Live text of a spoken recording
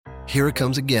Here it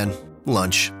comes again.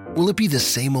 Lunch. Will it be the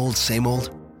same old, same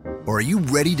old? Or are you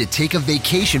ready to take a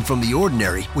vacation from the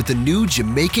ordinary with the new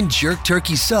Jamaican Jerk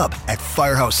Turkey Sub at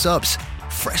Firehouse Subs?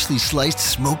 Freshly sliced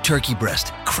smoked turkey breast,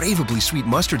 craveably sweet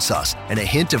mustard sauce, and a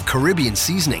hint of Caribbean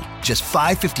seasoning. Just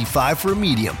 $5.55 for a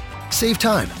medium. Save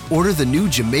time. Order the new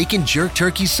Jamaican Jerk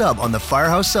Turkey Sub on the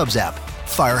Firehouse Subs app.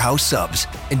 Firehouse Subs.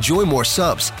 Enjoy more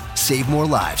subs. Save more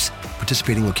lives.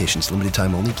 Participating locations. Limited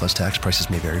time only, plus tax. Prices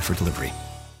may vary for delivery.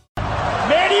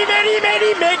 메리 메리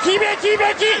메리 메키 메키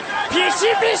메키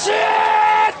피시 피시.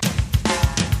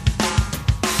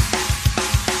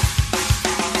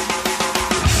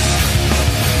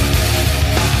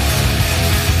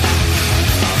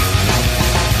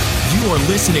 You are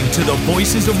listening to the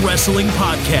Voices of Wrestling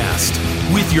podcast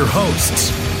with your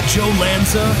hosts, Joe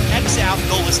Lanza. X out and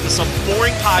go listen to some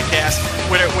boring podcast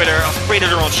where they're afraid of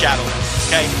their own shadow.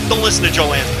 Okay? Don't listen to Joe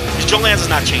Lanza, because Joe Lanza's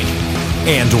not changing.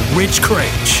 And Rich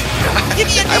Craich. Give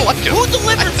me a name. I like him. Who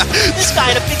delivers this guy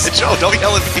in a big spot? Joe, don't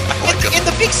yell at me. I like him. In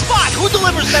the big spot, who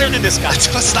delivers better than this guy?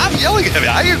 Stop yelling at me.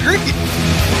 I agree.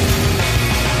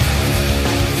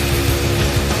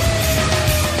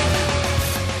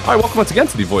 All right, welcome once again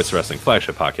to the Voice Wrestling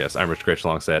Flagship podcast. I'm Rich Craich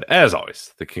alongside, as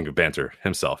always, the king of banter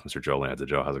himself, Mr. Joe Lanza.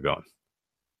 Joe, how's it going?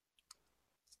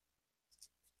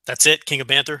 That's it, King of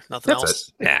Banter? Nothing That's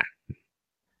else? It. Yeah.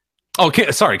 Oh,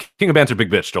 sorry, King of Banter, Big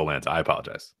Bitch, Joe Lanza. I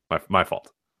apologize. My fault.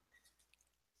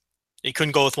 You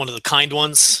couldn't go with one of the kind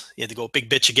ones? You had to go Big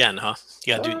Bitch again, huh?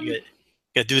 You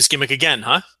gotta do this gimmick again,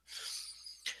 huh?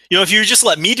 You know, if you just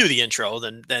let me do the intro,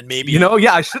 then maybe...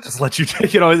 Yeah, I should just let you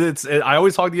take, I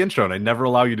always hog the intro, and I never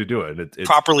allow you to do it. It's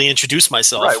properly introduce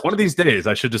myself. Right, one of these days,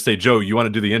 I should just say, Joe, you want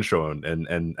to do the intro?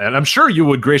 And I'm sure you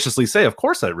would graciously say, of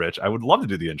course, Rich, I would love to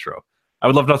do the intro. I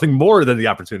would love nothing more than the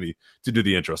opportunity to do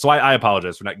the intro. So I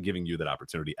apologize for not giving you that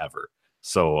opportunity ever.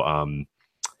 So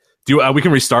we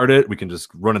can restart it. We can just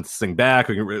run this thing back.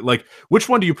 We can, which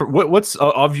one do you what's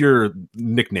of your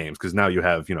nicknames? Because now you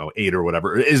have 8 or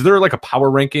whatever. Is there like a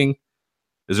power ranking?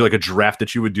 Is there like a draft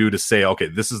that you would do to say, okay,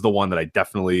 this is the one that I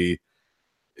definitely,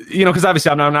 because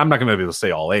obviously I'm not going to be able to say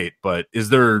all 8, but is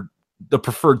there the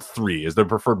preferred 3? Is there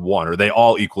preferred 1? Or are they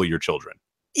all equally your children?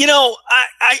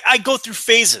 I go through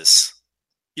phases.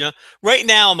 Right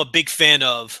now I'm a big fan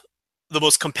of the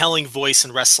most compelling voice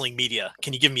in wrestling media.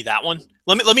 Can you give me that one?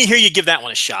 Let me hear you give that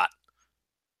one a shot.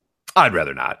 I'd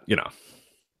rather not, Yeah,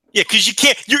 because you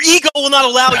can't. Your ego will not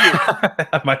allow you.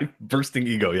 My bursting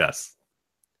ego, yes.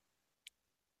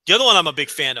 The other one I'm a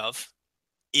big fan of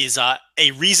is a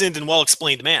reasoned and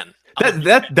well-explained man.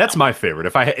 That's my favorite.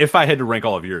 If I had to rank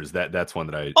all of yours, that's one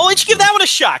that I. Oh, why don't you give that one a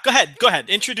shot? Go ahead.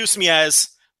 Introduce me as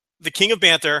the King of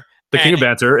Banter. The King of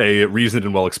Banter, a reasoned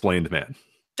and well-explained man.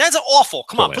 That's awful.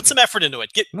 Come on, put some effort into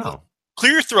it.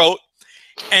 Clear your throat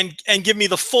and give me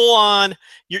the full-on.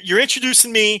 You're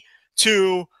introducing me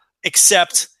to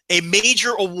accept a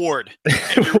major award.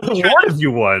 What award have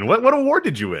you won? What award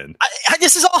did you win?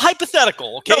 This is all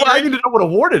hypothetical. Okay, no, I need to know what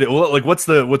award it is. Like, what's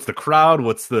the crowd?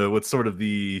 What's sort of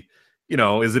the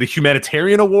is it a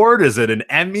humanitarian award? Is it an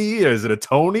Emmy? Is it a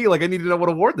Tony? Like, I need to know what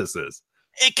award this is.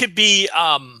 It could be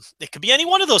any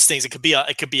one of those things. It could be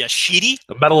a Sheedy,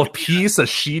 a Medal of Peace, a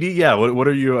Sheedy. Yeah. What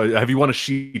are you? Have you won a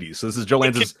Sheedy? So this is Joe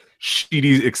Lanza's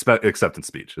Sheedy acceptance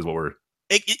speech. Is what we're.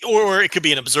 Or it could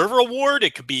be an Observer Award.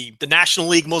 It could be the National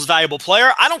League Most Valuable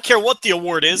Player. I don't care what the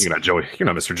award is. You're not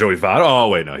Mr. Joey Votto. Oh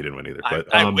wait, no, he didn't win either. But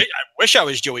I wish I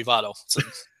was Joey Votto. So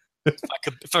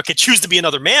if I could choose to be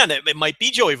another man, it might be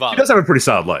Joey Votto. He does have a pretty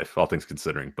solid life, all things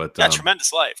considering. But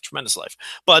tremendous life.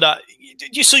 But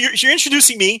so you're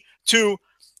introducing me to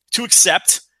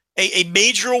accept a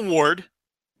major award.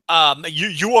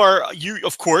 You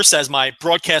of course, as my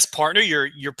broadcast partner,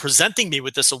 you're presenting me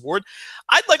with this award.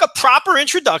 I'd like a proper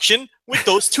introduction with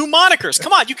those 2 monikers.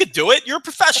 Come on, you could do it. You're a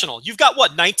professional. You've got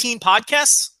 19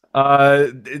 podcasts?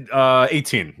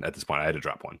 18 at this point. I had to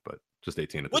drop one, but just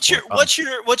 18 at this point.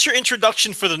 What's your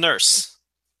introduction for the nurse?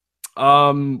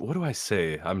 What do I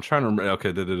say? I'm trying to remember. Okay,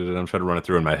 I'm trying to run it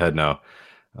through in my head now.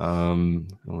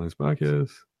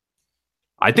 Podcast.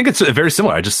 I think it's very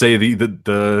similar. I just say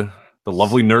the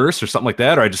lovely nurse or something like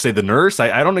that, or I just say the nurse.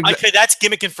 I don't. Okay, that's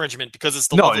gimmick infringement because it's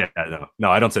the no, lovely. No,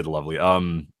 I don't say the lovely. I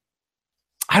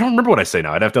don't remember what I say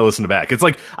now. I'd have to listen to back. It's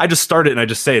like I just start it and I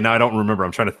just say it. Now I don't remember.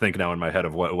 I'm trying to think now in my head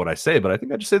of what I say, but I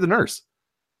think I just say the nurse.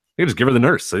 I just give her the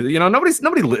nurse. So,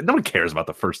 nobody cares about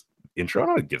the first intro.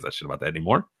 Nobody gives that shit about that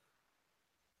anymore.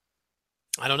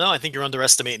 I don't know. I think you're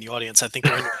underestimating the audience. I think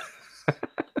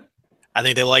I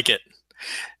think they like it.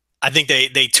 I think they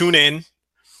tune in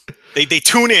They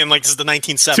tune in like this is the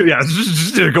 1970s. So, yeah,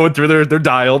 just going through their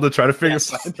dial to try to figure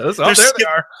find us. Oh, they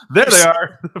are. There they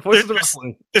are. The Voices of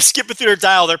Wrestling. They're skipping through their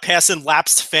dial. They're passing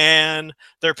Lapsed Fan.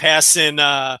 They're passing.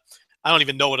 I don't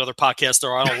even know what other podcasts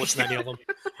there are. I don't listen to any of them.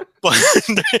 But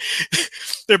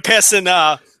they're passing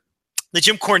the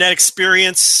Jim Cornette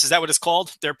Experience. Is that what it's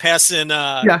called? They're passing.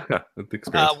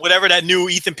 Whatever that new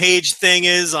Ethan Page thing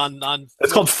is on.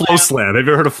 It's called Flow Slam. Have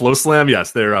you ever heard of Flow Slam?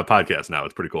 Yes, they're a podcast now.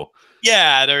 It's pretty cool.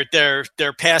 Yeah,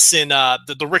 they're passing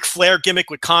the Ric Flair gimmick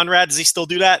with Conrad. Does he still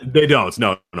do that? They don't.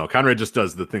 No. Conrad just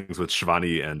does the things with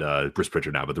Shivani and Bruce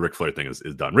Pritchard now, but the Ric Flair thing is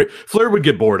done. Flair would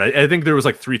get bored. I think there was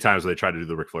like 3 times where they tried to do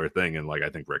the Ric Flair thing, and like I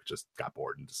think Rick just got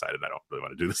bored and decided I don't really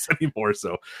want to do this anymore.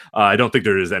 So I don't think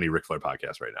there is any Ric Flair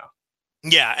podcast right now.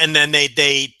 Yeah, and then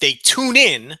they tune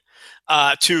in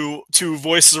to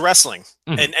Voices of Wrestling,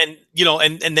 and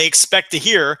they expect to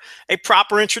hear a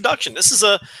proper introduction. This is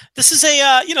a it's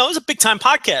a big time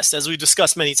podcast, as we've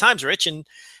discussed many times, Rich. And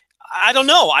I don't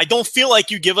know, I don't feel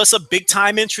like you give us a big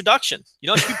time introduction.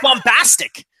 It should be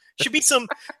bombastic. Should be some,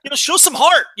 show some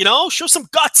heart. Show some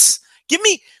guts. Give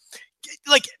me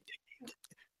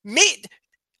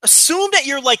assume that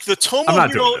you're like the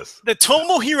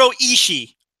Tomohiro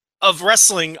Ishii of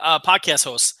wrestling podcast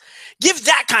hosts. Give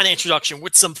that kind of introduction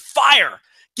with some fire.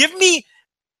 Give me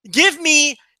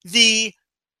the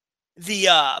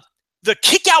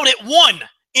kick out at 1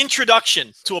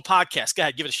 introduction to a podcast. Go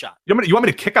ahead, give it a shot. You want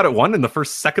me to kick out at 1 in the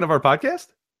first second of our podcast?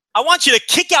 I want you to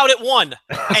kick out at 1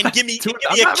 and give me a kick.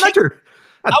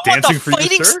 I want the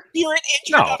fighting spirit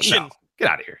introduction. No. Get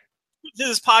out of here. To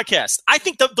this podcast. I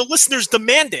think the listeners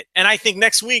demand it, and I think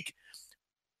next week,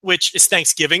 which is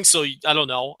Thanksgiving, so I don't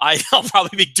know. I'll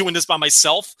probably be doing this by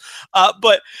myself.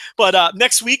 But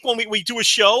next week when we do a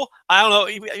show, I don't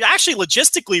know. Actually,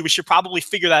 logistically, we should probably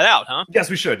figure that out, huh?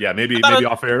 Yes, we should. Yeah, maybe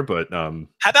off air. But how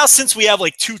about since we have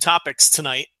like 2 topics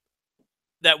tonight,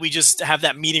 that we just have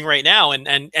that meeting right now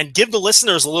and give the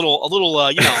listeners a little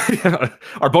our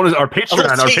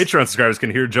Patreon subscribers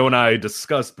can hear Joe and I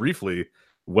discuss briefly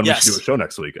when we should do a show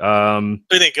next week. What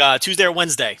do you think? Tuesday or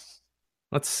Wednesday?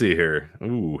 Let's see here. What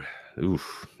do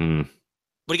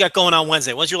you got going on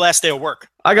Wednesday? When's your last day of work?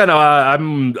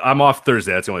 I'm off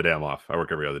Thursday. That's the only day I'm off. I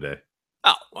work every other day.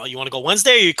 Oh, well, you want to go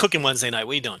Wednesday, or are you cooking Wednesday night?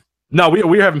 What are you doing? No,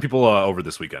 we're having people over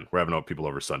this weekend. We're having people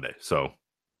over Sunday. So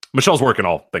Michelle's working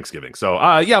all Thanksgiving. So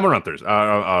I'm around Thursday,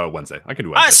 Wednesday. I can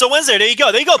do Wednesday. All right, so Wednesday. There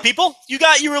you go, people.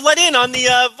 You were let in on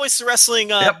the Voice of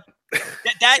Wrestling. Yep.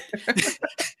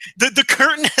 The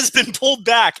curtain has been pulled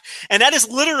back, and that is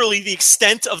literally the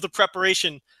extent of the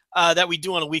preparation that we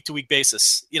do on a week-to-week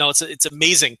basis. It's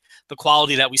amazing the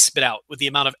quality that we spit out with the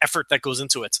amount of effort that goes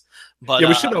into it. But yeah,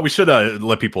 we should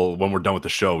let people, when we're done with the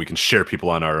show, we can share people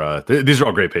on our. These are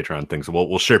all great Patreon things.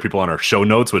 We'll share people on our show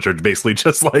notes, which are basically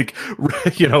just like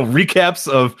recaps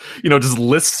of just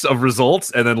lists of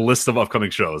results and then lists of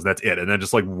upcoming shows. That's it, and then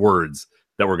just like words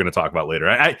that we're going to talk about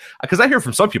later. Because I hear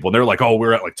from some people and they're like, oh,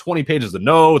 we're at like 20 pages of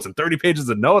notes and 30 pages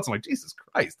of notes. I'm like, Jesus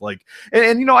Christ. Like,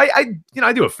 and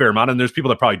I do a fair amount, and there's people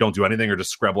that probably don't do anything or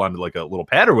just scribble onto like a little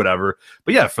pad or whatever.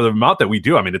 But yeah, for the amount that we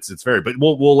do, I mean, it's very, but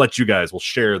we'll let you guys, we'll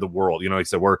share the world. Like I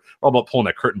said, we're all about pulling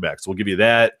that curtain back. So we'll give you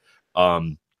that.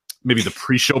 Maybe the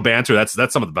pre-show banter. That's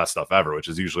some of the best stuff ever, which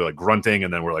is usually like grunting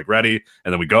and then we're like ready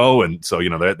and then we go. And so,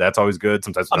 that's always good.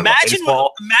 Sometimes imagine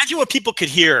what people could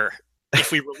hear if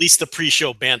we release the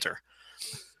pre-show banter.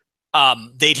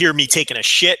 They'd hear me taking a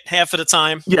shit half of the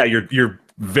time. Yeah, you're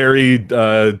very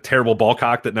terrible ball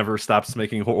cock that never stops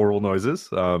making horrible noises.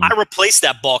 I replaced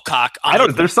that ball cock.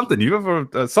 There's something you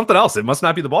have something else. It must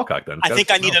not be the ball cock then. I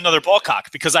think I need another ball cock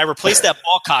because I replaced that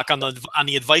ball cock on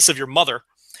the advice of your mother,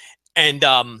 and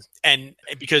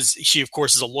because she of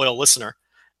course is a loyal listener,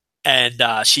 and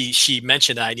she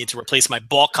mentioned that I need to replace my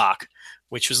ball cock,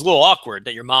 which was a little awkward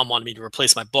that your mom wanted me to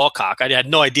replace my ball cock. I had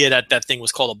no idea that thing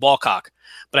was called a ball cock,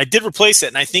 but I did replace it,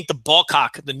 and I think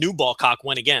the new ball cock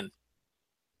went again.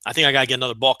 I think I got to get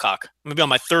another ball cock. I'm going to be on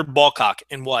my 3rd ball cock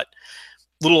in a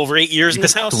little over 8 years in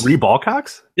this house. 3 ball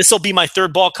cocks? This will be my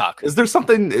 3rd ball cock. Is there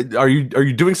something, are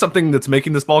you doing something that's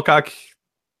making this ball cock,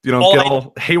 get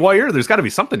all haywire? There's got to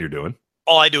be something you're doing.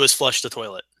 All I do is flush the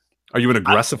toilet. Are you an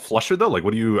aggressive flusher though? Like,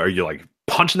 are you like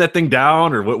punching that thing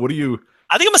down, or what do you?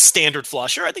 I think I'm a standard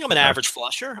flusher. I think I'm an average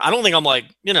flusher. I don't think I'm like,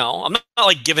 I'm not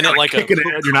like giving it like kicking it.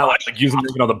 You're not like using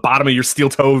the bottom of your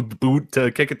steel-toed boot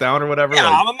to kick it down or whatever. Yeah,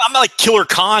 I'm not like Killer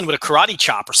Khan with a karate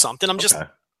chop or something. I'm just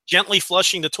gently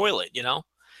flushing the toilet. You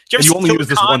only use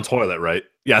this one toilet, right?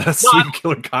 Yeah, that's sweet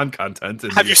Killer Khan content.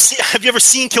 Have you ever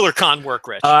seen Killer Khan work,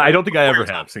 Rich? I don't think I ever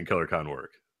have seen Killer Khan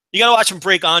work. You got to watch him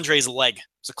break Andre's leg.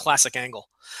 It's a classic angle.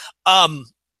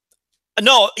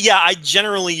 No, yeah, I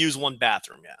generally use one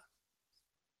bathroom. Yeah.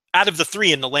 out of the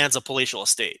 3 in the lands of palatial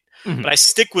estate. But I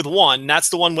stick with one. That's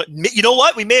the one. You know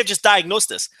what? We may have just diagnosed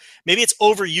this. Maybe it's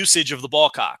overusage of the ball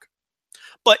cock.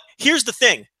 But here's the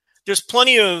thing. There's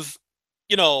plenty of,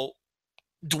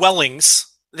 dwellings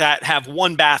that have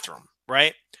one bathroom,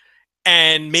 right?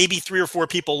 And maybe 3 or 4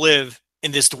 people live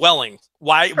in this dwelling.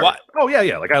 Why? Sure. Why? Oh,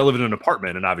 yeah. Like I live in an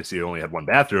apartment, and obviously it only had one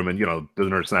bathroom, and the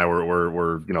nurse and I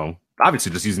were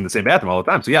obviously just using the same bathroom all the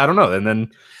time. So yeah, I don't know. And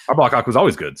then our ball cock was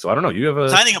always good. So I don't know. You have a?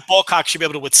 So I think a ball cock should be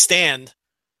able to withstand.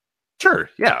 Sure.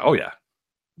 Yeah. Oh yeah.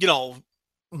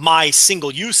 My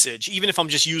single usage, even if I'm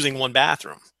just using one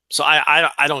bathroom. So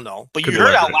I don't know. But you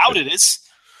heard how loud it is.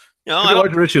 Could be a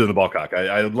larger issue than the ball cock.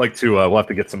 I'd like to. We'll have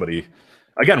to get somebody.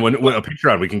 Again, when a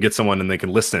Patreon, we can get someone and they can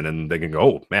listen and they can go,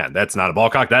 oh man, that's not a ball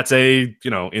cock. That's a,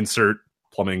 insert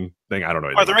plumbing thing. I don't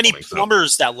know. Are there any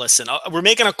plumbers that listen? We're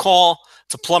making a call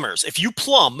to plumbers. If you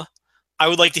plumb, I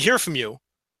would like to hear from you.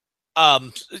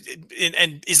 And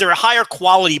is there a higher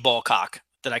quality ball cock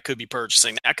that I could be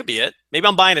purchasing? That could be it. Maybe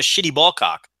I'm buying a shitty ball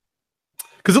cock.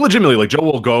 Because legitimately, like Joe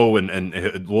will go and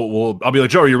I'll be like,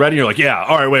 Joe, are you ready? And you're like, yeah.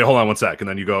 All right, wait, hold on 1 sec. And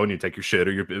then you go and you take your shit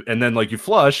and then like you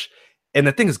flush. And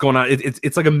that thing is going on.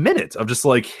 It's like a minute of just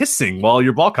like hissing while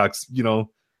your ball cock's,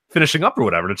 finishing up or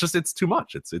whatever. And it's too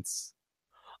much. It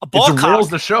derails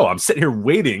the show. I'm sitting here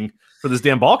waiting for this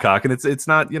damn ball cock, and it's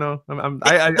not. We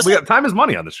got time is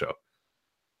money on the show.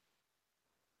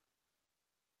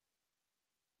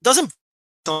 Doesn't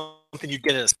something you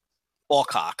get as ball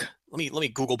cock? Let me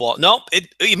Google ball. No,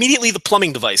 it immediately the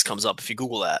plumbing device comes up if you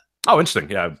Google that. Oh,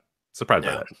 interesting. Yeah, I'm surprised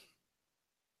by that.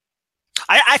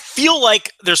 I feel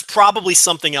like there's probably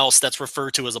something else that's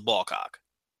referred to as a ball cock.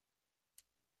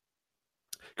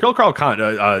 Killer Khan.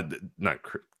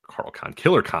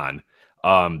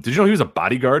 Did you know he was a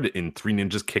bodyguard in Three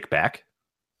Ninjas Kick Back?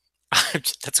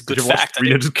 That's a good fact.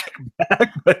 Three Ninjas Kick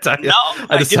Back. But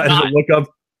I decided to look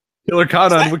up Killer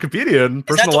Khan on Wikipedia and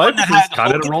personal life because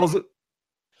Khan had rolls.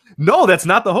 No, that's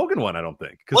not the Hogan one. I don't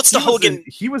think. What's the Hogan?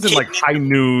 He was in like High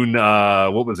Noon.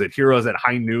 What was it? Heroes at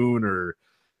High Noon or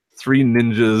Three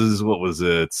Ninjas. What was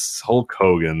it? Hulk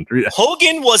Hogan.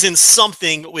 Hogan was in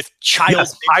something with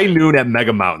High Noon at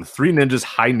Mega Mountain. Three Ninjas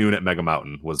High Noon at Mega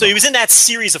Mountain was. So he was in that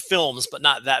series of films, but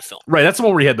not that film. Right. That's the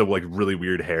one where he had the like really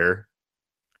weird hair.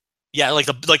 Yeah, like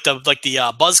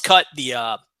the buzz cut.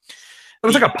 It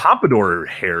was like a pompadour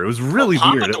hair. It was really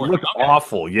weird. It looked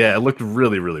awful. Yeah, it looked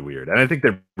really, really weird. And I think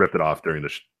they ripped it off during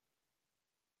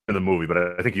in the movie, but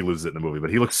I think he loses it in the movie.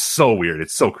 But he looks so weird.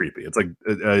 It's so creepy. It's like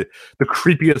the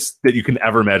creepiest that you can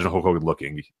ever imagine Hulk Hogan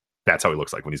looking. That's how he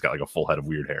looks like when he's got like a full head of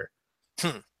weird hair.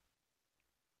 The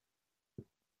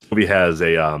movie has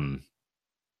a 8 on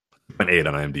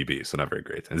IMDb, so not very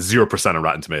great. And 0% on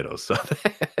Rotten Tomatoes. So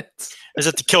is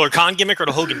it the Killer Khan gimmick or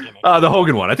the Hogan gimmick? The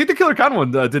Hogan one. I think the Killer Khan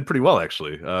one did pretty well,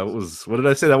 actually. What did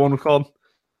I say that one was called?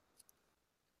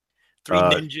 Three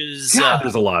Ninjas.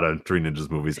 There's a lot of Three Ninjas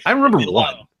movies. I remember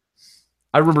one.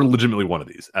 I remember legitimately one of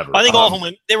these ever. I think all of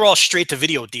them, they were all straight to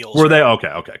video deals. Were they?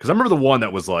 Okay. Because I remember the one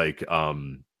that was like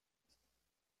one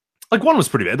was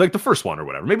pretty bad. Like the first one or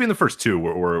whatever. Maybe in the first two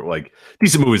were like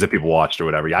decent movies that people watched or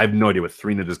whatever. Yeah, I have no idea what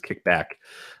Three Ninjas Kick Back.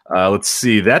 Let's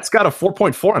see. That's got a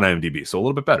 4.4 on IMDb, so a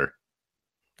little bit better.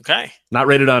 Okay. Not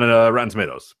rated on Rotten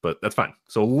Tomatoes, but that's fine.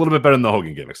 So a little bit better than the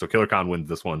Hogan gimmick. So Killer Khan wins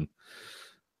this one.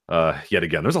 Yet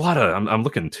again, there's a lot of I'm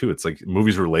looking too. It's like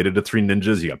movies related to Three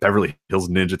Ninjas. You got Beverly Hills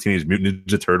Ninja, Teenage Mutant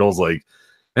Ninja Turtles. Like,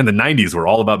 and the '90s were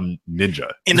all about ninja.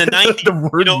 In the '90s, the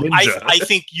word ninja. I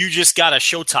think you just got a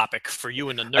show topic for you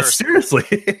and the nurse. Seriously,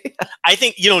 I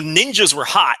think ninjas were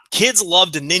hot. Kids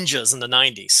loved ninjas in the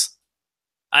 '90s.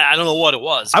 I don't know what it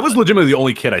was. I was legitimately the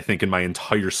only kid, I think, in my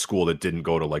entire school that didn't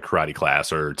go to like karate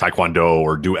class or taekwondo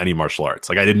or do any martial arts.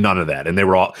 Like I did none of that. And they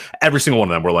were every single one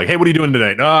of them were like, hey, what are you doing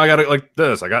today? No, I got it like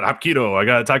this. I got Hapkido. I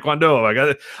got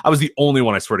taekwondo. I was the only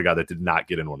one, I swear to God, that did not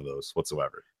get in one of those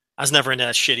whatsoever. I was never into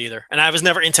that shit either. And I was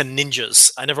never into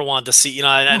ninjas. I never wanted to see,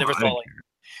 I never thought like,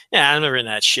 yeah, I'm never into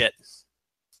that shit.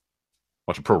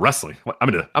 Watching pro wrestling.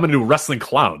 I'm gonna do wrestling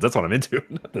clowns. That's what I'm into.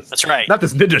 That's right. Not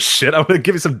this ninja shit. I'm gonna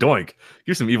give you some doink. Give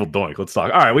you some evil doink. Let's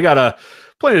talk. All right, we got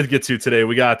plenty to get to today.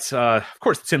 We got, of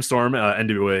course, Tim Storm,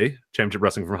 NWA Championship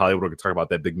Wrestling from Hollywood. We're gonna talk about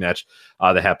that big match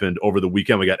that happened over the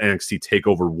weekend. We got NXT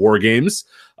Takeover War Games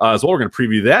as well. We're gonna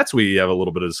preview that. We have a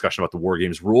little bit of discussion about the War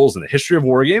Games rules and the history of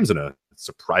War Games, and a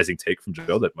surprising take from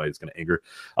Joe that is gonna anger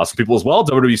some people as well.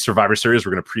 WWE Survivor Series.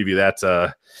 We're gonna preview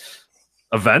that.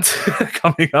 Event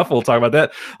coming up. We'll talk about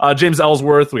that. James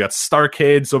Ellsworth. We got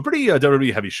Starrcade. So pretty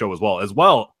WWE heavy show as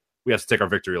well. We have to take our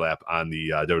victory lap on the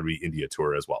WWE India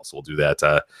tour as well. So we'll do that.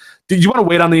 Did you want to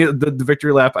wait on the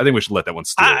victory lap? I think we should let that one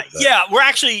steal. Yeah, we're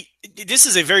actually, this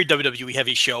is a very WWE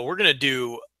heavy show. We're going to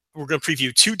do we're going to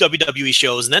preview 2 WWE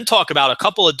shows and then talk about a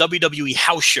couple of WWE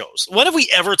house shows. When have we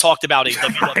ever talked about a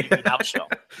WWE house show?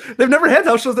 They've never had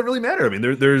house shows that really matter. I mean,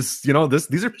 there's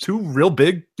these are 2 real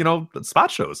big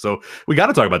spot shows, so we got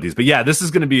to talk about these. But yeah, this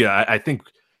is going to be I think.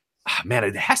 Man,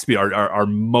 it has to be our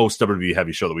most WWE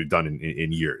heavy show that we've done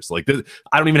in years. Like,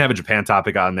 I don't even have a Japan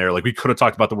topic on there. Like, we could have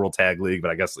talked about the World Tag League,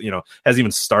 but I guess hasn't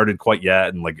even started quite yet.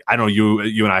 And like, I know you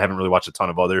and I haven't really watched a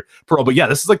ton of other pro, but yeah,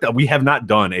 this is like that. We have not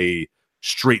done a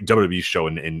straight WWE show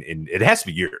in it has to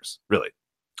be years, really.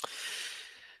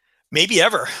 Maybe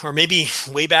ever, or maybe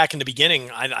way back in the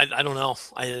beginning. I don't know.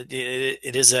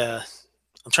 It is I'm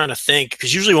trying to think,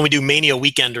 because usually when we do Mania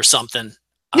weekend or something.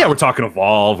 Yeah, we're talking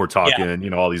Evolve. We're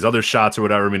talking, all these other shots or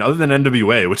whatever. I mean, other than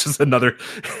NWA, which is another,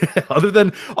 other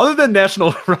than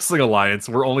National Wrestling Alliance,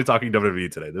 we're only talking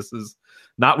WWE today. This is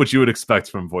not what you would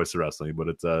expect from Voice of Wrestling, but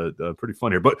it's pretty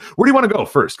fun here. But where do you want to go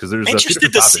first? Because there's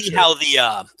interested to see how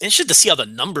the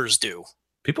numbers do.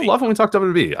 People love when we talk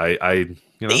WWE. I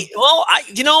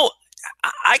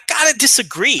gotta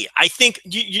disagree. I think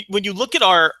when you look at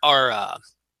our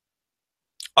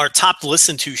top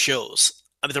listened to shows.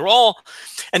 I mean, they're all,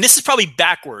 and this is probably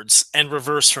backwards and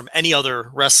reverse from any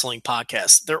other wrestling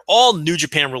podcast. They're all New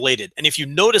Japan related. And if you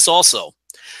notice also,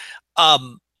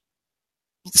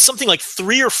 something like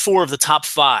 3 or 4 of the top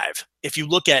 5, if you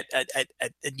look at the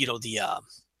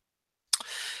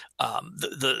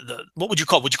what would you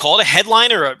call it? Would you call it a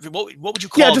headline or what would you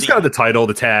call it? Yeah, just kind of the title,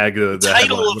 the tag, the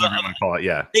title headline, whatever you want to call it.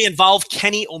 Yeah. They involve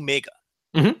Kenny Omega.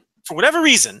 Mm-hmm. For whatever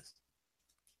reason,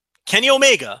 Kenny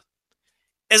Omega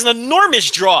is an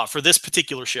enormous draw for this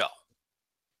particular show.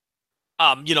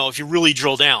 If you really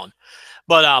drill down.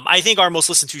 But I think our most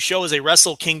listened to show is a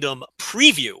Wrestle Kingdom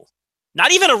preview.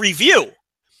 Not even a review.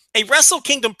 A Wrestle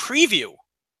Kingdom preview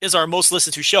is our most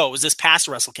listened to show. It was this past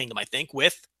Wrestle Kingdom, I think,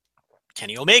 with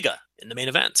Kenny Omega in the main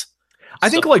event. I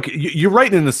think like you're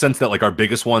right in the sense that like our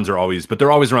biggest ones are always, but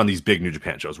they're always around these big New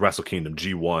Japan shows, Wrestle Kingdom,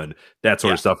 G1, that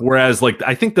sort of stuff. Whereas like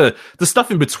I think the stuff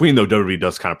in between though WWE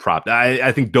does kind of prop.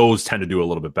 I think those tend to do a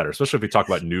little bit better, especially if we talk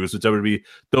about news with WWE.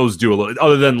 Those do a little.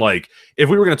 Other than like if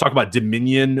we were going to talk about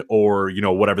Dominion or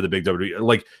whatever the big WWE,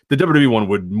 like the WWE one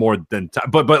would more than.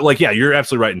 But like yeah, you're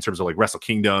absolutely right in terms of like Wrestle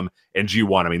Kingdom and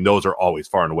G1. I mean those are always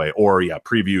far and away. Or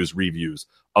previews, reviews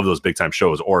of those big time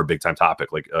shows or a big time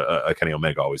topic like Kenny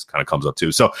Omega always kind of comes up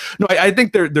too. So no, I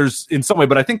think there's in some way,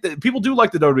 but I think that people do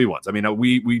like the WWE ones. I mean,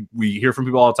 we hear from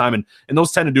people all the time, and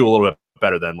those tend to do a little bit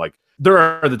better than like there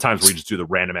are the times where we just do the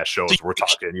random ass shows. We're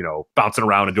talking, bouncing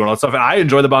around and doing all that stuff. And I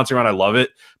enjoy the bouncing around. I love it.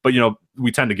 But we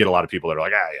tend to get a lot of people that are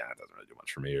like, it doesn't really do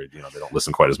much for me, or they don't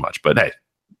listen quite as much. But hey,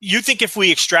 you think if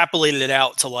we extrapolated it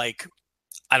out to like,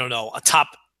 I don't know, a top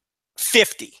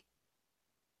 50.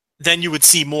 Then you would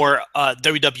see more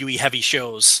WWE heavy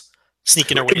shows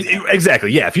sneaking their way in.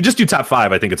 Exactly. Yeah. If you just do top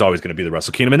 5, I think it's always going to be the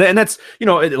Wrestle Kingdom. And that's,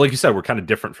 like you said, we're kind of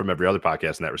different from every other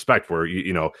podcast in that respect where,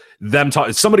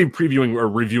 somebody previewing or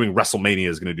reviewing WrestleMania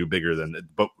is going to do bigger than,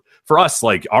 but for us,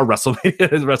 like our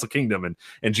WrestleMania is Wrestle Kingdom and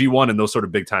G1 and those sort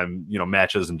of big time,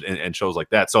 matches and shows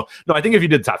like that. So no, I think if you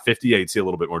did top 50, you'd see a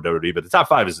little bit more WWE, but the top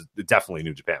 5 is definitely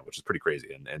New Japan, which is pretty crazy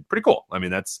and pretty cool. I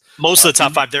mean, that's most of the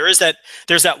top 5. There's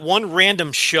that one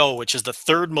random show, which is the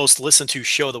 3rd most listened to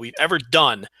show that we've ever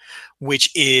done, which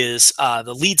is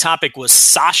the lead topic was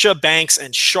Sasha Banks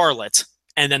and Charlotte.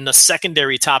 And then the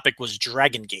secondary topic was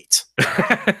Dragon Gate.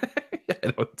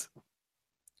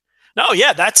 No,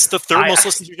 yeah, that's the 3rd most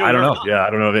listened to. I don't know. Yeah, I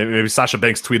don't know. Maybe Sasha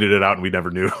Banks tweeted it out and we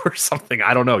never knew or something.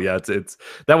 I don't know. Yeah, it's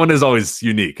that one is always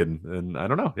unique, and I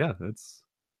don't know. Yeah, it's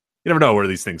you never know where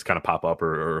these things kind of pop up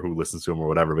or who listens to them or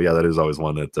whatever. But yeah, that is always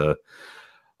one that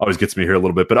always gets me here a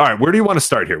little bit. But all right, where do you want to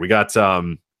start here? We got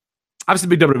obviously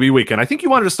big WWE weekend. I think you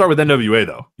wanted to start with NWA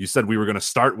though. You said we were going to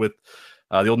start with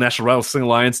the old National Wrestling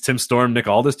Alliance, Tim Storm, Nick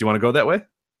Aldis. Do you want to go that way?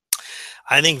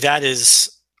 I think that is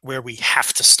where we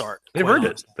have to start. They've earned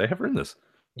it. They have earned this.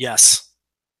 Yes.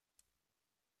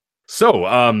 So,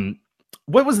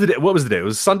 what was the day? What was the day? It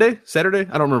was Sunday, Saturday.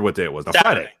 I don't remember what day it was. No,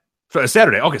 Friday.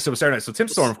 Saturday. Okay, so it was Saturday night. So Tim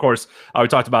Storm, of course, we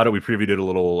talked about it. We previewed it a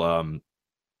little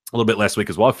bit last week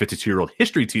as well. 52-year-old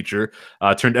history teacher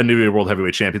turned NWA World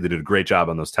Heavyweight Champion. They did a great job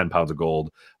on those 10 pounds of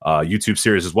gold YouTube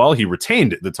series as well. He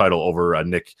retained the title over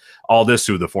Nick Aldis,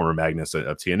 who the former Magnus of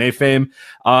TNA fame.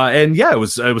 And yeah, it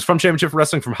was from Championship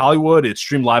Wrestling from Hollywood. It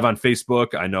streamed live on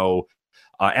Facebook. I know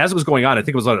as it was going on, I think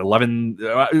it was at 11.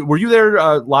 Were you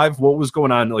there live? What was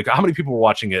going on? Like how many people were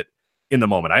watching it in the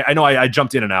moment? I know I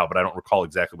jumped in and out, but I don't recall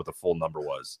exactly what the full number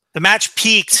was. The match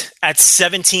peaked at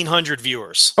 1,700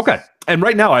 viewers. Okay. And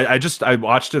right now, I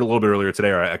watched it a little bit earlier today,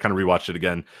 or I kind of rewatched it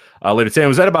again later today. It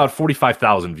was at about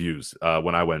 45,000 views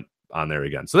when I went on there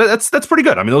again. So that's pretty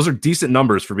good. I mean, those are decent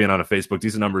numbers for being on a Facebook,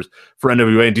 decent numbers for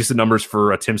NWA, and decent numbers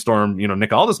for a Tim Storm,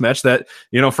 Nick Aldis match that,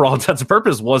 for all intents and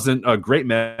purposes wasn't a great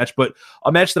match, but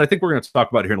a match that I think we're going to talk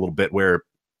about here in a little bit where,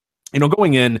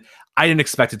 going in, I didn't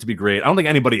expect it to be great. I don't think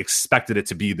anybody expected it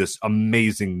to be this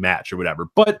amazing match or whatever,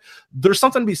 but there's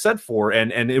something to be said for,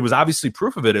 and it was obviously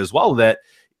proof of it as well, that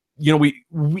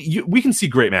we can see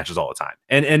great matches all the time.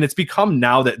 And it's become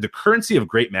now that the currency of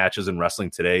great matches in wrestling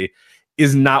today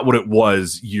is not what it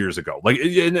was years ago. Like,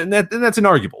 and that's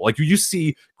inarguable. Like, you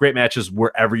see great matches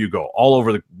wherever you go, all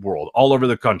over the world, all over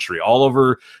the country, all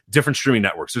over different streaming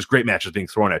networks. There's great matches being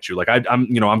thrown at you. Like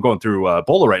I'm going through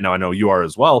Bola right now. I know you are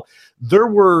as well.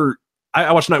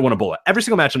 I watched Night One of Bola. Every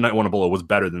single match in Night One of Bola was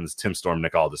better than this Tim Storm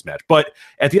Nick Aldis match. But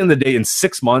at the end of the day, in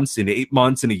 6 months, in 8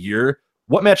 months, in a year,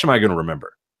 what match am I going to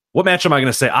remember? What match am I going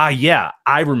to say, yeah,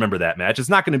 I remember that match? It's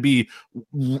not going to be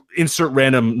insert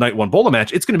random Night One Bola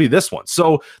match. It's going to be this one.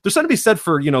 So there's something to be said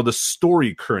for, the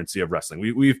story currency of wrestling.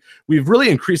 We've really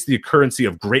increased the currency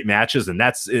of great matches, and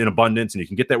that's in abundance, and you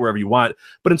can get that wherever you want.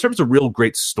 But in terms of real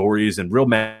great stories and real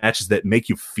matches that make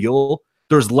you feel,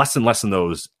 there's less and less in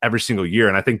those every single year.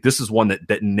 And I think this is one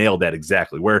that nailed that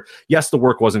exactly, where, yes, the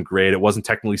work wasn't great. It wasn't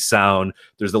technically sound.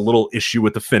 There's a little issue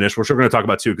with the finish, which we're going to talk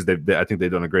about too, because I think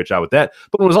they've done a great job with that.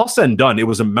 But when it was all said and done, it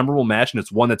was a memorable match, and it's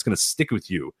one that's going to stick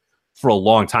with you for a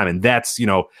long time. And that's,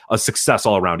 a success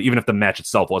all around, even if the match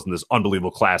itself wasn't this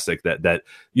unbelievable classic that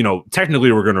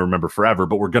technically we're going to remember forever,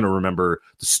 but we're going to remember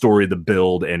the story, the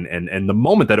build, and the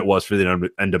moment that it was for the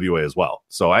NWA as well.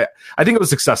 So I think it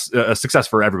was a success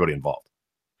for everybody involved.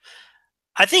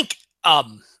 I think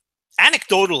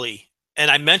anecdotally, and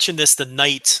I mentioned this the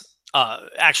night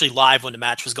actually live when the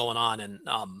match was going on, and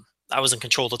I was in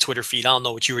control of the Twitter feed. I don't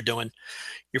know what you were doing.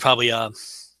 You're probably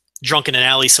drunk in an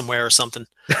alley somewhere or something.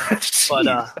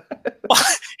 But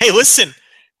hey, listen,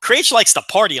 Craig likes to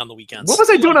party on the weekends. What was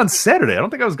I doing on Saturday? I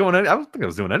don't think I was doing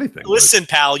anything. Listen,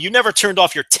 pal, you never turned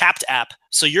off your Tapped app,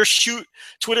 so your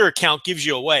Twitter account gives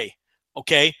you away.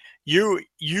 Okay, you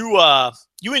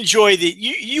enjoy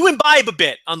you imbibe a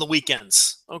bit on the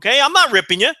weekends. Okay, I'm not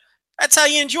ripping you. That's how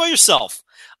you enjoy yourself.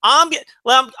 I'm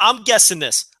guessing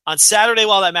this on Saturday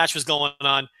while that match was going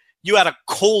on. You had a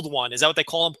cold one. Is that what they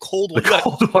call them? Cold one.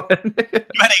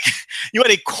 You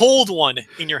had a cold one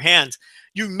in your hand.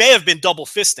 You may have been double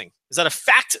fisting. Is that a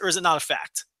fact or is it not a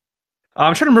fact?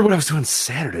 I'm trying to remember what I was doing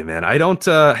Saturday, man. I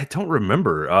don't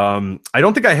remember. I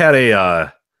don't think I had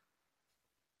a.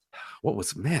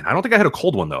 I don't think I had a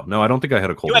cold one, though. No, I don't think I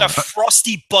had a cold one. You had a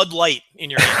frosty Bud Light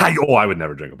in your hand. I would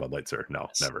never drink a Bud Light, sir. No,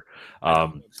 never. I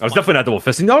was definitely not double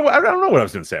fisting. No, I don't know what I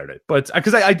was doing Saturday. But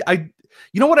because I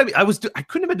you know what I mean? I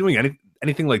couldn't have been doing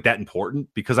anything like that important,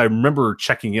 because I remember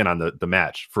checking in on the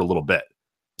match for a little bit.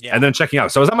 Yeah. And then checking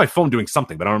out. So I was on my phone doing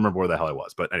something, but I don't remember where the hell I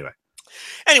was. But anyway.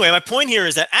 Anyway, my point here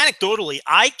is that anecdotally,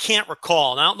 I can't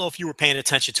recall, and I don't know if you were paying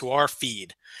attention to our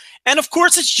feed. And of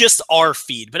course, it's just our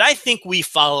feed, but I think we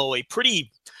follow a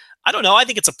pretty, I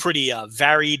think it's a pretty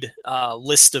varied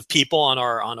list of people on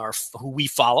our who we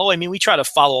follow. I mean, we try to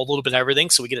follow a little bit of everything,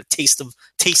 so we get a taste of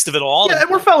it all. Yeah, and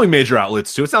we're following major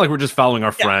outlets too. It's not like we're just following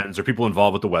our friends or people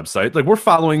involved with the website. Like, we're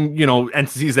following,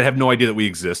 entities that have no idea that we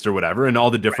exist or whatever, and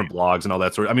all the different blogs and all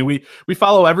that sort of. I mean, we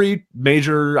follow every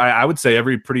major, I would say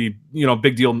every pretty,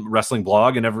 big deal wrestling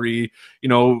blog, and every,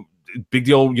 big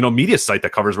deal, media site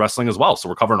that covers wrestling as well. So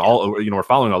we're covering all, we're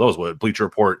following all those. With Bleacher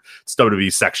Report,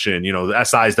 WWE section, the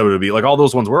SI's WWE, like all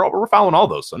those ones. We're following all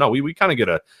those. So no, we kind of get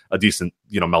a decent,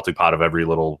 melting pot of every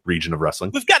little region of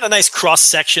wrestling. We've got a nice cross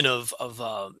section of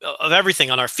everything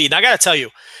on our feed. And I got to tell you,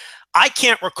 I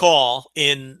can't recall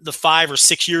in the 5 or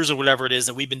 6 years or whatever it is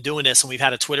that we've been doing this and we've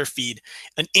had a Twitter feed,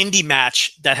 an indie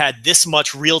match that had this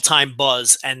much real-time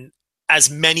buzz and as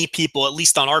many people, at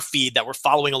least on our feed, that were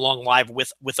following along live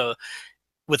with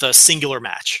a singular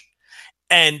match.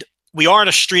 And we are in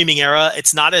a streaming era.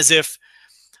 It's not as if,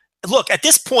 look, at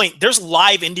this point, there's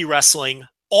live indie wrestling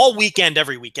all weekend,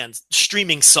 every weekend,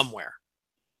 streaming somewhere.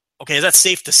 Okay, is that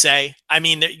safe to say? I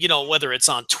mean, whether it's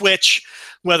on Twitch,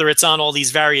 whether it's on all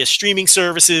these various streaming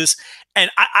services. And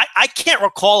I can't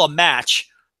recall a match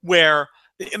where,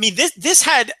 I mean, this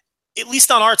had, at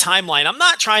least on our timeline, I'm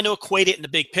not trying to equate it in the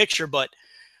big picture, but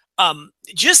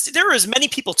just there are as many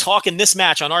people talking this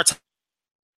match on our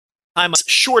time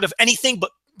short of anything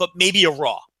but maybe a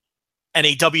Raw and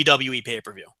a WWE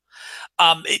pay-per-view.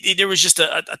 There was just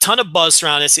a ton of buzz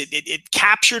around this. It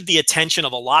captured the attention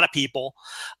of a lot of people,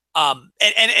 and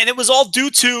it was all due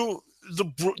to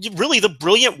the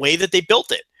brilliant way that they built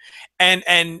it. And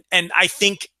I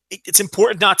think it's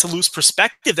important not to lose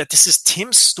perspective that this is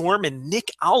Tim Storm and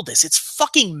Nick Aldis. It's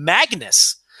fucking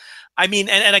Magnus. I mean,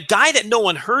 and a guy that no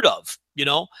one heard of,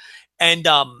 And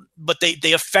but they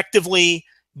effectively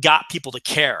got people to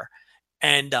care.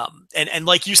 And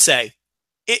like you say,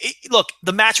 look,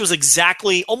 the match was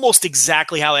almost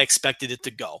exactly how I expected it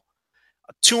to go.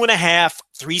 A 2.5,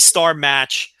 3-star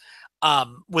match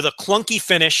with a clunky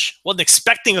finish. Wasn't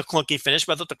expecting a clunky finish,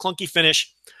 but I thought the clunky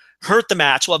finish hurt the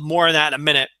match. We'll have more on that in a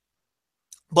minute.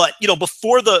 But,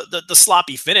 before the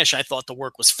sloppy finish, I thought the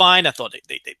work was fine. I thought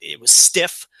it was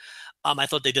stiff. I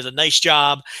thought they did a nice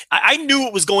job. I knew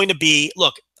it was going to be,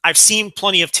 look, I've seen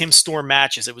plenty of Tim Storm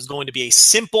matches. It was going to be a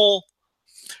simple,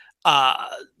 a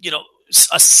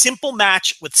simple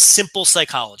match with simple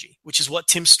psychology, which is what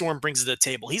Tim Storm brings to the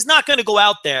table. He's not going to go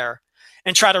out there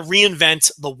and try to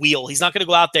reinvent the wheel. He's not going to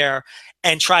go out there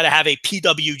and try to have a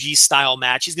PWG style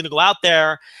match. He's going to go out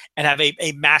there and have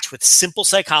a match with simple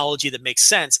psychology that makes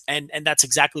sense. And that's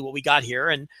exactly what we got here.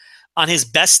 And on his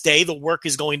best day, the work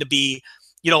is going to be,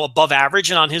 above average.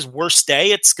 And on his worst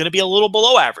day, it's going to be a little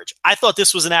below average. I thought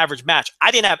this was an average match. I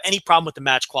didn't have any problem with the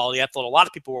match quality. I thought a lot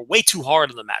of people were way too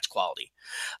hard on the match quality.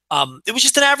 It was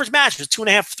just an average match. It was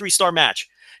a 2.5, 3-star match.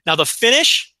 Now the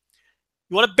finish,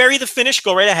 you want to bury the finish,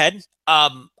 go right ahead.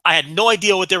 I had no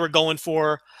idea what they were going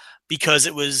for because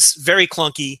it was very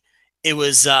clunky. It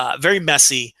was very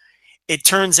messy. It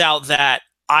turns out that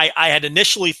I had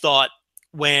initially thought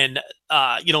when,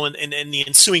 in the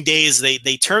ensuing days,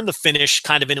 they turned the finish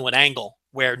kind of into an angle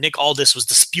where Nick Aldis was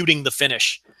disputing the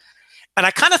finish. And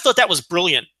I kind of thought that was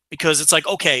brilliant because it's like,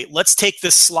 okay, let's take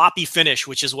this sloppy finish,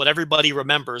 which is what everybody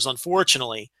remembers,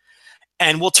 unfortunately,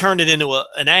 and we'll turn it into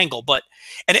an angle. But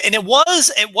and it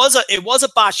was a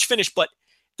botched finish, but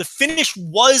the finish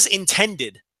was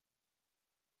intended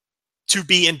to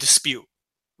be in dispute.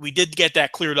 We did get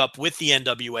that cleared up with the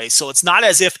NWA, so it's not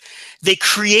as if they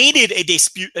created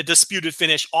a disputed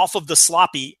finish off of the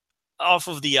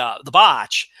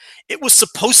botch. It was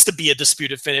supposed to be a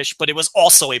disputed finish, but it was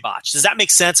also a botch. Does that make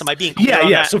sense? Am I being clear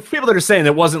on that? So for people that are saying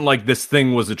it wasn't like this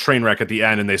thing was a train wreck at the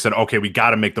end and they said, okay, we got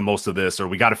to make the most of this, or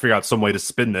we got to figure out some way to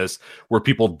spin this where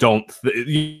people don't,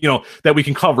 that we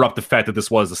can cover up the fact that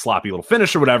this was a sloppy little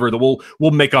finish or whatever, that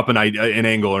we'll make up an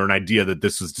angle or an idea that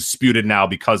this was disputed now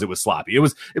because it was sloppy. It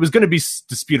was going to be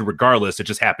disputed regardless. It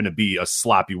just happened to be a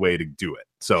sloppy way to do it.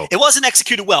 So it wasn't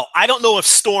executed well. I don't know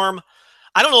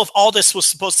if Aldis was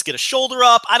supposed to get a shoulder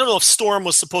up. I don't know if Storm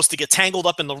was supposed to get tangled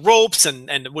up in the ropes and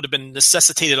it would have been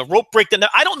necessitated a rope break.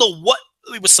 I don't know what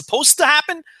was supposed to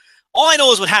happen. All I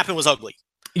know is what happened was ugly.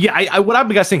 Yeah, what I'm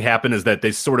guessing happened is that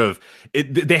they sort of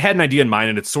they had an idea in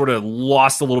mind and it sort of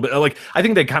lost a little bit. Like I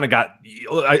think they kind of got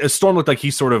Storm looked like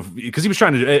he sort of, because he was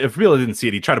trying to, if people didn't see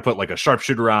it, he tried to put like a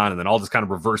sharpshooter on and then Aldis kind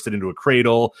of reversed it into a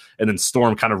cradle and then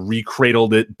Storm kind of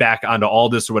recradled it back onto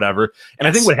Aldis or whatever. And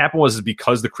I think what happened was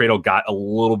because the cradle got a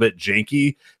little bit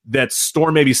janky, that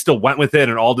Storm maybe still went with it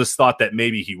and Aldis thought that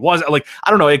maybe he was like, I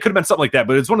don't know, it could have been something like that.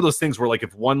 But it's one of those things where like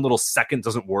if one little second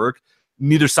doesn't work,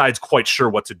 neither side's quite sure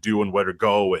what to do and where to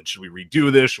go. And should we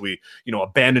redo this? Should we,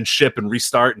 abandon ship and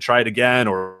restart and try it again?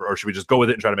 Or should we just go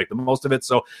with it and try to make the most of it?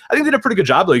 So I think they did a pretty good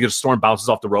job. Like, Storm bounces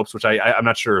off the ropes, which I'm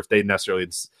not sure if they necessarily,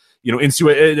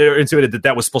 insinuated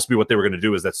that was supposed to be what they were going to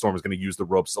do, is that Storm was going to use the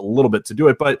ropes a little bit to do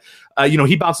it. But,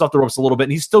 he bounced off the ropes a little bit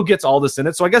and he still gets all this in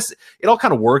it. So I guess it all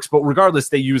kind of works. But regardless,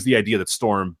 they use the idea that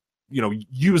Storm,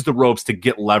 used the ropes to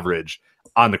get leverage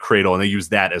on the cradle. And they use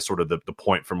that as sort of the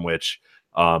point from which,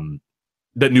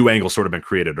 that new angle sort of been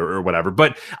created or whatever.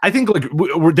 But I think like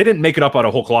they didn't make it up out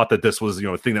of whole cloth that this was,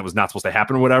 a thing that was not supposed to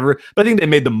happen or whatever. But I think they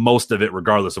made the most of it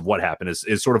regardless of what happened,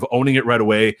 is sort of owning it right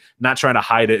away, not trying to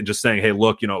hide it and just saying, hey,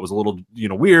 look, it was a little,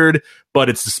 weird, but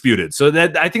it's disputed. So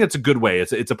that I think it's a good way.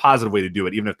 It's a positive way to do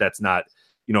it, even if that's not,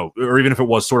 or even if it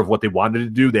was sort of what they wanted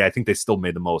to do, I think they still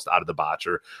made the most out of the botch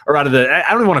or out of I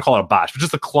don't even want to call it a botch, but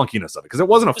just the clunkiness of it. Because it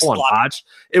wasn't a full-on botch.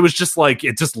 It was just like,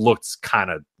 it just looked kind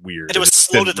of weird. And it was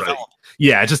slow to develop.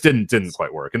 Yeah, it just didn't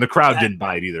quite work. And the crowd didn't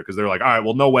buy it either because they're like, all right,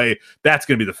 well, no way that's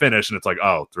going to be the finish. And it's like,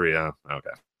 oh, 3, okay.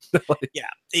 Yeah,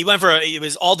 he went for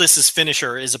Aldis's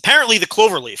finisher is apparently the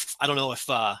cloverleaf. I don't know if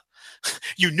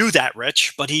you knew that,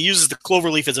 Rich, but he uses the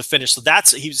cloverleaf as a finish. So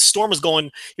Storm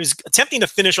he was attempting to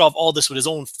finish off Aldis with his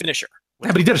own finisher.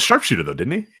 Yeah, but he did a sharpshooter though,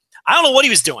 didn't he? I don't know what he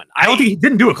was doing. I don't think he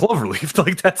didn't do a cloverleaf.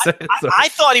 Like that's it. So. I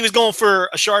thought he was going for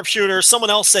a sharpshooter.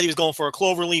 Someone else said he was going for a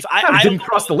cloverleaf. I didn't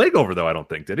cross the leg over though. I don't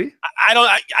think, did he?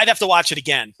 I'd have to watch it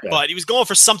again. Yeah. But he was going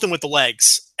for something with the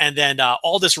legs, and then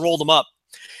Aldis rolled him up,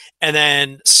 and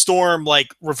then Storm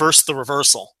reversed the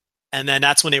reversal, and then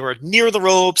that's when they were near the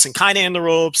ropes and kind of in the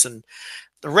ropes, and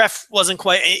the ref wasn't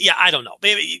quite. Yeah, I don't know.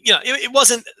 Maybe it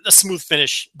wasn't a smooth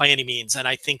finish by any means, and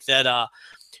I think that.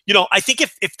 I think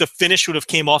if the finish would have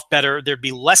came off better, there'd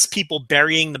be less people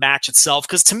burying the match itself.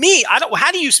 Because to me,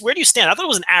 where do you stand? I thought it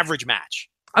was an average match.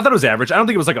 I thought it was average. I don't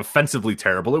think it was like offensively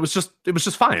terrible. It was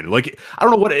just fine. Like, I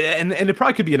don't know what, and it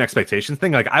probably could be an expectation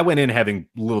thing. Like, I went in having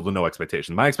little to no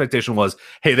expectation. My expectation was,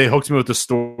 hey, they hooked me with the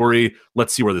story.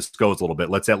 Let's see where this goes a little bit.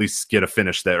 Let's at least get a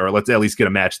finish there, or let's at least get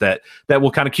a match that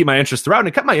will kind of keep my interest throughout. And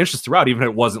it kept my interest throughout, even if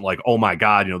it wasn't like, oh my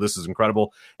God, this is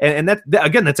incredible. And that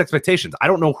again, that's expectations. I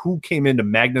don't know who came into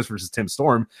Magnus versus Tim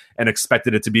Storm and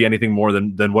expected it to be anything more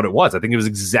than what it was. I think it was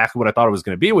exactly what I thought it was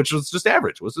going to be, which was just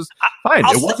average. It was just fine.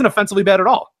 It wasn't offensively bad at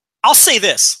all. I'll say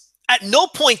this. At no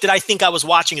point did I think I was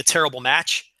watching a terrible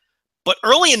match, but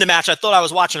early in the match, I thought I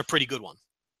was watching a pretty good one.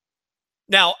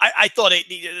 Now, I thought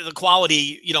the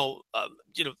quality,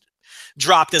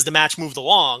 dropped as the match moved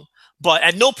along, but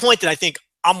at no point did I think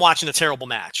I'm watching a terrible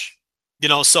match.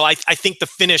 So I think the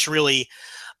finish really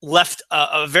left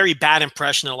a very bad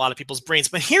impression in a lot of people's brains.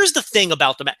 But here's the thing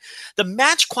about the match. The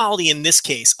match quality in this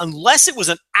case, unless it was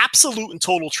an absolute and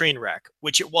total train wreck,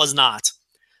 which it was not,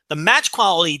 the match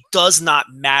quality does not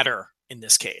matter in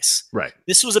this case. Right.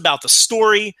 This was about the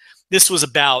story. This was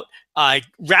about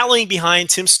rallying behind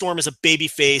Tim Storm as a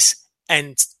babyface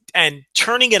and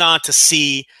turning it on to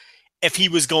see if he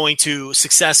was going to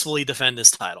successfully defend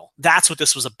his title. That's what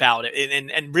this was about.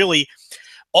 And really,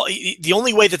 the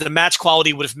only way that the match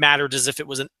quality would have mattered is if it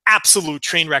was an absolute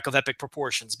train wreck of epic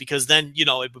proportions, because then,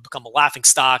 it would become a laughing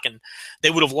stock and they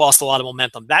would have lost a lot of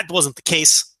momentum. That wasn't the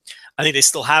case. I think they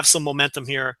still have some momentum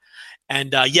here.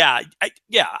 And I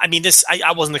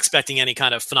wasn't expecting any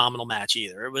kind of phenomenal match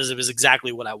either. It was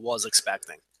exactly what I was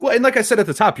expecting. Well, and like I said at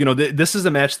the top, this is a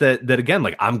match that again,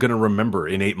 like, I'm going to remember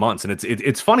in 8 months. And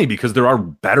it's funny because there are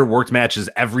better worked matches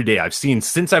every day. I've seen,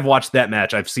 since I've watched that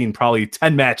match, I've seen probably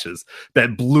 10 matches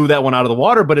that blew that one out of the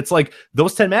water. But it's like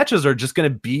those 10 matches are just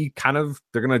going to be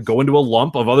they're going to go into a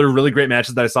lump of other really great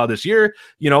matches that I saw this year,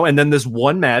 and then this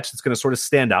one match that's going to sort of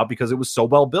stand out because it was so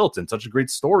well built and such a great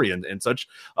story and such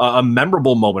a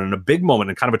memorable moment and a big moment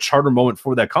and kind of a charter moment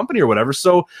for that company or whatever.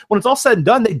 So when it's all said and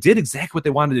done, they did exactly what they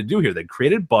wanted to do here. They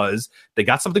created buzz, they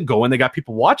got something going, they got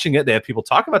people watching it, they have people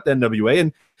talking about the NWA,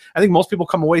 and I think most people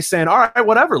come away saying, all right,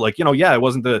 whatever, like, it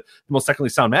wasn't the most technically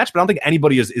sound match, but I don't think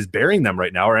anybody is burying them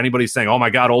right now, or anybody's saying, oh my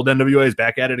God, old NWA is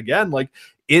back at it again. Like,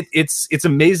 it's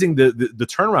amazing the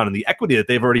turnaround and the equity that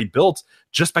they've already built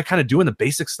just by kind of doing the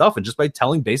basic stuff and just by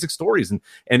telling basic stories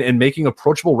and making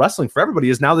approachable wrestling for everybody.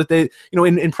 Is now that they,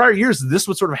 in prior years, this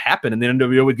would sort of happen and the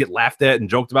NWO would get laughed at and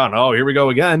joked about, and, oh, here we go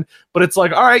again. But it's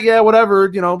like, all right, yeah, whatever,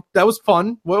 that was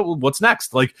fun. Well, what's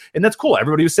next? Like, and that's cool.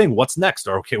 Everybody was saying, what's next?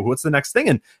 Or, okay, what's the next thing?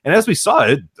 And as we saw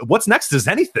it, what's next is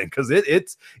anything, because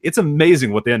it's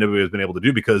amazing what the NWO has been able to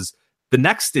do, because the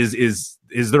next is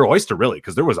their oyster, really,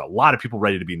 because there was a lot of people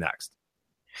ready to be next.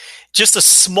 Just a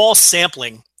small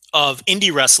sampling of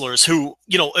indie wrestlers who,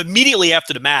 immediately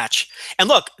after the match, and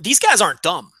look, these guys aren't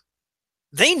dumb.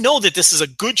 They know that this is a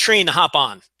good train to hop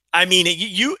on. I mean,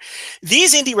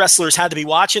 these indie wrestlers had to be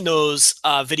watching those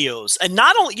videos, and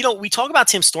not only, we talk about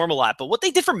Tim Storm a lot, but what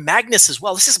they did for Magnus as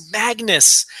well. This is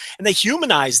Magnus, and they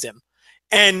humanized him,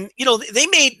 and they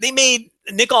made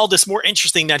Nick Aldis more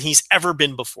interesting than he's ever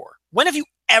been before. When have you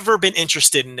ever been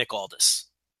interested in Nick Aldis?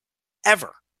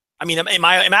 Ever? I mean, am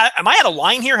I at a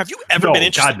line here? Have you ever been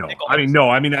interested? God, no. In Nick Aldis? I mean, no.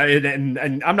 I mean,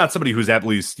 and I'm not somebody who's at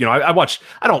least, I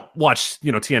don't watch,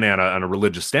 TNA on a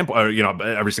religious standpoint,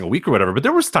 every single week or whatever. But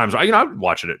there was times where, I would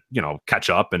watch it, catch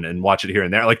up and watch it here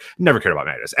and there. Like, never cared about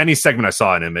Magnus. Any segment I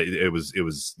saw in him, it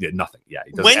was nothing. Yeah.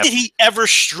 When did he ever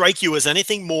strike you as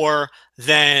anything more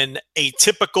than a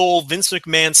typical Vince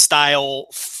McMahon style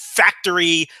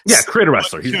factory? Yeah, creator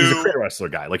wrestler. He's a creator wrestler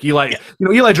guy. Like Eli,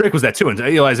 Eli Drake was that too, and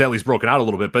Eli's at least broken out a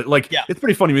little bit. But it's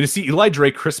pretty funny when you see Eli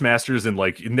Drake, Chris Masters, and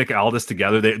like Nick Aldis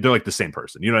together. They're like the same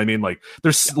person. You know what I mean? Like,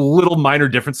 there's little minor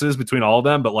differences between all of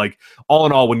them, but like all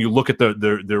in all, when you look at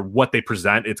their what they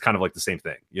present, it's kind of like the same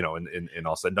thing. In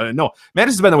all said and done. No,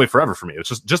 Magnus has been that way forever for me.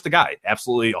 It's just a guy,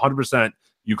 absolutely 100%.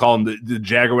 You call him the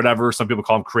Jag or whatever. Some people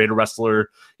call him creator wrestler.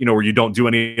 Where you don't do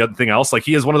anything else. Like,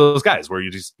 he is one of those guys where you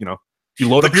just you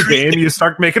load up your game, you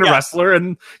start making a wrestler,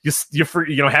 and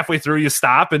you halfway through you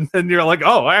stop, and then you're like,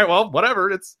 oh, all right, well,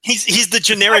 whatever. He's the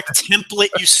generic template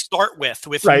you start with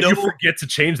right. You forget to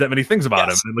change that many things about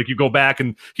him, and like you go back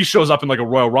and he shows up in like a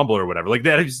Royal Rumble or whatever. Like,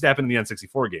 that used to happen in the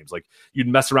N64 games. Like, you'd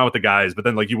mess around with the guys, but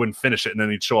then like you wouldn't finish it, and then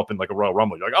he'd show up in like a Royal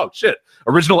Rumble. You're like, oh shit,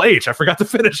 original H, I forgot to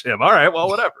finish him. All right, well,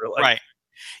 whatever. Like, right.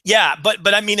 Yeah,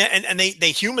 but I mean, and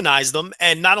they humanized them,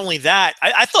 and not only that,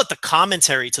 I thought the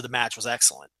commentary to the match was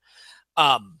excellent.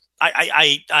 I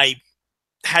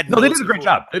had they did a great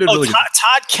job. They did really good.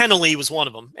 Todd Kennelly was one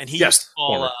of them, and he used to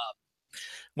call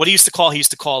what he used to call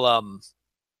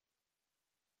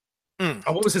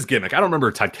what was his gimmick? I don't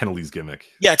remember Todd Kennelly's gimmick.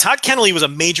 Yeah, Todd Kennelly was a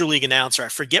major league announcer. I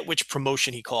forget which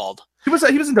promotion he called. He was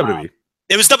in WWE.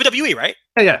 It was WWE, right?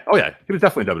 Yeah. Oh yeah, he was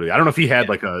definitely WWE. I don't know if he had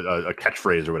like a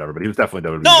catchphrase or whatever, but he was definitely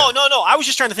WWE. No. I was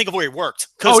just trying to think of where he worked.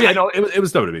 It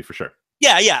was WWE for sure.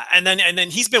 Yeah. And then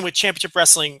he's been with Championship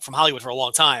Wrestling from Hollywood for a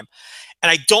long time. And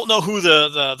I don't know who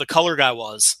the color guy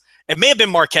was. It may have been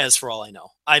Marquez for all I know.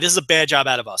 This is a bad job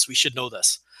out of us. We should know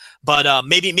this. But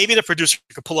maybe the producer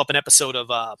could pull up an episode of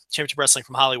Championship Wrestling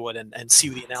from Hollywood and see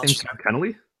who the announcer. Todd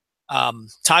Kennelly?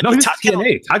 Todd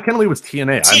TNA. Todd Kennelly was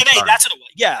TNA. TNA, that's what it was.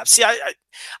 Yeah. See,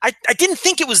 I didn't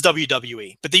think it was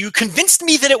WWE, but you convinced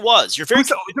me that it was.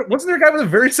 Wasn't there a guy with a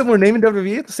very similar name in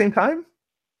WWE at the same time?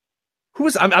 Who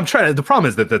was? I'm trying to. The problem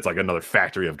is that that's like another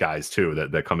factory of guys too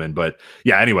that come in. But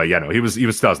yeah, anyway, he was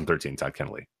 2013. Todd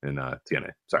Kennelly in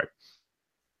TNA. Sorry.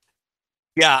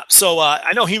 Yeah, so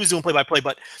I know he was doing play-by-play,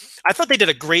 but I thought they did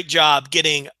a great job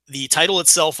getting the title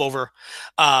itself over,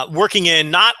 working in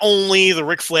not only the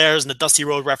Ric Flairs and the Dusty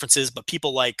Road references, but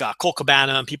people like Colt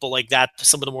Cabana and people like that,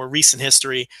 some of the more recent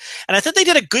history. And I thought they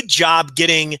did a good job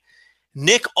getting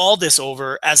Nick Aldis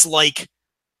over as like,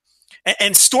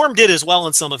 and Storm did as well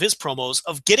in some of his promos,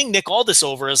 of getting Nick Aldis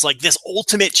over as like this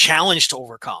ultimate challenge to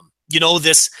overcome.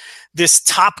 This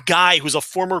top guy who's a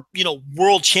former,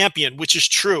 world champion, which is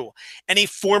true, and a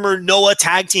former NOAH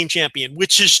tag team champion,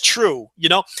 which is true.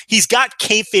 He's got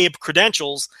kayfabe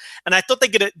credentials, and I thought they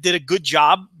did a good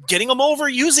job getting him over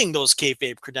using those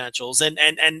kayfabe credentials, and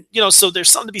so there's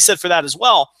something to be said for that as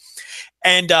well.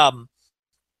 And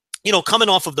coming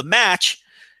off of the match,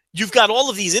 you've got all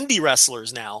of these indie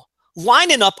wrestlers now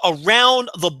lining up around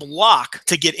the block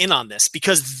to get in on this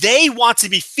because they want to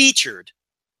be featured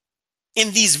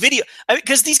in these videos,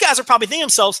 because these guys are probably thinking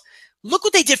themselves, look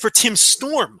what they did for Tim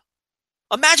Storm.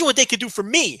 Imagine what they could do for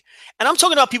me. And I'm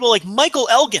talking about people like Michael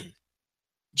Elgin,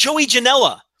 Joey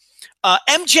Janela,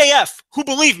 MJF, who,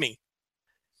 believe me,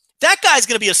 that guy's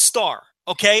going to be a star,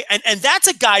 okay? And that's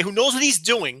a guy who knows what he's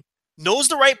doing, knows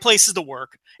the right places to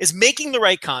work, is making the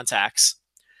right contacts,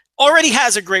 already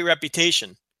has a great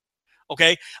reputation,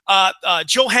 okay?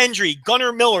 Joe Hendry,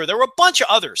 Gunnar Miller, there were a bunch of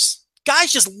others.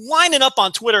 Guys just lining up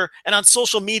on Twitter and on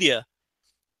social media,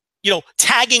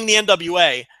 tagging the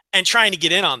NWA and trying to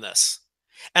get in on this.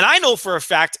 And I know for a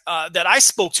fact that I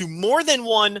spoke to more than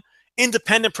one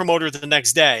independent promoter the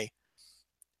next day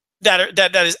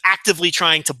that is actively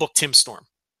trying to book Tim Storm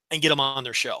and get him on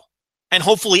their show and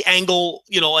hopefully angle,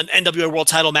 an NWA world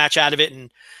title match out of it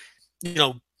and,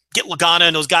 get Lagana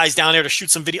and those guys down there to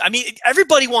shoot some video. I mean,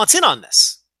 everybody wants in on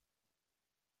this.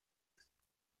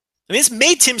 I mean, it's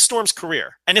made Tim Storm's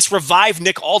career, and it's revived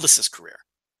Nick Aldis's career.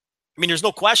 I mean, there's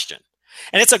no question.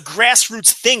 And it's a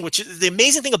grassroots thing, which is the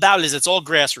amazing thing about it is it's all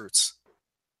grassroots.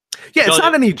 Yeah, it's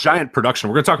not any giant production.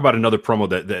 We're going to talk about another promo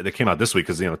that came out this week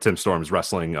because, Tim Storm's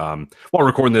wrestling. While we're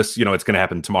recording this, it's going to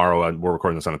happen tomorrow. We're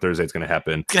recording this on a Thursday. It's going to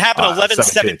happen. It's going to happen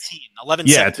 11/17. 11/17.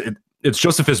 Yeah, it's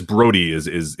Josephus Brody is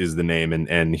the name,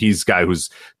 and he's a guy who's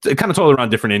kind of toiled around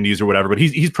different indies or whatever, but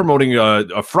he's promoting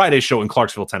a Friday show in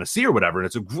Clarksville, Tennessee or whatever, and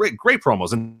it's a great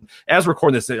promos. And as we're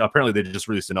recording this, apparently they just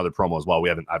released another promo as well. We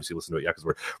haven't obviously listened to it yet because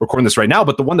we're recording this right now,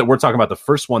 but the one that we're talking about, the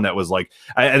first one that was like,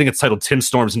 I think it's titled Tim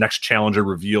Storm's Next Challenger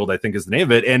Revealed, I think is the name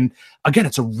of it. And again,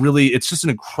 it's just an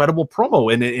incredible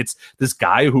promo, and it's this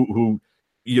guy who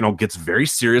gets very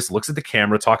serious, looks at the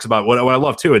camera, talks about what I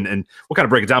love too, and we'll kind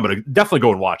of break it down, but definitely go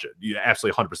and watch it. You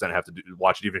absolutely 100% have to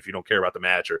watch it, even if you don't care about the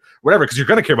match or whatever, because you're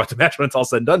going to care about the match when it's all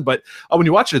said and done. But when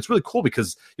you watch it, it's really cool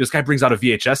because this guy brings out a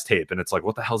VHS tape, and it's like,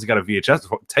 what the hell's he got a VHS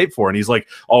tape for? And he's like,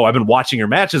 oh, I've been watching your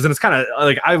matches, and it's kind of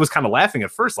like, I was kind of laughing at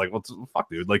first, like, what the fuck,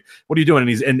 dude? Like, what are you doing?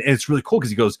 And it's really cool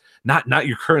because he goes, not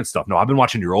your current stuff. No, I've been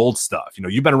watching your old stuff.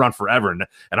 You've been around forever, and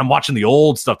I'm watching the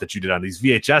old stuff that you did on these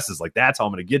VHSs. Like, that's how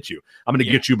I'm going to get you. I'm going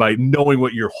to get you by knowing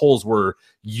what your holes were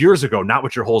years ago, not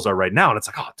what your holes are right now. And it's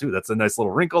like, oh, dude, that's a nice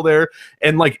little wrinkle there.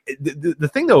 And like the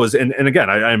thing though is, and again,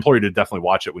 I implore you to definitely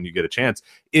watch it when you get a chance,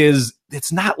 is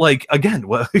it's not like, again,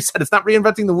 what he said, it's not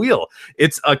reinventing the wheel.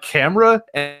 It's a camera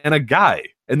and a guy,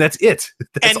 and that's it.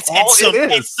 That's all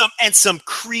it is. And some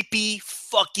creepy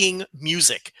fucking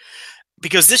music.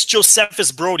 Because this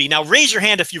Josephus Brody, now raise your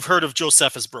hand if you've heard of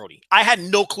Josephus Brody. I had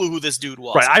no clue who this dude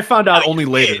was. Right, I found out only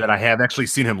later that I have actually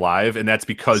seen him live, and that's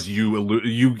because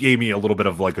you gave me a little bit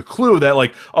of like a clue that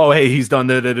like, oh, hey, he's done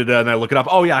da, da, da, da, and I look it up.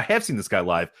 Oh, yeah, I have seen this guy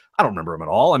live. I don't remember him at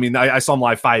all. I mean, I saw him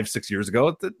live 5-6 years ago.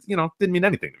 It, didn't mean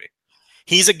anything to me.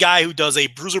 He's a guy who does a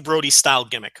Bruiser Brody style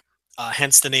gimmick,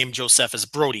 hence the name Josephus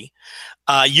Brody.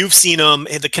 You've seen him.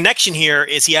 The connection here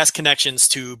is he has connections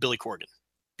to Billy Corgan,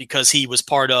 because he was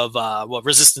part of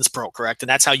Resistance Pro, correct? And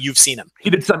that's how you've seen him. He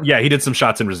did some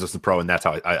shots in Resistance Pro, and that's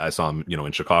how I saw him,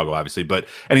 in Chicago, obviously.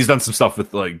 And he's done some stuff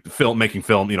with like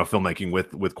filmmaking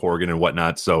with Corgan and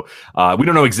whatnot. So we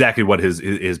don't know exactly what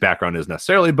his background is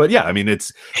necessarily, but yeah, I mean,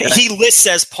 he lists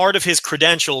as part of his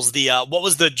credentials the what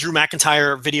was the Drew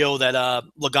McIntyre video that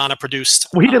Lagana produced?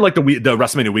 Well, he did like the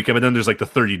WrestleMania weekend, but then there's like the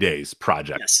 30 Days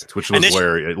project, yes. which was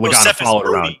where Lagana followed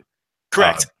around.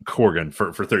 Correct. Corgan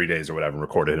for 30 days or whatever, and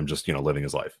recorded him just, living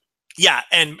his life. Yeah.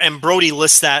 And Brody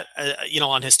lists that,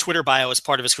 on his Twitter bio as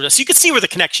part of his career. So you can see where the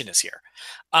connection is here.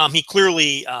 He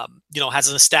clearly, has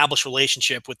an established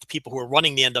relationship with the people who are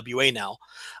running the NWA now,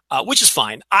 which is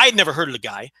fine. I'd never heard of the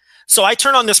guy. So I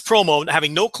turn on this promo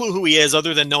having no clue who he is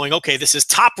other than knowing, okay, this is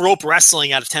Top Rope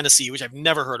Wrestling out of Tennessee, which I've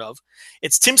never heard of.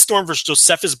 It's Tim Storm versus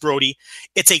Josephus Brody.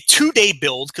 It's a 2-day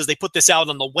build because they put this out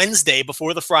on the Wednesday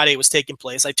before the Friday was taking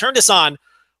place. I turned this on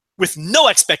with no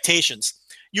expectations.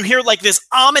 You hear like this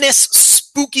ominous,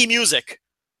 spooky music.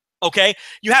 Okay,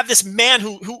 you have this man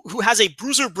who has a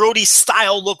Bruiser Brody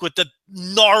style look with the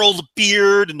gnarled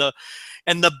beard and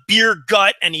the beer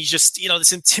gut, and he's just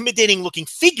this intimidating looking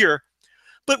figure.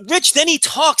 But Rich, then he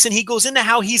talks and he goes into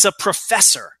how he's a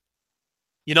professor,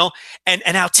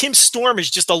 and how Tim Storm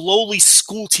is just a lowly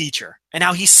school teacher, and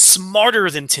how he's smarter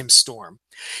than Tim Storm,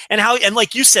 and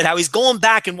like you said, how he's going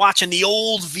back and watching the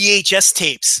old VHS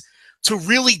tapes to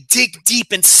really dig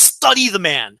deep and study the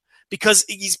man, because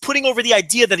he's putting over the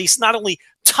idea that he's not only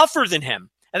tougher than him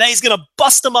and that he's going to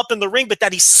bust him up in the ring, but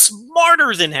that he's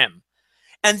smarter than him.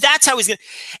 And that's how he's going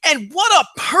to. And what a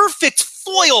perfect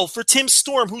foil for Tim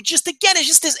Storm, who just, again, is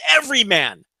just his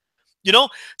everyman.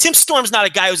 Tim Storm's not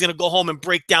a guy who's going to go home and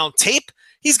break down tape.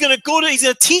 He's going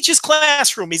to teach his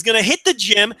classroom. He's going to hit the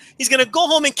gym. He's going to go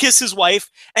home and kiss his wife,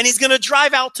 and he's going to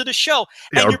drive out to the show.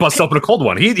 Yeah, or bust open a cold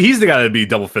one. He's the guy to be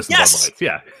double fisting Bud Lights.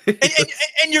 Yeah.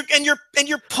 and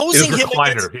you're posing his him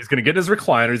recliner. Against... He's going to get his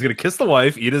recliner. He's going to kiss the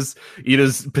wife, eat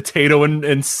his potato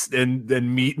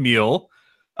and meat meal.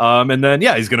 And then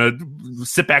he's gonna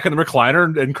sit back in the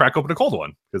recliner and crack open a cold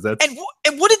one, because that's.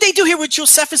 And what did they do here with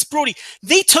Josephus Brody?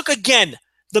 They took again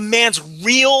the man's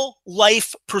real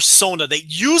life persona. They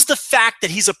used the fact that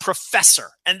he's a professor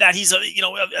and that he's a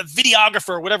videographer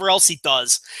or whatever else he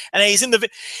does, and he's in the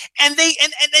and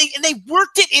they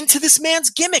worked it into this man's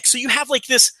gimmick. So you have like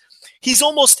this.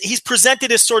 He's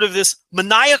presented as sort of this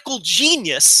maniacal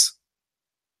genius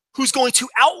who's going to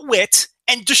outwit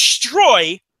and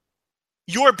destroy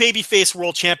your babyface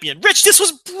world champion. Rich, this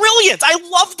was brilliant. I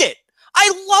loved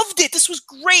it. This was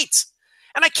great.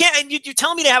 And you're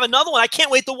telling me to have another one. I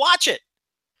can't wait to watch it.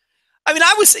 I mean,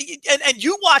 and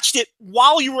you watched it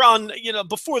while you were on,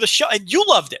 before the show, and you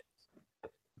loved it.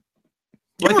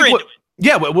 You were into it.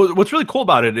 Yeah. What's really cool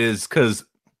about it is because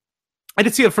I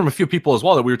did see it from a few people as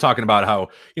well, that we were talking about how,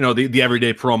 the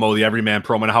everyday promo, the everyman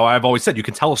promo, and how I've always said you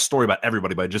can tell a story about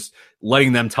everybody by just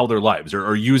letting them tell their lives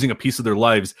or using a piece of their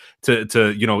lives to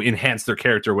enhance their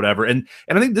character or whatever. And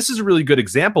I think this is a really good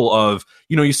example of,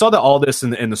 you saw that all this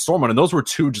in the Storm one, and those were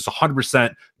two just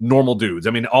 100% normal dudes.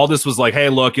 I mean, all this was like, hey,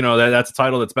 look, that's a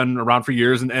title that's been around for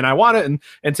years and I want it.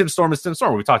 And Tim Storm is Tim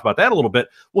Storm. We talked about that a little bit.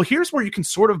 Well, here's where you can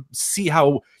sort of see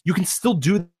how you can still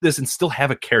do this and still have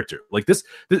a character. Like this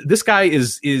guy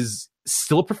is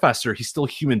still a professor. He's still a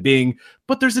human being,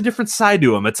 but there's a different side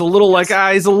to him. It's a little like,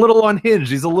 he's a little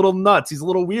unhinged. He's a little nuts. He's a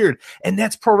little weird. And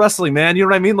that's pro wrestling, man. You know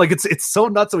what I mean? Like it's so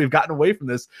nuts that we've gotten away from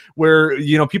this where,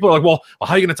 people are like, well,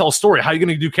 how are you going to tell a story? How are you going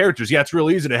to do characters? Yeah, it's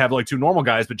real easy to have like two normal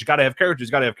guys, but you got to have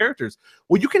characters.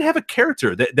 Well, you can have a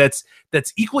character that's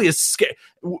equally as scared.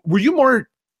 Were you more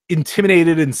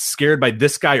intimidated and scared by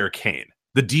this guy or Kane?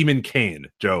 The Demon Kane,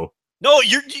 Joe? No,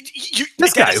 you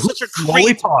this guy who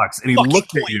slowly talks and he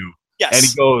looks at you. Yes. And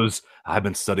he goes, I've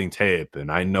been studying tape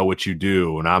and I know what you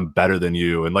do and I'm better than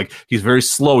you. And like, he's very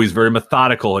slow. He's very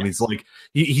methodical. And he's like,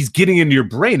 he's getting into your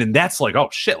brain. And that's like, oh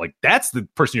shit. Like that's the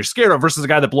person you're scared of versus a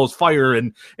guy that blows fire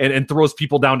and throws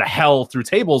people down to hell through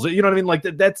tables. You know what I mean? Like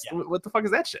that's what the fuck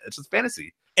is that shit? It's just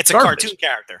fantasy. It's a cartoon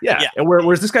character. Yeah. And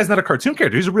whereas this guy's not a cartoon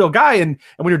character. He's a real guy. And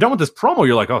when you're done with this promo,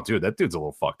 you're like, oh dude, that dude's a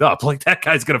little fucked up. Like that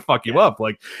guy's going to fuck you up.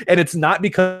 Like, and it's not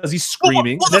because he's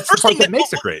screaming. Well, that's the part that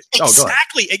makes it great.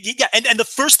 Exactly. Yeah. And the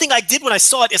first thing I did when I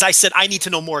saw it is I said, I need to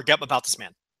know more about this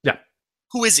man. Yeah.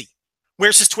 Who is he?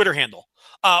 Where's his Twitter handle?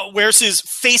 Where's his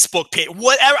Facebook page?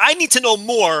 Whatever. I need to know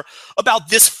more about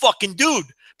this fucking dude,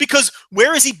 because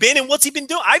where has he been and what's he been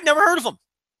doing? I've never heard of him.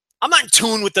 I'm not in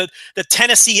tune with the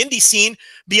Tennessee indie scene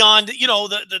beyond,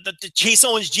 the Chase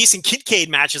Owens, Jason Kincaid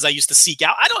matches I used to seek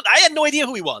out. I had no idea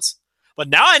who he was, but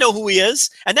now I know who he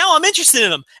is. And now I'm interested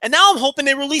in him. And now I'm hoping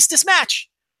they release this match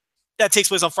that takes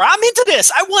place on Friday. I'm into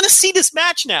this. I want to see this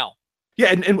match now.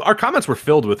 Yeah, and our comments were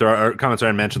filled with our comments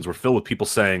and mentions were filled with people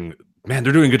saying, "Man,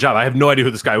 they're doing a good job. I have no idea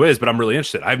who this guy is, but I'm really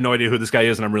interested. I have no idea who this guy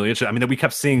is, and I'm really interested." I mean, we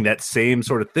kept seeing that same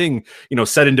sort of thing,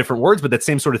 said in different words, but that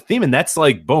same sort of theme, and that's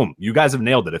like, boom, you guys have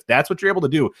nailed it. If that's what you're able to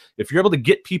do, if you're able to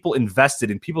get people invested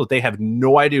in people that they have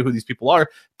no idea who these people are,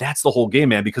 that's the whole game,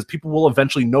 man. Because people will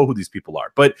eventually know who these people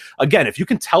are. But again, if you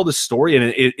can tell the story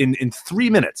in 3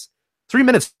 minutes, 3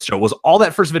 minutes, Joe, was all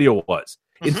that first video was.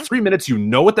 In 3 minutes, you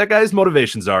know what that guy's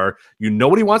motivations are. You know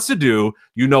what he wants to do.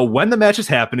 You know when the match is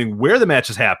happening, where the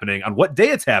match is happening, on what day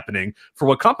it's happening, for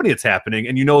what company it's happening,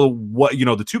 and you know what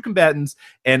the two combatants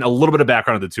and a little bit of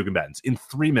background of the two combatants in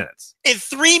 3 minutes. In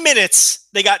 3 minutes,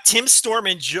 they got Tim Storm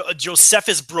and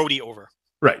Josephus Brody over.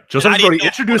 Right. Josephus Brody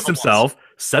introduced himself,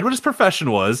 said what his profession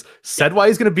was, said why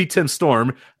he's going to beat Tim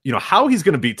Storm, how he's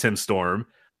going to beat Tim Storm,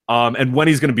 and when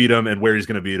he's going to beat him and where he's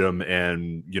going to beat him,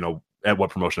 and at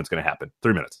what promotion it's going to happen.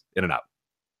 3 minutes in and out.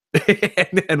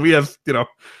 and we have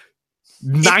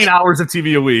 9 hours of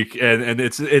TV a week, and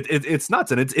it's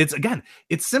nuts. And it's again,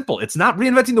 it's simple. It's not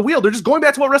reinventing the wheel. They're just going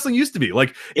back to what wrestling used to be.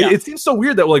 Like it seems so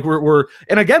weird that like we're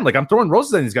and again, like I'm throwing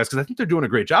roses at these guys because I think they're doing a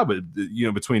great job with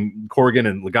between Corrigan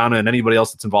and Lagana and anybody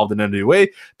else that's involved in NWA,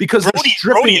 because they're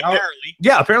stripping out. Apparently.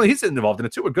 Yeah, apparently he's involved in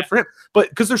it too. Good for him. But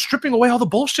because they're stripping away all the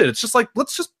bullshit. It's just like,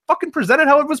 let's just fucking present it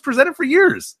how it was presented for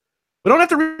years. We don't have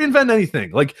to reinvent anything.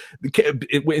 Like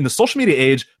in the social media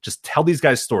age, just tell these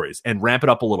guys stories and ramp it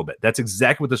up a little bit. That's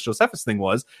exactly what this Josephus thing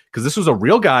was, because this was a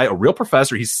real guy, a real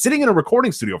professor. He's sitting in a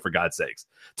recording studio, for God's sakes,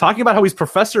 talking about how he's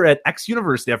professor at X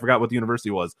university. I forgot what the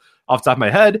university was off the top of my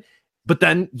head. But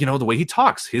then, the way he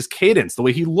talks, his cadence, the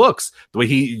way he looks, the way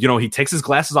he, he takes his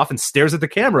glasses off and stares at the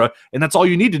camera. And that's all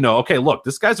you need to know. Okay, look,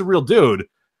 this guy's a real dude.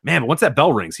 Man, but once that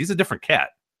bell rings, he's a different cat.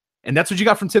 And that's what you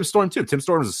got from Tim Storm, too. Tim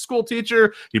Storm is a school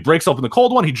teacher. He breaks open the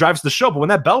cold one. He drives the show. But when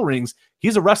that bell rings,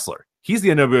 he's a wrestler. He's the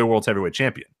NWA World Heavyweight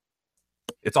Champion.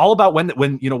 It's all about when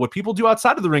what people do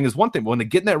outside of the ring is one thing. But when they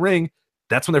get in that ring,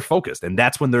 that's when they're focused. And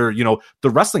that's when they're, the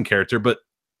wrestling character. But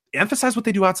emphasize what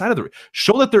they do outside of the ring.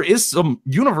 Show that there is some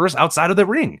universe outside of the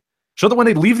ring. Show that when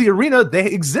they leave the arena, they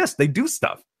exist. They do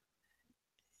stuff.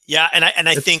 Yeah, and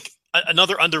I think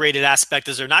another underrated aspect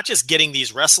is they're not just getting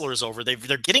these wrestlers over.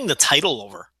 They're getting the title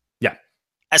over. Yeah.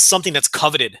 As something that's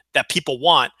coveted, that people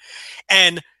want.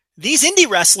 And these indie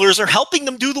wrestlers are helping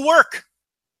them do the work.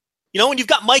 When you've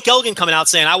got Mike Elgin coming out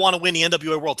saying, I want to win the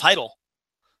NWA World title,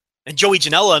 and Joey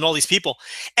Janela and all these people.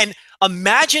 And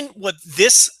imagine what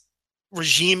this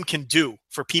regime can do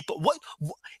for people. What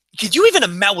could you even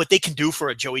imagine what they can do for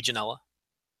a Joey Janela?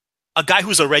 A guy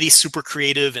who's already super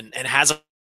creative and has a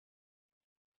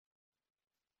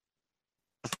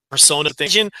persona.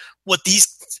 Imagine what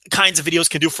these kinds of videos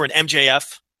can do for an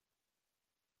MJF.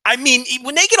 I mean,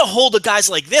 when they get a hold of guys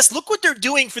like this, look what they're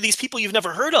doing for these people you've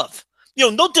never heard of.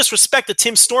 No disrespect to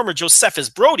Tim Storm or Josephus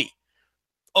Brody.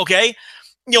 Okay?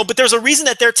 But there's a reason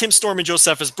that they're Tim Storm and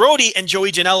Josephus Brody, and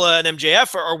Joey Janela and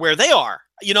MJF are where they are.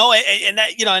 And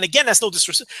that, and again, that's no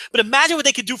disrespect. But imagine what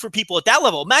they could do for people at that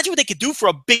level. Imagine what they could do for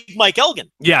a big Mike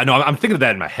Elgin. Yeah, no, I'm thinking of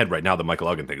that in my head right now. The Michael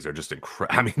Elgin things are just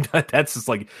incredible. I mean, that's just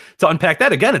like, to unpack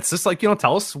that again, it's just like,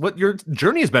 tell us what your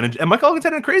journey has been. And Michael Elgin's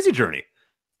had a crazy journey.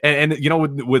 And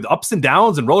with ups and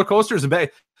downs and roller coasters and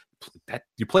back, that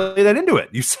you play that into it.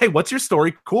 You say, what's your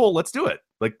story? Cool, let's do it.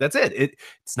 Like, that's it.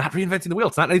 It's not reinventing the wheel.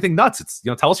 It's not anything nuts. It's,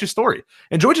 tell us your story.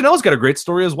 And Joey Janela's got a great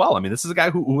story as well. I mean, this is a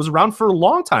guy who was around for a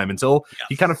long time until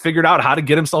he kind of figured out how to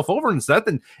get himself over and stuff.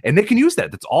 And they can use that.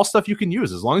 That's all stuff you can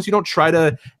use. As long as you don't try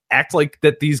to act like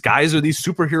that these guys are these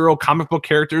superhero comic book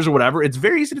characters or whatever, it's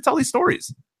very easy to tell these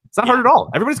stories. It's not hard at all.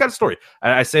 Everybody's got a story.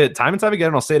 I say it time and time again,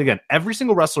 and I'll say it again. Every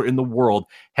single wrestler in the world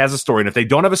has a story. And if they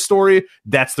don't have a story,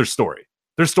 that's their story.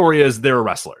 Their story is they're a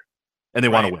wrestler and they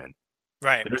want to win.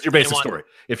 Right. There's your basic story.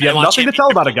 If you have nothing to tell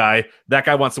about a guy, that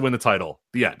guy wants to win the title.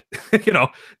 The end.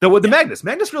 The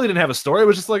Magnus really didn't have a story. It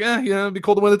was just like, it'd be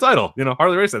cool to win the title.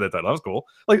 Harley Race had that title. That was cool.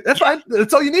 Like, that's fine.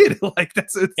 That's all you need. Like,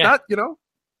 it's not,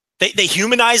 They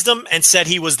humanized him and said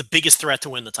he was the biggest threat to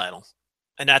win the title.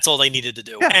 And that's all they needed to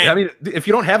do. Yeah, I mean, if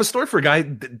you don't have a story for a guy,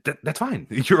 that's fine.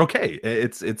 You're okay.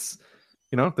 It's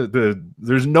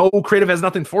there's no creative has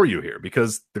nothing for you here,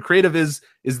 because the creative is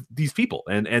these people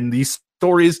and these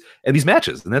stories and these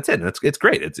matches, and that's it. And it's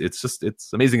great.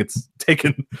 It's amazing. It's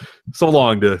taken so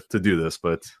long to do this,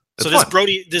 but so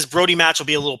this Brody match will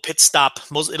be a little pit stop.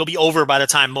 It'll be over by the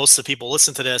time most of the people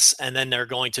listen to this, and then they're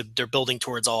building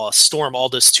towards Storm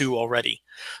Aldis 2 already.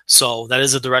 So that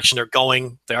is the direction they're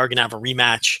going. They are going to have a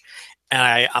rematch,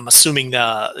 and I'm assuming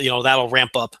that'll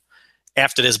ramp up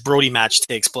after this Brody match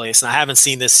takes place. And I haven't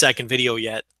seen this second video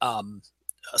yet.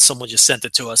 Someone just sent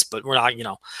it to us, but we're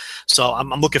not, so I'm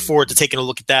looking forward to taking a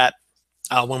look at that.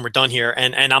 when we're done here,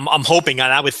 and I'm hoping,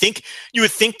 and I would think you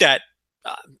would think that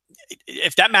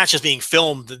if that match is being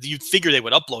filmed, you'd figure they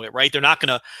would upload it, right? They're not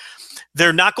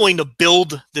going to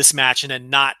build this match and then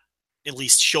not at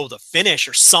least show the finish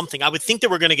or something. I would think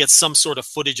that we're going to get some sort of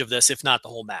footage of this, if not the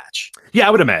whole match. Yeah, I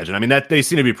would imagine. I mean, that they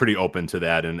seem to be pretty open to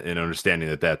that and understanding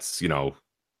that that's,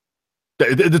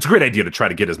 it's a great idea to try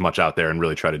to get as much out there and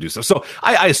really try to do so. So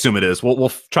I assume it is. We'll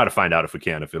try to find out if we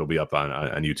can, if it'll be up on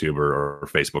YouTube or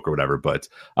Facebook or whatever. But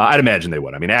I'd imagine they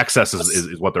would. I mean, access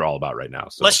is what they're all about right now.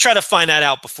 So let's try to find that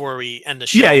out before we end the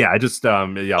show. Yeah. I just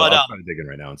I'll try to dig in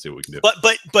right now and see what we can do.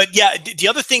 But yeah, the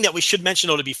other thing that we should mention,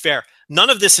 though, to be fair,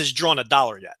 none of this has drawn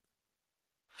 $1 yet.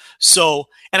 So,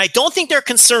 and I don't think they're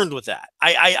concerned with that.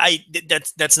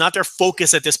 That's not their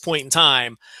focus at this point in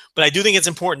time. But I do think it's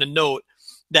important to note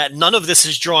that none of this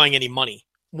is drawing any money.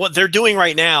 What they're doing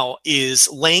right now is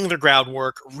laying the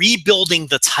groundwork, rebuilding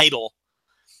the title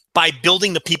by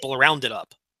building the people around it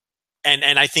up.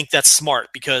 And I think that's smart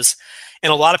because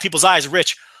in a lot of people's eyes,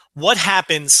 Rich, what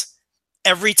happens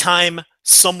every time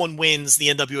someone wins the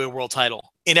NWA World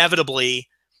title? Inevitably,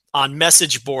 on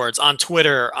message boards, on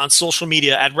Twitter, on social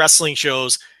media, at wrestling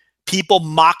shows, people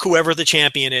mock whoever the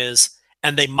champion is,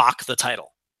 and they mock the title.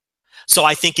 So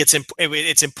I think it's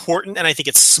important, and I think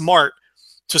it's smart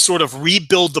to sort of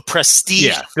rebuild the prestige.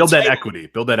 Yeah, build that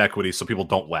equity so people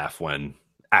don't laugh when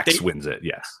X wins it.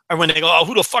 Yes, or when they go, "Oh,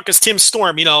 who the fuck is Tim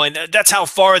Storm?" And that's how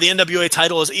far the NWA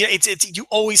title is. It's you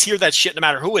always hear that shit, no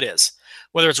matter who it is,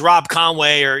 whether it's Rob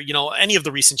Conway or any of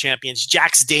the recent champions,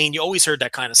 Jax Dane. You always heard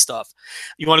that kind of stuff.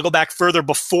 You want to go back further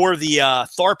before the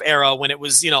Tharp era when it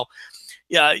was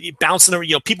bouncing over,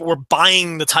 people were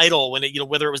buying the title when it,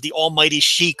 whether it was the Almighty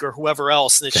Sheik or whoever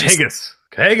else. And it's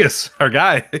Cahagas, our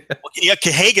guy. Yeah,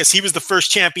 Cahagas. He was the first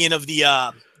champion of the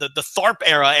Tharp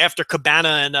era after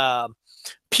Cabana and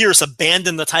Pierce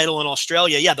abandoned the title in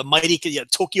Australia. Yeah, the mighty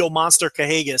Tokyo Monster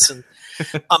Cahagas. And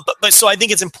but so I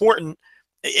think it's important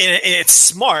and it's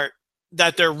smart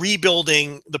that they're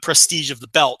rebuilding the prestige of the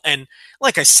belt. And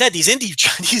like I said, these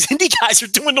indie guys are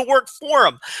doing the work for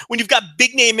them. When you've got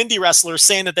big name indie wrestlers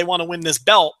saying that they want to win this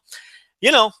belt,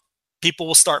 people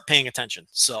will start paying attention.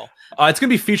 So it's going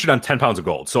to be featured on 10 Pounds of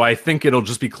Gold. So I think it'll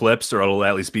just be clips, or it'll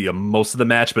at least be most of the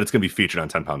match, but it's going to be featured on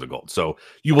 10 Pounds of Gold. So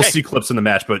you will see clips in the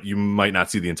match, but you might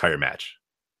not see the entire match.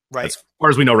 Right. As far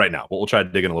as we know right now. We'll try to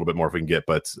dig in a little bit more if we can get,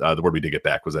 but the word we did get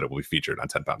back was that it will be featured on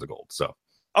 10 Pounds of Gold. So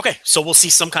okay, so we'll see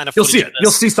some kind of. You'll see it. You'll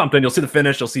see something. You'll see the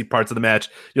finish. You'll see parts of the match.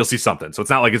 You'll see something. So it's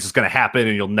not like it's just going to happen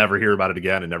and you'll never hear about it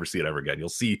again and never see it ever again. You'll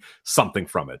see something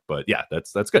from it. But yeah,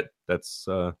 that's good. That's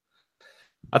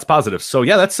positive. So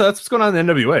yeah, that's what's going on in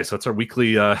the NWA. So that's our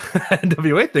weekly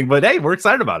NWA thing. But hey, we're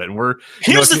excited about it. And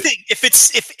here's the thing: if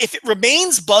it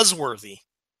remains buzzworthy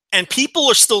and people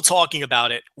are still talking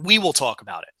about it, we will talk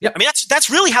about it. Yeah, I mean that's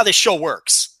really how this show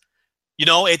works. We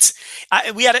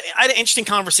had an interesting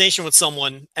conversation with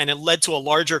someone, and it led to a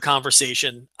larger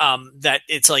conversation. That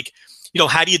it's like,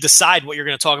 how do you decide what you're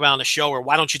going to talk about on the show, or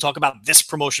why don't you talk about this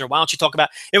promotion, or why don't you talk about?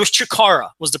 It was Chikara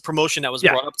was the promotion that was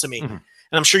brought up to me, and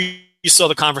I'm sure you saw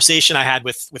the conversation I had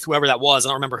with whoever that was. I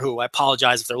don't remember who. I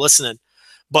apologize if they're listening,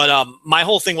 but my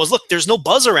whole thing was, look, there's no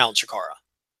buzz around Chikara,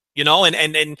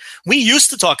 and we used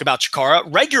to talk about Chikara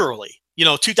regularly.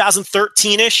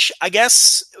 2013-ish, I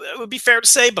guess it would be fair to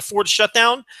say, before the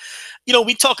shutdown.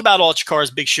 We'd talk about all Chikara's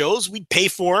big shows. We'd pay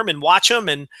for them and watch them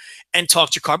and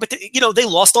talk Chikara. But, they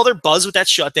lost all their buzz with that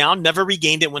shutdown, never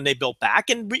regained it when they built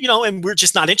back. And, and we're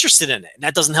just not interested in it. And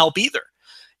that doesn't help either.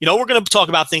 We're going to talk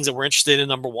about things that we're interested in,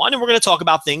 number one, and we're going to talk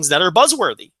about things that are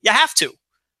buzzworthy. You have to.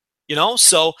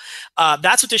 So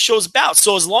that's what this show is about.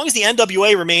 So as long as the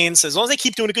NWA remains, as long as they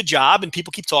keep doing a good job and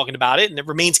people keep talking about it and it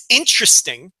remains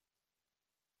interesting,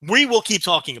 we will keep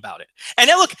talking about it. And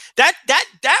then look, that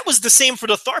was the same for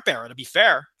the Tharp era, to be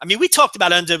fair. I mean, we talked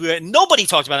about NWA. Nobody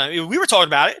talked about it. We were talking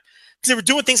about it because they were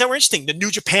doing things that were interesting. The New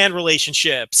Japan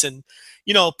relationships and,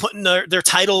 putting their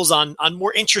titles on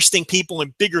more interesting people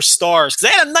and bigger stars. Because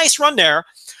they had a nice run there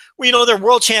where, their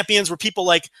world champions were people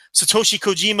like Satoshi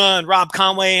Kojima and Rob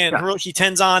Conway and Hiroshi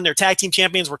Tenzan. Their tag team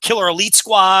champions were Killer Elite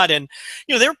Squad. And,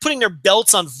 they were putting their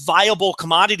belts on viable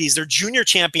commodities. Their junior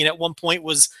champion at one point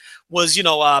was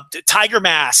Tiger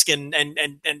Mask and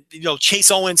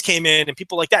Chase Owens came in and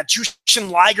people like that.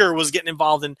 Jushin Liger was getting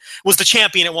involved and was the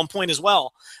champion at one point as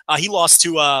well. He lost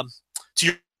to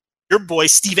your boy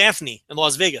Steve Anthony in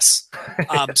Las Vegas.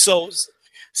 So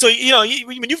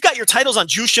when you've got your titles on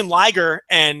Jushin Liger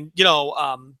and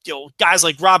guys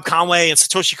like Rob Conway and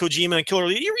Satoshi Kojima and Killer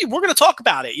Elite, we're going to talk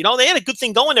about it. They had a good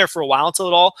thing going there for a while until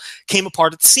it all came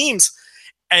apart at the seams,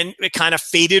 and it kind of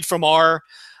faded from our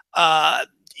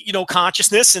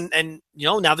consciousness, and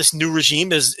now this new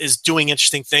regime is doing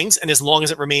interesting things, and as long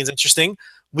as it remains interesting,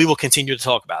 we will continue to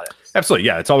talk about it. Absolutely.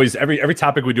 Yeah. It's always every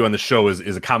topic we do on the show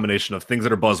is a combination of things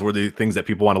that are buzzworthy, things that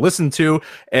people want to listen to,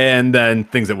 and then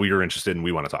things that we are interested in,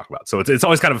 we want to talk about. So it's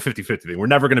always kind of a 50-50 thing. We're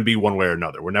never going to be one way or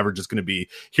another. We're never just going to be,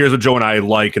 here's what Joe and I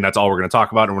like, and that's all we're going to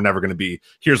talk about. And we're never going to be,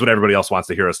 here's what everybody else wants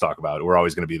to hear us talk about. We're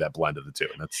always going to be that blend of the two.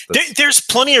 And there's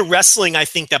plenty of wrestling, I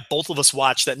think, that both of us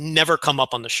watch that never come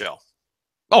up on the show.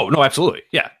 Oh, no, absolutely.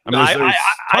 Yeah. I mean,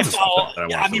 I follow,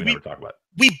 we never talk about.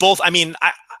 We both,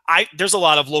 there's a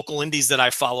lot of local indies that I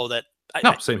follow that.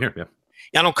 Same here. Yeah.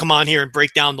 I don't come on here and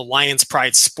break down the Lions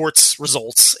Pride sports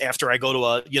results after I go to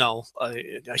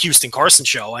a Houston Carson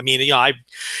show. I mean,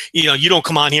 you don't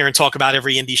come on here and talk about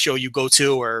every indie show you go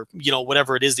to, or,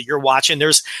 whatever it is that you're watching.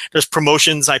 There's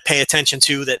promotions I pay attention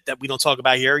to that we don't talk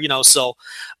about here, so,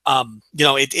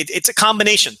 it's a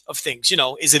combination of things.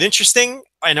 Is it interesting,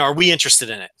 and are we interested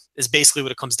in it, is basically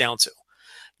what it comes down to.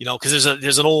 Because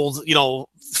there's an old,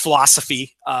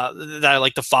 philosophy that I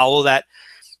like to follow, that,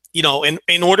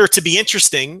 in order to be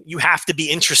interesting, you have to be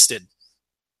interested,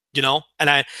 and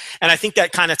I think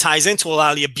that kind of ties into a lot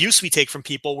of the abuse we take from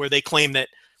people, where they claim that,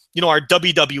 our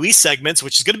WWE segments,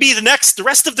 which is going to be the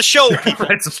rest of the show, people,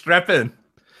 right, so strap in,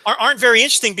 aren't very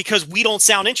interesting because we don't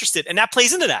sound interested. And that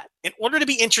plays into that. In order to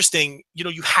be interesting,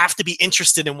 you have to be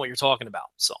interested in what you're talking about.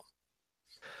 So.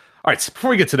 All right, so before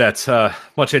we get to that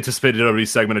much anticipated WWE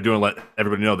segment, I do want to let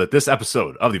everybody know that this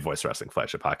episode of the Voice Wrestling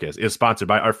Flagship Podcast is sponsored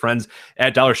by our friends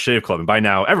at Dollar Shave Club. And by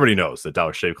now, everybody knows that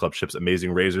Dollar Shave Club ships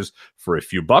amazing razors for a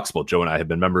few bucks. Well, Joe and I have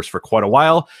been members for quite a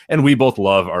while, and we both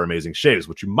love our amazing shaves.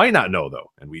 What you might not know, though,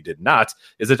 and we did not,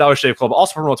 is that Dollar Shave Club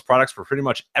also promotes products for pretty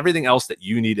much everything else that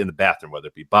you need in the bathroom, whether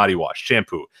it be body wash,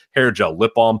 shampoo, hair gel,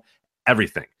 lip balm,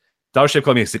 everything. Dollar Shave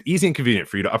Club makes it easy and convenient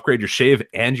for you to upgrade your shave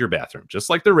and your bathroom. Just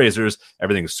like their razors,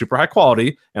 everything is super high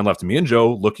quality and left me and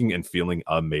Joe looking and feeling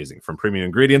amazing. From premium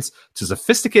ingredients to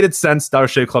sophisticated scents, Dollar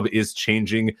Shave Club is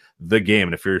changing the game.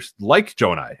 And if you're like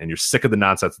Joe and I and you're sick of the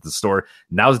nonsense at the store,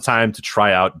 now's the time to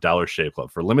try out Dollar Shave Club.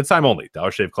 For a limited time only,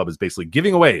 Dollar Shave Club is basically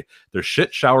giving away their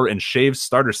shit, shower, and shave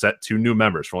starter set to new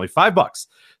members for only $5.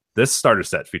 This starter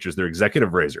set features their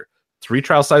executive razor, 3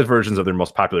 trial-size versions of their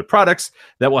most popular products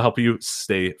that will help you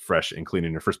stay fresh and clean.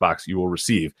 In your first box, you will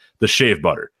receive the shave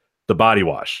butter, the body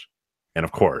wash, and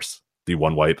of course, the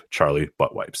One Wipe Charlie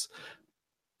butt wipes.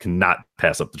 Cannot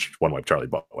pass up the One Wipe Charlie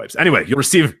butt wipes. Anyway, you'll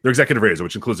receive their executive razor,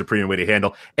 which includes a premium weighted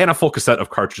handle and a full cassette of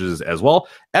cartridges as well.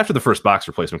 After the first box,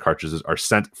 replacement cartridges are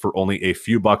sent for only a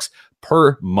few bucks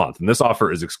per month. And this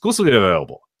offer is exclusively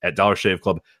available at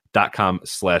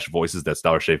dollarshaveclub.com/voices. That's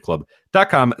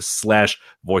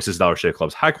dollarshaveclub.com/voices. Dollar Shave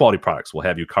Club's high quality products will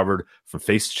have you covered from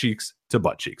face cheeks to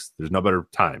butt cheeks. There's no better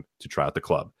time to try out the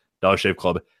club.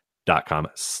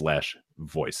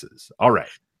 dollarshaveclub.com/voices. All right.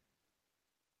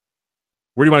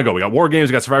 Where do you want to go? We got War Games,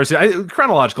 we got Survivor Series.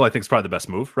 Chronological, I think, is probably the best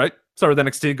move, right? Start with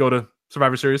NXT, go to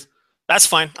Survivor Series. That's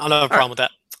fine. I don't have a problem with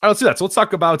that. All right, let's do that. So let's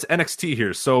talk about NXT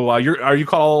here. So are you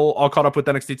all caught up with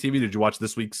NXT TV? Did you watch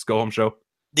this week's Go Home show?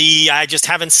 I just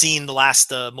haven't seen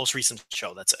the most recent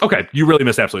show. That's it. Okay, you really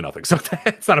missed absolutely nothing. So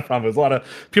that's not a problem. There's a lot of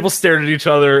people stared at each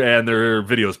other and their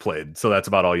videos played. So that's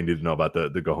about all you need to know about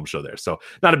the Go Home show there. So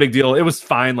not a big deal. It was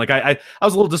fine. Like I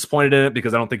was a little disappointed in it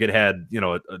because I don't think it had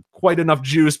quite enough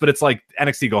juice. But it's like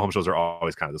NXT Go Home shows are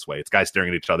always kind of this way. It's guys staring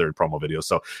at each other in promo videos.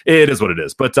 So it is what it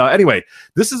is. But anyway,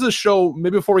 this is a show.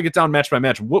 Maybe before we get down match by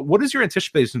match, what is your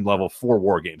anticipation level for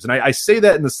War Games? And I say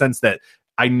that in the sense that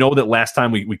I know that last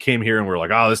time we came here and we were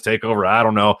like, oh, this takeover, I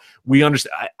don't know. We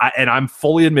understand. And I'm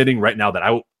fully admitting right now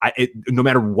that no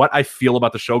matter what I feel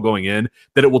about the show going in,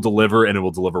 that it will deliver and it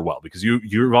will deliver well, because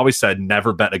you've always said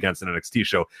never bet against an NXT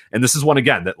show. And this is one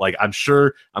again that, like, I'm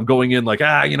sure I'm going in like,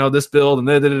 this build and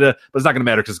but it's not going to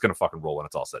matter because it's going to fucking roll when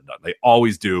it's all said and done. They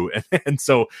always do. And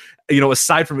so,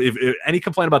 aside from if any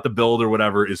complaint about the build or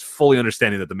whatever, is fully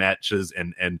understanding that the matches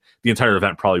and the entire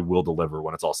event probably will deliver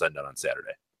when it's all said and done on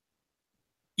Saturday.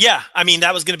 Yeah, I mean,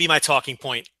 that was going to be my talking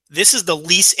point. This is the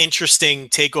least interesting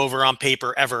takeover on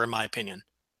paper ever, in my opinion,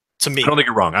 to me. I don't think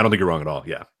you're wrong. I don't think you're wrong at all.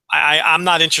 Yeah. I'm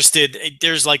not interested.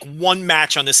 There's like one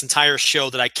match on this entire show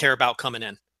that I care about coming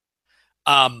in.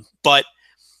 But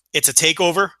it's a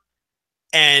takeover,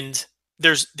 and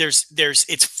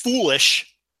it's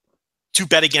foolish to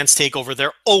bet against takeover.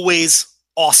 They're always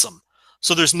awesome.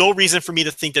 So there's no reason for me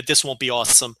to think that this won't be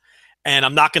awesome. And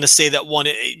I'm not going to say that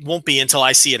it won't be until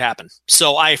I see it happen.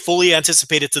 So I fully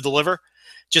anticipate it to deliver,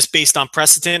 just based on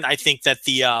precedent. I think that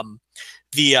the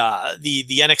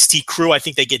NXT crew, I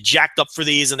think they get jacked up for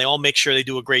these, and they all make sure they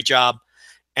do a great job.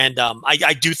 And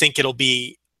I do think it'll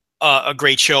be a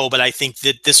great show, but I think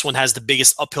that this one has the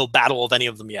biggest uphill battle of any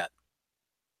of them yet.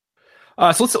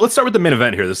 So let's start with the main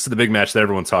event here. This is the big match that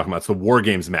everyone's talking about. It's the War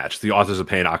Games match. The Authors of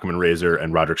Pain, Aquaman Razor,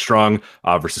 and Roderick Strong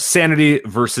versus Sanity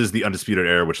versus the Undisputed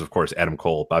Era, which is, of course, Adam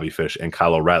Cole, Bobby Fish, and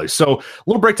Kyle O'Reilly. So a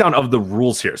little breakdown of the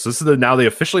rules here. So this is now they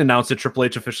officially announced it. Triple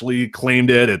H officially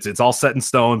claimed it. It's all set in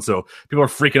stone. So people are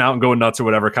freaking out and going nuts or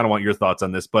whatever. Kind of want your thoughts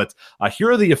on this. But here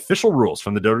are the official rules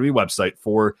from the WWE website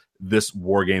for this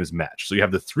War Games match. So you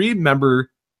have the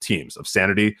 3-member teams of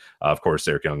Sanity, of course,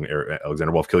 Eric Young,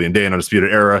 Alexander Wolf, Killian Day, and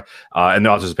Undisputed Era, and the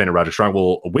Authors of Pain and Roderick Strong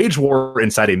will wage war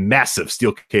inside a massive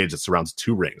steel cage that surrounds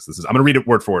 2 rings. I'm going to read it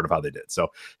word for word of how they did. So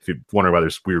if you're wondering why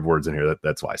there's weird words in here,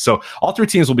 that's why. So all 3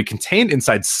 teams will be contained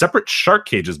inside separate shark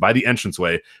cages by the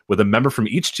entranceway, with a member from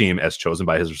each team, as chosen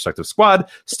by his respective squad,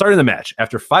 starting the match.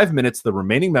 After 5 minutes, the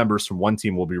remaining members from one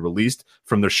team will be released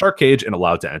from their shark cage and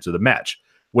allowed to enter the match.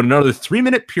 When another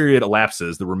 3-minute period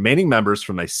elapses, the remaining members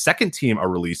from a second team are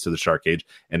released to the shark cage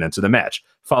and enter the match.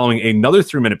 Following another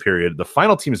 3-minute period, the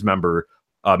final team's members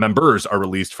are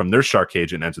released from their shark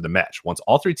cage and enter the match. Once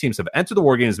all 3 teams have entered the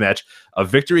War Games match, a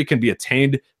victory can be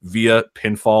attained via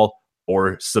pinfall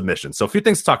or submission. So a few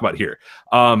things to talk about here.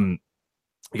 You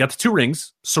got the 2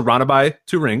 rings, surrounded by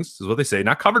 2 rings, is what they say.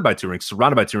 Not covered by 2 rings,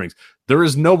 surrounded by 2 rings. There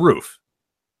is no roof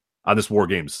on this War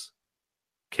Games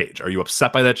cage. Are you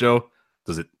upset by that, Joe?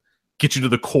 Does it get you to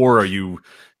the core? Are you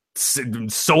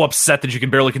so upset that you can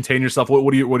barely contain yourself?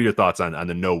 What are your thoughts on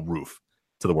the no roof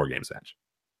to the War Games match?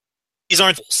 These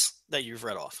aren't rules that you've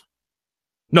read off.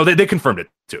 No, they confirmed it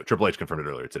too. Triple H confirmed it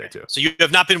earlier today too. So you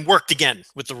have not been worked again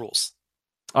with the rules.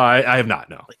 I have not.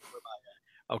 No.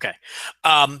 Okay.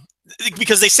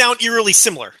 Because they sound eerily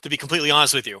similar, to be completely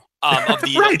honest with you.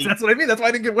 Right, that's what I mean. That's why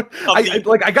I didn't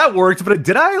get. I got worked, but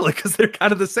did I? Because they're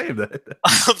kind of the same.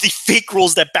 Of the fake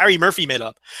rules that Barry Murphy made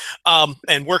up,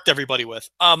 and worked everybody with.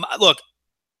 Look,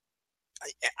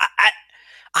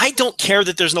 I don't care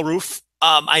that there's no roof.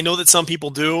 I know that some people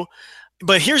do,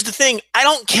 but here's the thing: I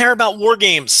don't care about War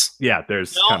Games. Yeah,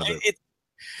 there's kind of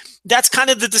that's kind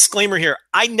of the disclaimer here.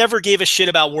 I never gave a shit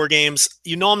about War Games.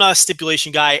 You know, I'm not a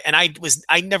stipulation guy, and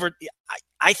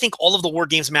I think all of the War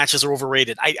Games matches are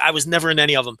overrated. I was never in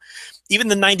any of them. Even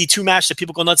the 92 match that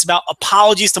people go nuts about.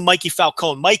 Apologies to Mikey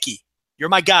Falcone. Mikey, you're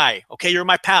my guy. Okay, you're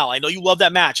my pal. I know you love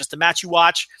that match. It's the match you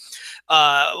watch.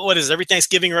 What is it, every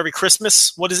Thanksgiving or every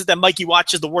Christmas? What is it that Mikey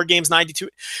watches? The War Games 92.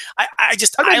 I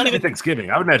don't even Thanksgiving.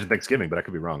 I would imagine Thanksgiving, but I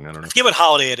could be wrong. I don't know. I forget what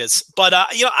holiday it is, but I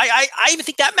even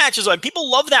think that match is on. People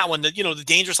love that one. The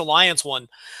Dangerous Alliance one.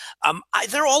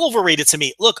 They're all overrated to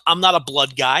me. Look, I'm not a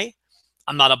blood guy.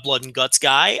 I'm not a blood and guts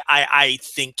guy. I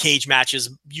think cage matches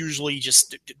usually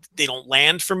just they don't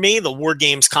land for me. The War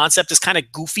Games concept is kind of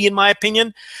goofy in my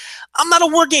opinion. I'm not a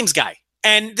War Games guy,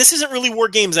 and this isn't really War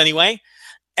Games anyway.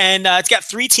 And it's got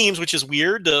 3 teams, which is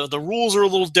weird. The rules are a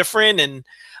little different, and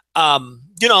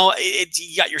you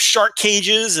got your shark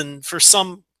cages, and for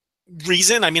some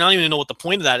reason, I don't even know what the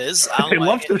point of that is. They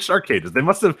love those shark cages.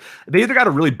 They either got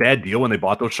a really bad deal when they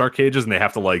bought those shark cages, and they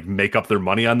have to make up their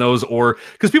money on those, or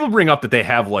because people bring up that they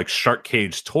have shark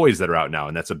cage toys that are out now,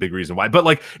 and that's a big reason why.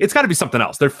 But it's got to be something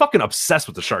else. They're fucking obsessed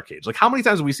with the shark cage. How many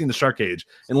times have we seen the shark cage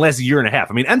in the last year and a half?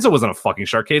 Enzo was on a fucking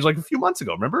shark cage a few months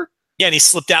ago. Remember? Yeah, and he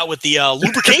slipped out with the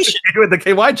lubrication. With the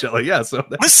KY jelly, yeah. So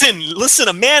listen,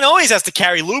 a man always has to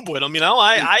carry lube with him.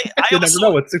 I never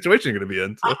know what situation you're going to be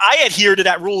in. So. I adhere to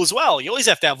that rule as well. You always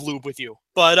have to have lube with you.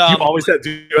 But you always have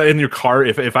to in your car.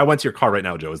 If I went to your car right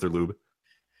now, Joe, is there lube?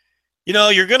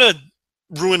 You're going to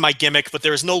ruin my gimmick, but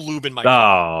there is no lube in my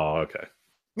car. Oh, okay.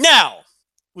 Now,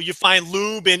 will you find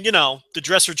lube in the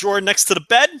dresser drawer next to the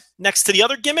bed, next to the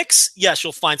other gimmicks? Yes,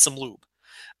 you'll find some lube.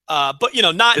 But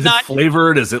not is it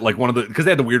flavored? Is it one of the, because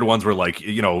they had the weird ones where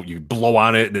you blow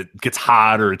on it and it gets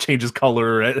hot or it changes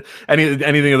color?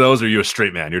 Anything of those? Or are you a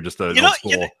straight man? You're just a old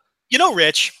school.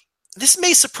 Rich, this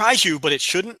may surprise you, but it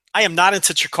shouldn't. I am not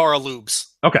into Chikara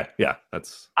lubes. Okay, yeah,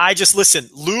 listen.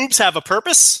 Lubes have a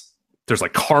purpose. There's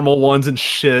caramel ones and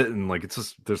shit, and it's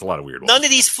just there's a lot of weird ones. None of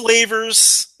these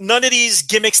flavors, none of these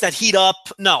gimmicks that heat up.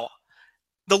 No,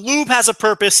 the lube has a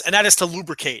purpose, and that is to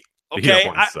lubricate. Okay, the heat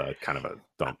up one's kind of a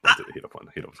don't do the heat up one.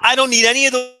 I don't need any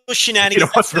of those shenanigans.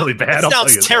 What's really bad? It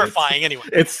sounds terrifying. Anyway,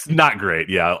 it's not great.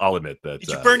 Yeah, I'll admit that. Did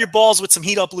you burn your balls with some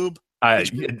heat up lube?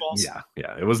 Yeah.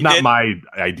 It was not my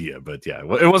idea, but yeah,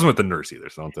 it wasn't with the nurse either.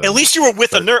 So at least you were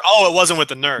with a nurse. Oh, it wasn't with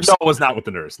the nurse. No, it was not with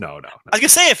the nurse. No. I was gonna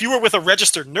say if you were with a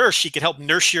registered nurse, she could help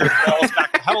nurse your balls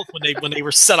back to health when they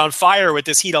were set on fire with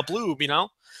this heat up lube.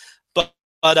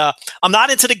 But I'm not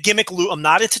into the gimmick lube. I'm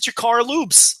not into Chikara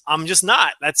lubes. I'm just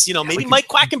not. That's maybe Mike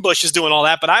Quackenbush is doing all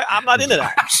that, but I'm not into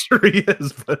that. I'm sure he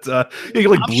is, but you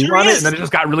blew on it, and then it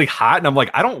just got really hot, and I'm like,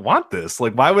 I don't want this.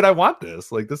 Why would I want this?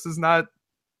 This is not.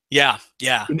 Yeah,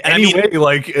 yeah. In And any way,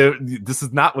 like this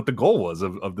is not what the goal was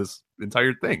of this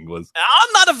entire thing was.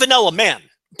 I'm not a vanilla man,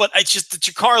 but it's just the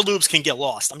Chikara lubes can get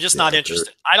lost. I'm just not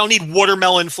interested. I don't need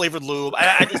watermelon flavored lube.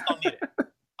 I just don't need it.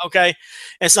 Okay,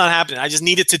 it's not happening. I just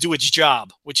need it to do its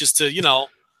job, which is to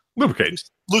Lubricate,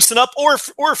 loosen up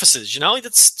orifices.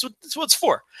 That's what it's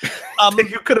for.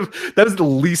 You could have. That is the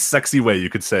least sexy way you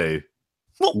could say.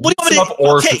 Well, what do you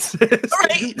want Okay, all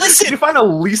right, listen. Can you find a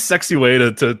least sexy way to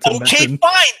okay, mention?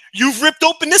 fine. You've ripped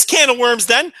open this can of worms.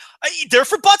 Then they're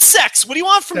for butt sex. What do you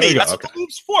want from me? That's what the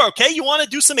lube's for. Okay, you want to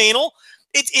do some anal?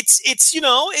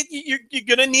 You're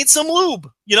gonna need some lube.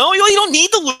 You don't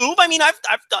need the lube. I mean, I've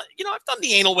done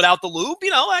the anal without the lube.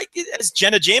 As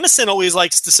Jenna Jameson always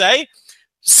likes to say,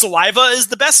 saliva is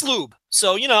the best lube.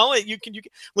 So you can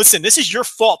listen. This is your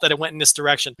fault that it went in this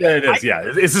direction. Yeah, it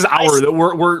is. This is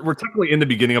we're technically in the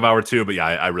beginning of hour 2, but yeah,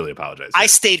 I really apologize. I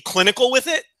stayed clinical with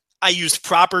it. I used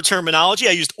proper terminology.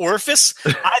 I used orifice.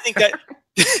 I think that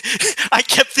I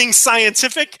kept things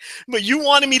scientific, but you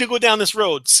wanted me to go down this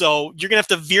road, so you're gonna have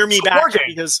to veer me back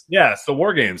because so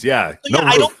war games. Yeah, no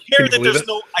I don't care that there's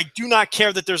no. I do not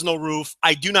care that there's no roof.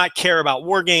 I do not care about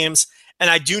war games. And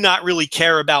I do not really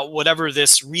care about whatever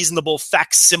this reasonable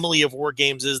facsimile of war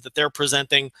games is that they're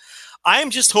presenting. I am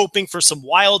just hoping for some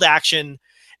wild action,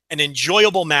 an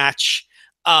enjoyable match.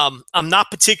 I'm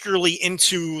not particularly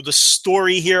into the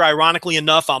story here. Ironically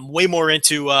enough, I'm way more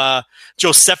into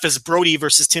Josephus Brody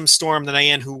versus Tim Storm than I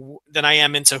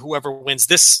am into whoever wins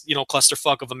this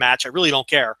clusterfuck of a match. I really don't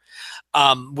care,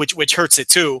 which hurts it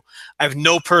too. I have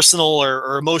no personal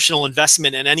or emotional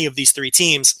investment in any of these three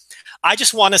teams. I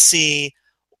just want to see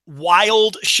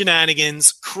wild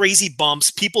shenanigans, crazy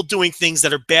bumps, people doing things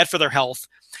that are bad for their health.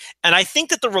 And I think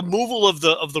that the removal of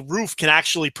the roof can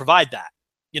actually provide that.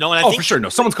 And I think for sure. No,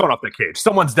 someone's coming off the cage.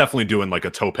 Someone's definitely doing like a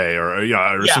tope or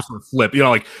some sort of flip.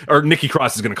 Or Nikki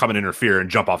Cross is going to come and interfere and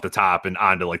jump off the top and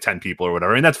onto like 10 people or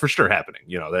whatever. And that's for sure happening.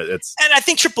 It's. And I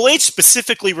think Triple H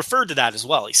specifically referred to that as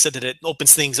well. He said that it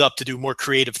opens things up to do more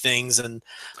creative things and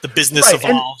the business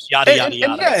evolves. Yada yada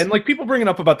yada. And like people bringing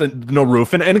up about the no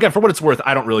roof. And again, for what it's worth,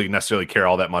 I don't really necessarily care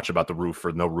all that much about the roof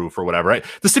or no roof or whatever. Right?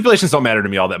 The stipulations don't matter to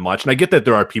me all that much. And I get that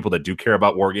there are people that do care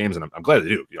about war games, and I'm glad they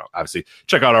do. Obviously,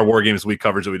 check out our War Games Week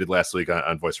coverage that we did last week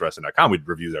on voicewrestling.com. We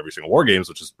reviewed every single War Games,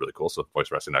 which is really cool. So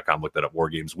voicewrestling.com, look that up, War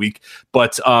Games Week.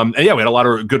 But and we had a lot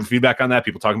of good feedback on that.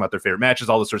 People talking about their favorite matches,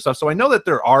 all this sort of stuff. So I know that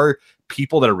there are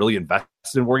people that are really invested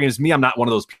in War Games. Me, I'm not one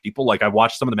of those people. Like I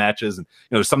watched some of the matches, and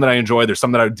there's some that I enjoyed. There's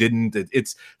some that I didn't.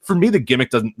 It's for me, the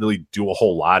gimmick doesn't really do a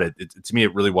whole lot. To me,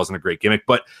 it really wasn't a great gimmick.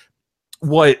 But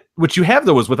what you have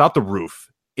though is without the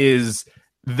roof is.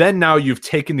 Then now you've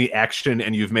taken the action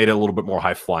and you've made it a little bit more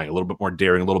high flying, a little bit more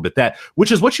daring, a little bit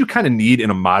which is what you kind of need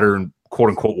in a modern quote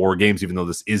unquote war games, even though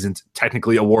this isn't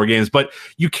technically a war games, but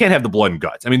you can't have the blood and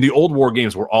guts. I mean, the old war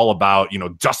games were all about,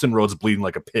 Dustin Rhodes bleeding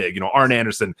like a pig, Arn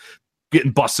Anderson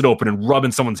getting busted open and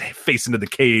rubbing someone's face into the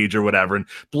cage or whatever, and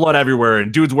blood everywhere,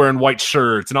 and dudes wearing white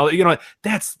shirts and all.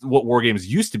 That's what war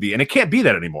games used to be, and it can't be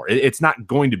that anymore. It's not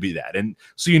going to be that, and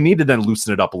so you need to then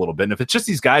loosen it up a little bit. And if it's just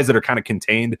these guys that are kind of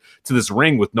contained to this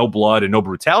ring with no blood and no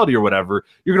brutality or whatever,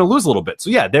 you're going to lose a little bit. So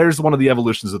yeah, there's one of the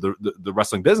evolutions of the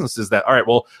wrestling business is that all right,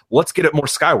 well, let's get it more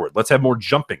skyward. Let's have more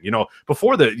jumping.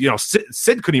 Before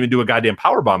Sid couldn't even do a goddamn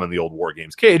powerbomb in the old war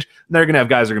games cage. And they're going to have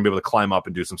guys that are going to be able to climb up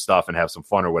and do some stuff and have some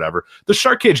fun or whatever. The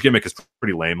shark cage gimmick is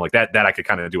pretty lame. Like that I could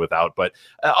kind of do without. But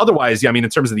otherwise, yeah, I mean,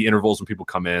 in terms of the intervals when people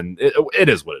come in, it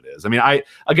is what it is. I mean,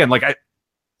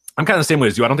 I'm kind of the same way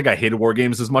as you. I don't think I hated war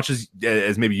games as much as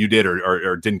maybe you did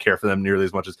or didn't care for them nearly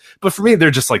as much as. But for me,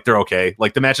 they're just like, they're okay.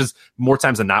 Like the matches more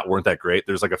times than not weren't that great.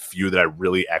 There's like a few that I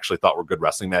really actually thought were good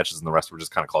wrestling matches, and the rest were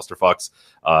just kind of clusterfucks.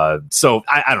 So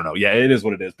I don't know. Yeah, it is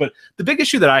what it is. But the big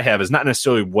issue that I have is not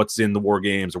necessarily what's in the war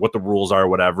games or what the rules are or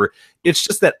whatever. It's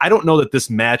just that I don't know that this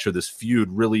match or this feud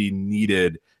really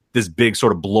needed this big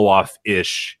sort of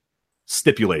blow-off-ish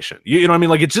stipulation. You know what I mean?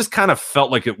 Like it just kind of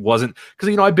felt like it wasn't,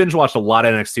 because I binge watched a lot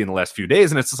of NXT in the last few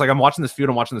days, and it's just like I'm watching this feud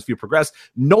progress,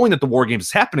 knowing that the war games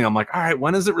is happening. I'm like, all right,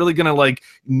 when is it really gonna like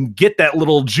get that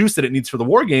little juice that it needs for the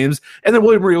war games? And then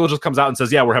William Regal just comes out and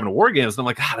says, yeah, we're having a war games, and I'm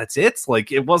like, that's it.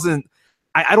 Like it wasn't.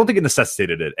 I don't think it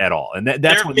necessitated it at all, and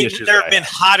that's one of the issues. There have been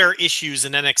hotter issues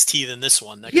in NXT than this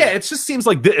one. It just seems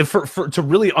like for to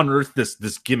really unearth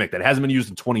this gimmick that hasn't been used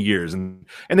in 20 years, and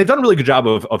they've done a really good job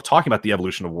of talking about the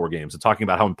evolution of war games and talking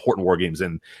about how important war games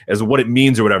and as what it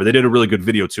means or whatever. They did a really good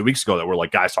video 2 weeks ago that were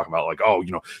like guys talking about like, oh,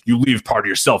 you leave part of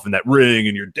yourself in that ring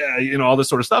and you're dead, all this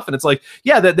sort of stuff, and it's like,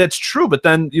 yeah, that's true, but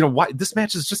then why this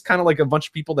match is just kind of like a bunch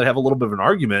of people that have a little bit of an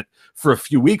argument for a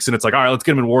few weeks, and it's like, all right, let's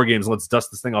get them in war games and let's dust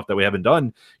this thing off that we haven't done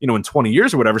in 20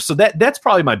 years or whatever. So that's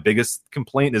probably my biggest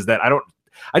complaint is that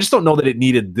I just don't know that it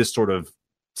needed this sort of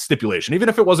stipulation. Even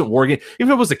if it wasn't war game,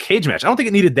 even if it was a cage match, I don't think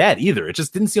it needed that either. It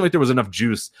just didn't seem like there was enough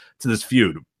juice to this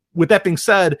feud. With that being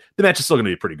said, the match is still going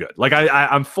to be pretty good. Like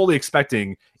I'm fully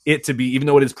expecting it to be, even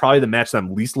though it is probably the match that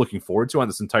I'm least looking forward to on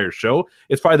this entire show,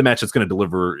 it's probably the match that's going to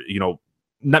deliver,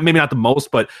 maybe not the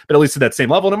most, but at least at that same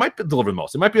level. And it might deliver the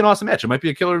most. It might be an awesome match. It might be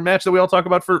a killer match that we all talk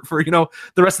about for the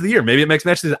rest of the year. Maybe it makes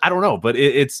matches. I don't know, but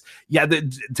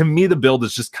to me, the build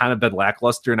has just kind of been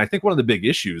lackluster. And I think one of the big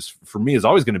issues for me is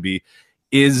always going to be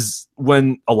is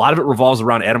when a lot of it revolves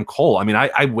around Adam Cole. I mean,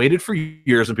 I waited for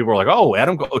years and people were like, oh,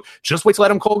 Adam Cole, just wait till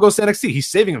Adam Cole goes to NXT. He's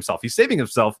saving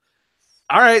himself.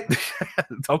 All right.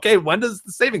 Okay. When does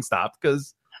the saving stop?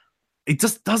 Because it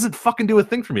just doesn't fucking do a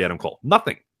thing for me, Adam Cole.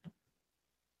 Nothing.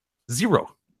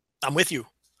 Zero. I'm with you.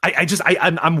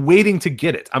 I'm waiting to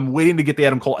get it. I'm waiting to get the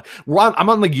Adam Cole. I'm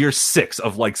on like year 6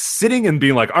 of like sitting and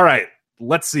being like, all right,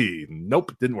 let's see.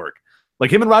 Nope. Didn't work.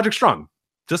 Like him and Roderick Strong.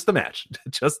 Just the match,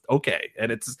 just okay, and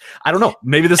it's I don't know.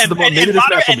 Maybe this is the maybe this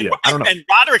match will be it. I don't know. And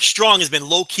Roderick Strong has been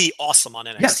low key awesome on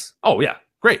NXT. Yes. Oh yeah,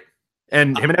 great.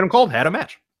 And him and Adam Cole had a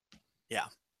match. Yeah.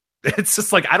 It's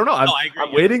just like I don't know.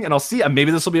 I'm waiting, and I'll see. Maybe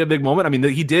this will be a big moment. I mean,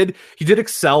 he did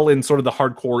excel in sort of the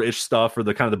hardcore-ish stuff or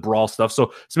the kind of the brawl stuff.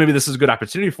 So maybe this is a good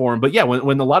opportunity for him. But yeah,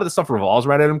 when a lot of the stuff revolves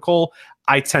around Adam Cole,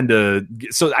 I tend to.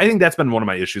 So I think that's been one of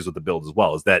my issues with the build as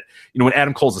well. Is that when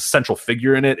Adam Cole's a central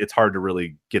figure in it, it's hard to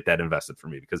really get that invested for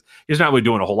me because he's not really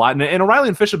doing a whole lot. And O'Reilly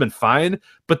and Fish have been fine,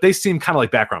 but they seem kind of like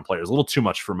background players, a little too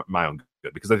much for my own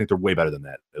good because I think they're way better than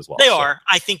that as well. They are.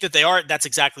 I think that they are. That's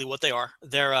exactly what they are.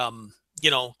 They're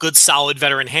good, solid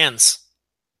veteran hands.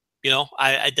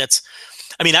 That's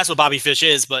what Bobby Fish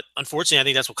is, but unfortunately, I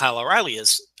think that's what Kyle O'Reilly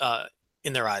is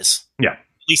in their eyes. Yeah.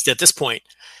 At least at this point.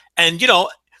 And,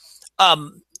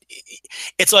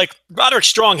 it's like Roderick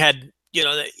Strong had,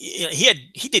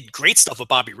 he did great stuff with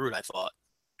Bobby Roode, I thought,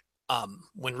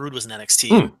 when Roode was in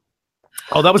NXT.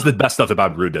 Oh, that was the best stuff that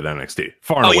Bobby Roode did in NXT.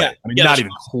 Far and away. Yeah. I mean, not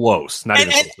even close.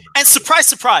 And surprise,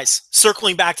 surprise,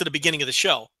 circling back to the beginning of the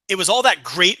show, it was all that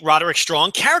great Roderick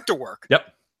Strong character work.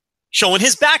 Yep. Showing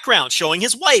his background, showing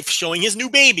his wife, showing his new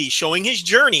baby, showing his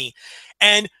journey.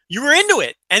 And you were into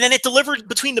it. And then it delivered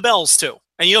between the bells too.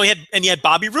 And you had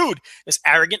Bobby Roode, this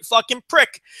arrogant fucking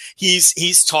prick.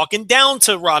 He's talking down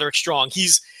to Roderick Strong.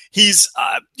 He's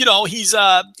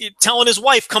telling his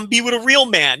wife, come be with a real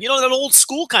man. That old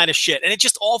school kind of shit. And it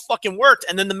just all fucking worked.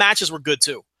 And then the matches were good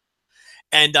too.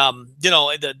 And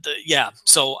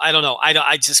so I don't know.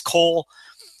 I just Cole,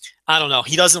 I don't know.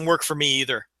 He doesn't work for me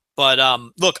either. But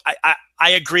look, I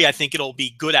agree. I think it'll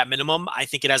be good at minimum. I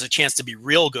think it has a chance to be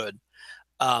real good.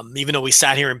 Even though we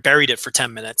sat here and buried it for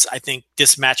 10 minutes, I think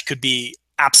this match could be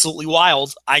absolutely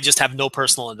wild. I just have no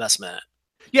personal investment in it.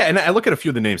 Yeah, and I look at a few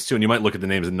of the names too, and you might look at the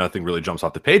names and nothing really jumps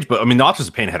off the page. But I mean, the Authors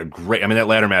of Pain had a great. That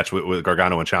ladder match with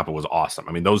Gargano and Ciampa was awesome.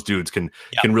 I mean, those dudes can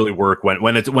really work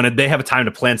when they have a time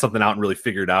to plan something out and really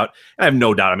figure it out. And I have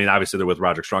no doubt. I mean, obviously they're with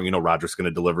Roderick Strong. Roderick's going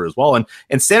to deliver as well.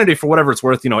 And Sanity, for whatever it's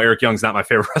worth, Eric Young's not my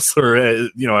favorite wrestler,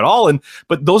 at all.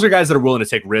 But those are guys that are willing to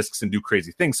take risks and do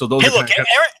crazy things. So those. Hey, look,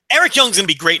 Eric Young's going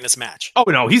to be great in this match. Oh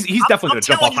no, he's definitely going to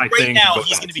jump off high things. Now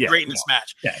he's going to be great in this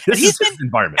match. Yeah, this is his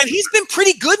environment, and he's been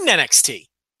pretty good in NXT.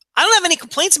 I don't have any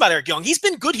complaints about Eric Young. He's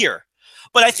been good here.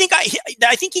 But I think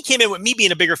he came in with me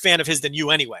being a bigger fan of his than you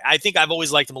anyway. I think I've always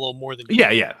liked him a little more than you.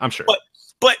 Yeah, I'm sure.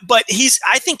 But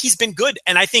I think he's been good.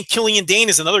 And I think Killian Dane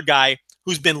is another guy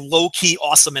who's been low-key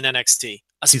awesome in NXT,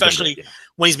 especially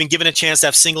when he's been given a chance to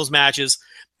have singles matches.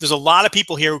 There's a lot of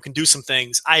people here who can do some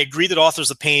things. I agree that Authors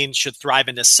of Pain should thrive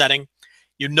in this setting.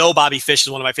 Bobby Fish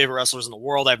is one of my favorite wrestlers in the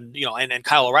world. And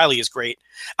Kyle O'Reilly is great.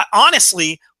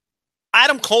 Honestly,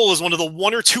 Adam Cole is one of the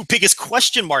one or two biggest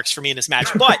question marks for me in this match.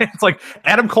 But it's like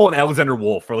Adam Cole and Alexander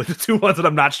Wolf are like the two ones that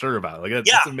I'm not sure about. Like,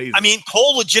 that's amazing. I mean,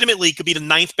 Cole legitimately could be the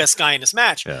 9th best guy in this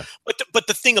match. Yeah. But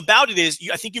the thing about it is,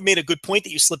 I think you made a good point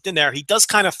that you slipped in there. He does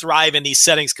kind of thrive in these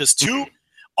settings because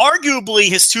arguably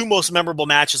his two most memorable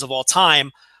matches of all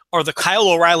time are the Kyle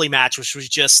O'Reilly match, which was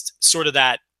just sort of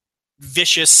that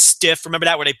vicious, stiff. Remember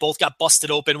that where they both got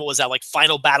busted open? What was that, like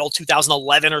Final Battle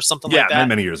 2011 or something like that? Yeah,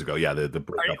 many years ago. Yeah, the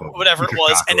whatever it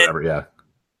was, and whatever,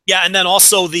 and then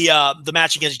also the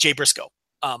match against Jay Briscoe.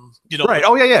 Right.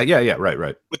 Oh yeah.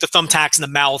 Right. With the thumbtacks in the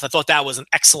mouth, I thought that was an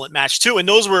excellent match too. And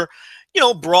those were,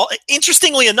 brawl.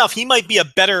 Interestingly enough, he might be a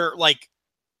better like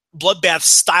bloodbath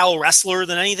style wrestler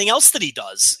than anything else that he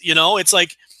does. It's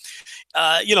like,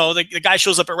 the guy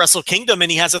shows up at Wrestle Kingdom and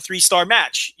he has a 3-star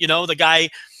match. The guy.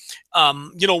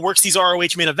 Works these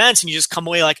ROH main events and you just come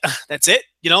away like, that's it,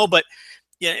 but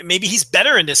maybe he's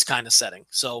better in this kind of setting.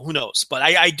 So who knows? But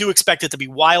I do expect it to be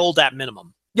wild at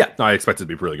minimum. Yeah, no, I expect it to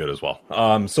be really good as well.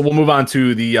 So we'll move on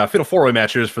to the Fatal 4-Way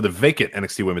matches for the vacant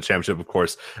NXT Women's Championship. Of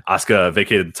course, Asuka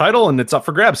vacated the title, and it's up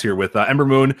for grabs here with Ember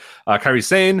Moon, Kairi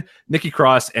Sane, Nikki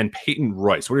Cross, and Peyton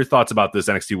Royce. What are your thoughts about this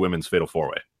NXT Women's Fatal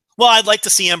 4-Way? Well, I'd like to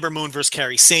see Ember Moon versus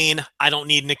Kairi Sane. I don't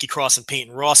need Nikki Cross and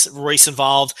Peyton Royce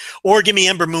involved. Or give me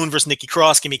Ember Moon versus Nikki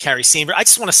Cross. Give me Kairi Sane. I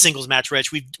just want a singles match,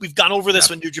 Rich. We've gone over this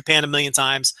with New Japan a million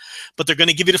times, but they're going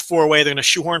to give you the 4-way. They're going to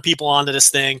shoehorn people onto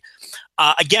this thing.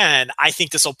 Again, I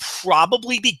think this will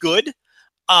probably be good,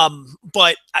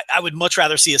 but I would much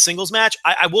rather see a singles match.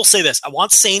 I will say this. I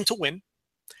want Sane to win.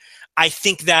 I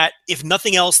think that, if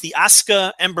nothing else, the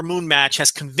Asuka-Ember Moon match has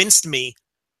convinced me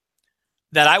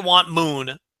that I want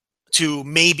Moon to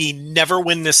maybe never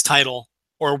win this title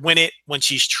or win it when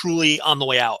she's truly on the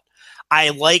way out.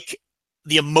 I like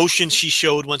the emotion she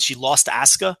showed when she lost to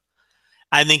Asuka.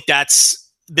 I think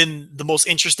that's been the most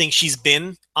interesting she's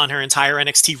been on her entire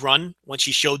NXT run, when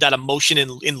she showed that emotion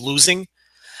in losing.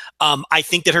 I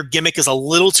think that her gimmick is a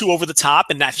little too over the top,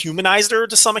 and that humanized her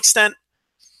to some extent.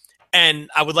 And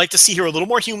I would like to see her a little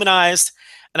more humanized,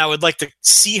 and I would like to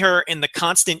see her in the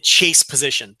constant chase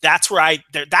position. That's where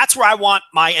I want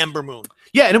my Ember Moon.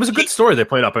 Yeah, and it was a good story they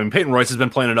played up. I mean, Peyton Royce has been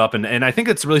playing it up, and I think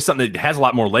it's really something that has a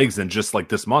lot more legs than just like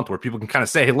this month, where people can kind of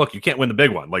say, "Hey, look, you can't win the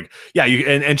big one." Like, yeah, you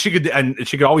and she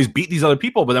could always beat these other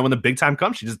people, but then when the big time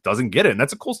comes, she just doesn't get it, and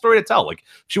that's a cool story to tell. Like,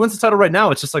 if she wins the title right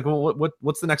now, it's just like, well,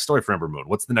 what's the next story for Ember Moon?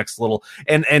 What's the next little?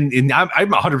 And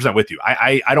I'm 100% with you.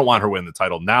 I don't want her winning the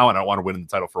title now, and I don't want her winning the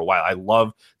title for a while. I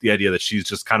love the idea that she's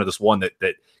just kind of this one that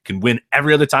can win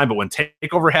every other time, but when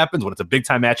takeover happens, when it's a big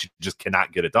time match, you just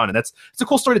cannot get it done. And it's a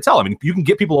cool story to tell. I mean, you can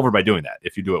get people over by doing that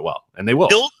if you do it well, and they will.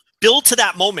 Build to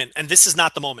that moment, and this is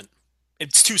not the moment.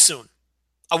 It's too soon.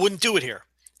 I wouldn't do it here.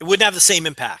 It wouldn't have the same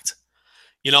impact,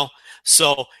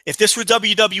 So if this were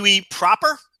WWE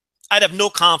proper, I'd have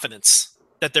no confidence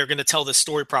that they're going to tell this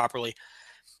story properly.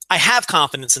 I have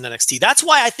confidence in NXT. That's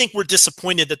why I think we're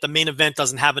disappointed that the main event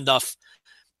isn't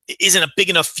a big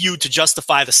enough feud to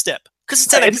justify the stip. Because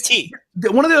it's NXT.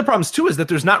 One of the other problems too is that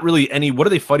there's not really any. What are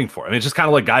they fighting for? I mean, it's just kind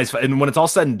of like guys. And when it's all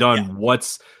said and done,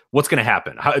 what's going to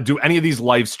happen? How do any of these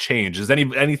lives change? Does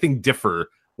anything differ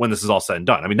when this is all said and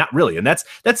done? I mean, not really. And that's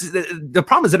the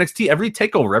problem is NXT. Every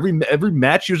takeover, every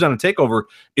match used on a takeover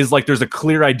is like there's a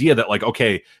clear idea that like,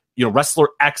 okay, wrestler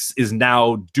X is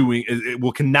now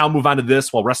can now move on to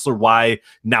this, while wrestler Y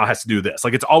now has to do this.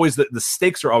 Like, it's always the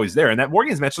stakes are always there, and that War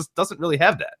Games match just doesn't really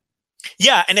have that.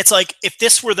 Yeah, and it's like, if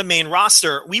this were the main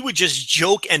roster, we would just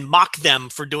joke and mock them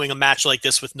for doing a match like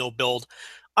this with no build.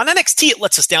 On NXT, it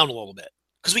lets us down a little bit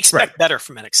because we expect better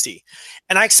from NXT.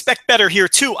 And I expect better here,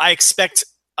 too. I expect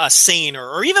Sane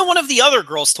or even one of the other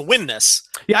girls to win this.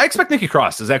 Yeah, I expect Nikki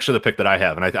Cross is actually the pick that I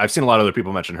have, and I've seen a lot of other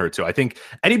people mention her, too. I think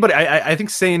I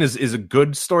think Sane is a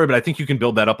good story, but I think you can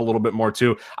build that up a little bit more,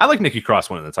 too. I like Nikki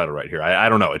Cross winning the title right here. I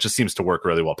don't know. It just seems to work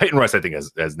really well. Peyton Royce, I think,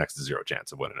 has next to zero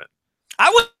chance of winning it. I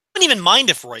wouldn't even mind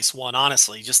if Royce won,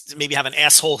 honestly. Just maybe have an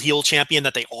asshole heel champion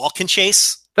that they all can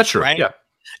chase. That's true, right? Yeah.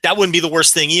 That wouldn't be the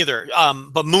worst thing either.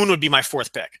 But Moon would be my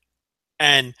fourth pick.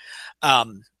 And I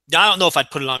don't know if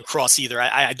I'd put it on Cross either.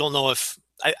 I don't know if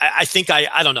I think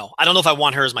I don't know. I don't know if I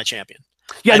want her as my champion.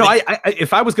 Yeah,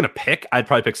 if I was going to pick, I'd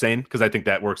probably pick Sane, because I think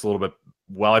that works a little bit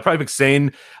well. I'd probably pick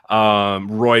Sane,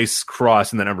 Royce,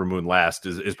 Cross, and then Ember Moon last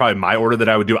is probably my order that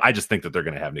I would do. I just think that they're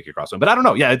going to have Nikki Cross win. But I don't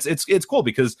know. Yeah, it's cool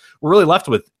because we're really left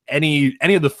with any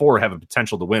of the four have a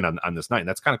potential to win on this night, and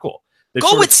that's kind of cool.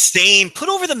 Go with Sane. Put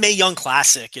over the Mae Young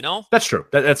Classic, That's true.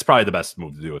 That's probably the best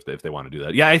move to do if they want to do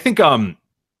that. Yeah, I think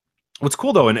what's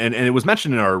cool, though, and it was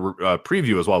mentioned in our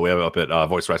preview as well, we have it up at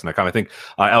voicewrestling.com. I think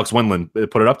Alex Wendland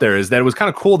put it up there, is that it was kind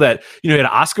of cool that, you had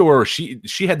Asuka where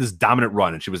she had this dominant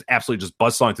run and she was absolutely just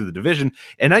buzzsawing through the division.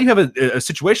 And now you have a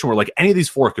situation where, like, any of these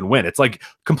four can win. It's, like,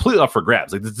 completely up for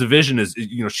grabs. Like, this division is,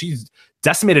 she's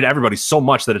decimated everybody so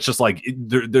much that it's just like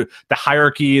the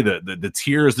hierarchy, the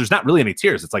tiers. There's not really any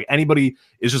tiers. It's like anybody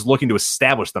is just looking to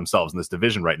establish themselves in this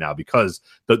division right now because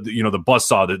the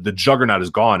buzzsaw, the juggernaut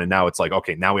is gone, and now it's like,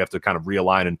 okay, now we have to kind of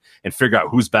realign and figure out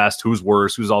who's best, who's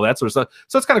worse, who's all that sort of stuff.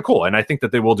 So it's kind of cool, and I think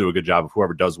that they will do a good job of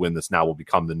whoever does win this now will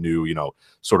become the new,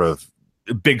 sort of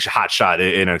big hot shot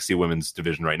in NXT women's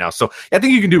division right now. So I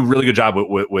think you can do a really good job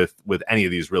with any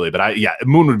of these, really. But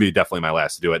Moon would be definitely my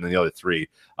last to do it, and then the other three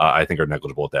I think are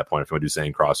negligible at that point. If you want to do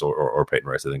Sane, Cross, or Peyton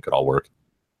Royce, I think could all work.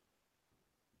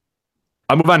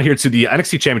 I'll move on here to the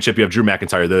NXT Championship. You have Drew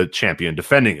McIntyre, the champion,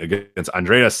 defending against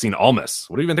Andreas Cien Almas.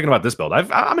 What are you even thinking about this build?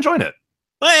 I'm enjoying it.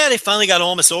 Well, yeah, they finally got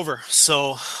Almas over.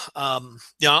 So,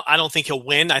 I don't think he'll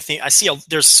win.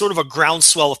 There's sort of a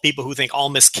groundswell of people who think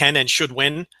Almas can and should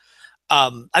win.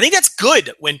 I think that's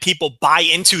good when people buy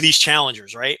into these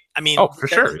challengers, right? I mean, for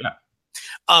sure, yeah.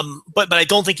 But I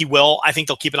don't think he will. I think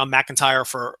they'll keep it on McIntyre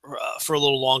for a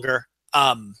little longer.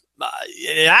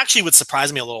 It actually would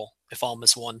surprise me a little if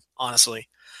Almas won, honestly.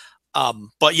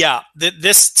 But yeah,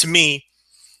 this to me,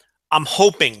 I'm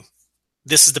hoping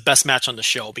this is the best match on the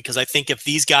show, because I think if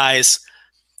these guys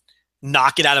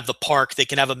knock it out of the park, they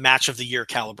can have a match of the year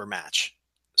caliber match.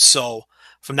 So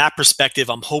from that perspective,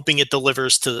 I'm hoping it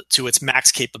delivers to its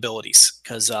max capabilities,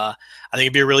 because I think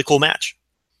it'd be a really cool match.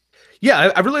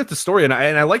 Yeah, I really like the story, and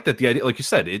I like that the idea, like you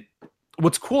said,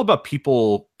 what's cool about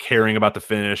people caring about the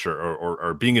finish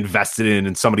or being invested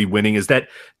in somebody winning is that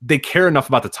they care enough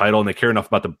about the title and they care enough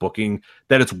about the booking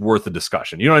that it's worth a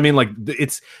discussion. You know what I mean? Like,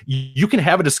 you can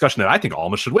have a discussion that I think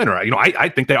Almas should win, or I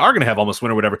think they are going to have Almas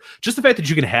win or whatever. Just the fact that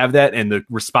you can have that and the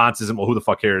response isn't, well, who the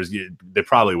fuck cares? They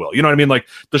probably will. You know what I mean? Like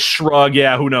the shrug,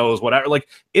 yeah, who knows, whatever. Like,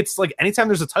 it's like anytime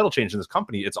there's a title change in this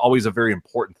company, it's always a very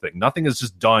important thing. Nothing is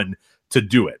just done to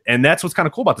do it. And that's what's kind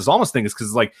of cool about this Almas thing, is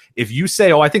because, like, if you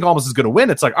say, oh, I think Almas is going to win,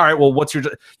 it's like, all right, well,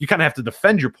 you kind of have to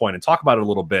defend your point and talk about it a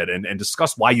little bit and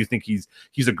discuss why you think he's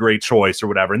a great choice or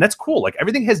whatever. And that's cool. Like,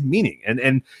 everything has meaning,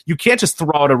 and you can't just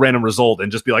throw out a random result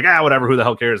and just be like, whatever, who the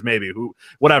hell cares, maybe,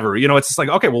 whatever. It's just like,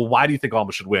 okay, well, why do you think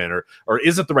Almas should win? Or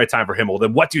is it the right time for him? Well,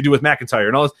 then what do you do with McIntyre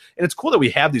and all this? And it's cool that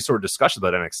we have these sort of discussions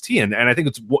about NXT. And I think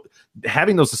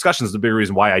having those discussions is the big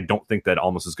reason why I don't think that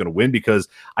Almas is going to win, because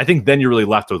I think then you're really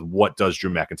left with, what does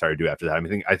Drew McIntyre do after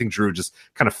that? I think Drew just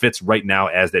kind of fits right now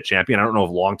as that champion. I don't know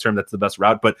if long term that's the best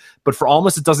route, but for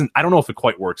Almas, it doesn't. I don't know if it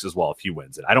quite works as well if he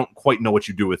wins it. I don't quite know what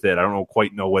you do with it. I don't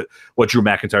quite know what Drew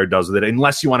McIntyre does with it,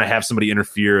 unless you want to have somebody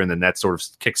interfere and then that sort of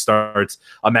kickstarts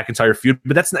a McIntyre feud.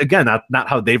 But that's, again, not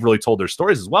how they've really told their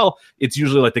stories as well. It's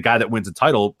usually like the guy that wins a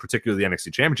title, particularly the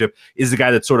NXT Championship, is the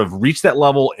guy that sort of reached that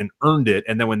level and earned it,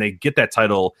 and then when they get that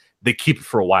title, they keep it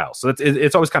for a while. So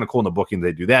it's always kind of cool in the booking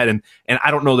they do that. And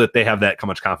I don't know that they have that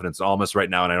much confidence in Almas right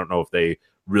now, and I don't know if they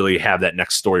really have that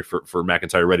next story for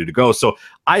McIntyre ready to go. So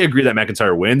I agree that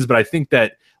McIntyre wins, but I think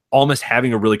that Almas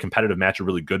having a really competitive match, a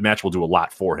really good match, will do a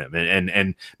lot for him.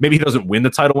 And maybe he doesn't win the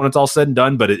title when it's all said and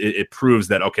done, but it proves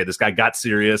that, okay, this guy got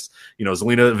serious.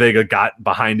 Zelina Vega got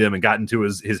behind him and got into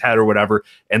his head or whatever,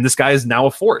 and this guy is now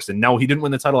a force. And no, he didn't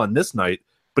win the title on this night,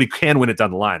 but he can win it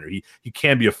down the line, or he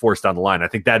can be a force down the line. I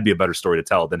think that'd be a better story to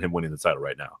tell than him winning the title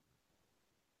right now.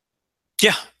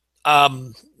 Yeah.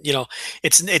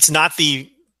 It's not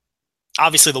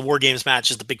obviously the War Games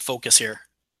match is the big focus here.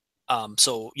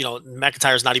 So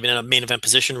McIntyre's not even in a main event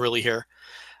position really here.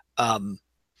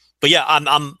 But yeah,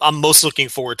 I'm most looking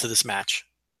forward to this match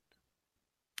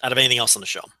out of anything else on the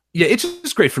show. Yeah, it's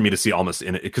just great for me to see Almas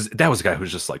in it, because that was a guy who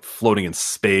was just like floating in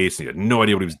space, and he had no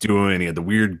idea what he was doing. He had the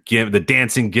weird the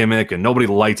dancing gimmick, and nobody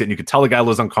liked it. And you could tell the guy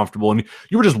was uncomfortable, and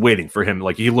you were just waiting for him.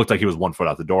 Like, he looked like he was 1 foot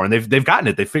out the door, and they've gotten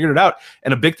it. They figured it out.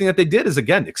 And a big thing that they did is,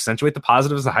 again, accentuate the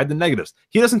positives and hide the negatives.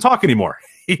 He doesn't talk anymore.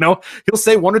 He'll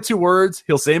say 1 or 2 words.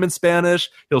 He'll say them in Spanish.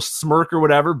 He'll smirk or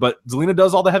whatever. But Zelina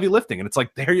does all the heavy lifting, and it's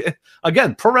like,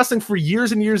 again, pro wrestling for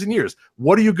years and years and years.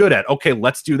 What are you good at? Okay,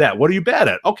 let's do that. What are you bad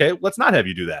at? Okay, let's not have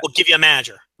you do that. We'll give you a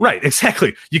manager. Right,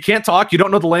 exactly. You can't talk. You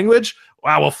don't know the language.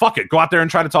 Wow, well, fuck it. Go out there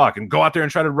and try to talk, and go out there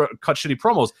and try to cut shitty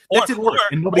promos. That didn't work,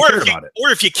 and nobody cared about it.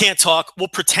 Or if you can't talk, we'll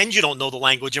pretend you don't know the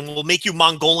language, and we'll make you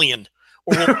Mongolian.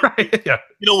 Or right, yeah.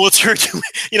 We'll turn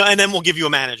you, and then we'll give you a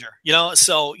manager.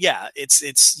 So yeah, it's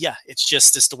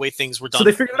the way things were done. So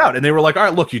they figured it out, and they were like, all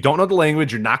right, look, you don't know the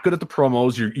language, you're not good at the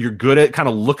promos, you're good at kind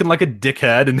of looking like a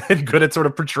dickhead, and then good at sort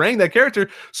of portraying that character.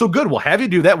 So good, we'll have you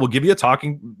do that. We'll give you a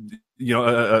talking,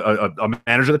 a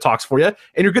manager that talks for you, and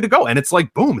you're good to go. And it's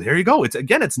like, boom, there you go.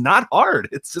 It's not hard.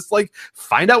 It's just like,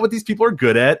 find out what these people are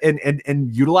good at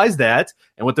and utilize that.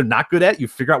 And what they're not good at, you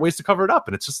figure out ways to cover it up.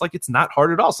 And it's just like, it's not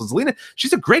hard at all. So Zelina,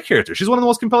 she's a great character. She's one of the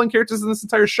most compelling characters in this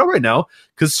entire show right now,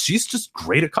 because she's just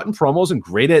great at cutting promos and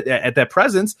great at that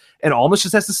presence. And Almas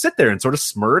just has to sit there and sort of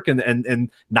smirk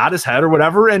and nod his head or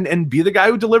whatever, and be the guy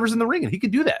who delivers in the ring. And he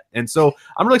can do that. And so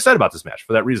I'm really excited about this match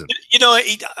for that reason.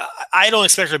 I don't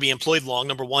expect her to be employed long.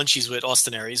 Number one, she's with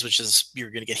Austin Aries, which is, you're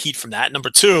going to get heat from that.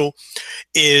 Number two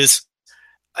is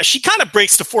she kind of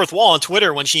breaks the fourth wall on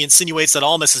Twitter when she insinuates that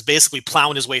Almas is basically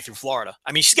plowing his way through Florida.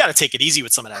 I mean, she's got to take it easy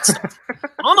with some of that stuff.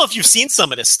 I don't know if you've seen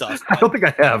some of this stuff. I don't think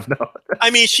I have, no. I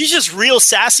mean, she's just real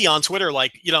sassy on Twitter.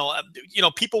 Like,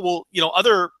 people will,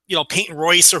 other, Peyton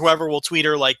Royce or whoever will tweet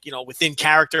her, like, within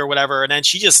character or whatever. And then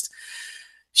she just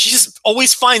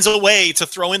always finds a way to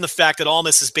throw in the fact that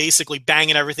Almas is basically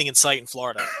banging everything in sight in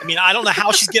Florida. I mean, I don't know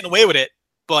how she's getting away with it,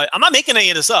 but I'm not making any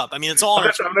of this up. I mean, it's all. I'm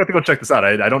going to have to go check this out.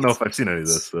 I don't know if I've seen any of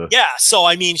this. So. Yeah, so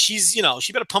I mean, she's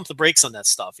she better pump the brakes on that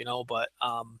stuff, But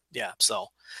yeah, so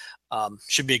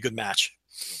should be a good match.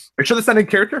 Are you sure that's not in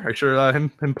character? Are you sure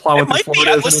him plowing through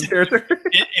Florida is in character?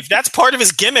 if that's part of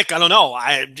his gimmick, I don't know.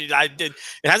 I did.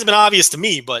 It hasn't been obvious to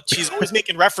me, but she's always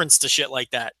making reference to shit like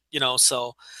that,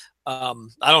 So, I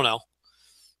don't know.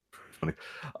 Funny.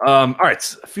 All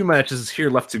right, a few matches here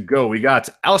left to go. We got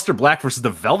Aleister Black versus the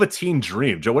Velveteen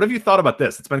Dream. Joe, what have you thought about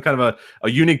this? It's been kind of a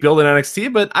unique build in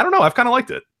NXT, but I don't know. I've kind of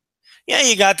liked it. Yeah,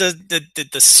 you got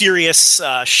the serious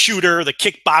shooter, the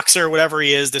kickboxer, whatever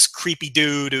he is, this creepy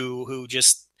dude who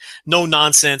just no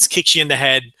nonsense, kicks you in the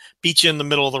head, beats you in the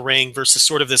middle of the ring versus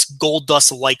sort of this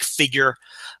Goldust-like figure.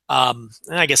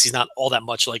 I guess he's not all that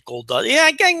much like Goldust. Yeah,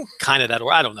 kind of that,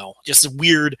 or I don't know. Just a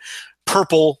weird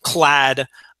purple-clad,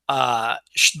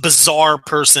 bizarre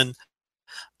person.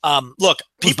 Look,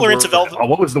 people are into Velvet.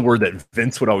 What was the word that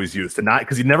Vince would always use to not,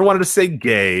 because he never wanted to say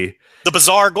gay. The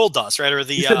bizarre Goldust, right? Or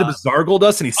he said the bizarre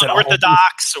Goldust, and he said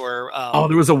unorthodox, or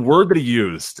there was a word that he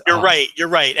used. You're right.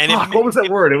 And what was that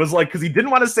word? It was like, because he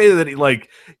didn't want to say that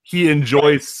he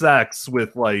enjoys sex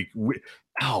with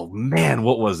oh man,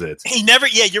 what was it? He never.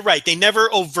 Yeah, you're right. They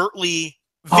never overtly.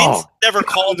 Vince never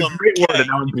called him. Great word, and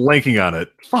now I'm blanking on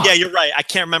it. Fuck. Yeah, you're right. I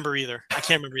can't remember either.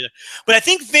 But I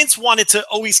think Vince wanted to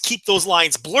always keep those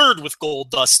lines blurred with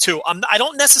Goldust too. I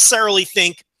don't necessarily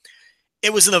think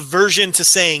it was an aversion to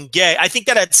saying gay. I think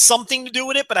that had something to do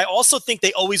with it, but I also think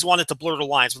they always wanted to blur the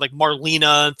lines with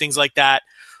Marlena and things like that.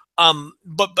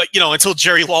 But until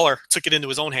Jerry Lawler took it into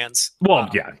his own hands. Well,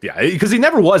 yeah, because he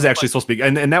never was actually supposed to be,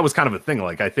 and that was kind of a thing.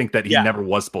 I think that he never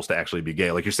was supposed to actually be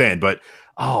gay, like you're saying. But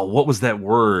what was that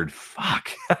word?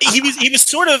 Fuck. he was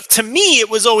sort of, to me,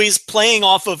 it was always playing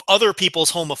off of other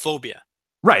people's homophobia.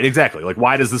 Right, exactly.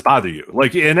 Why does this bother you?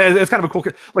 And it's kind of a cool,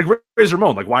 Razor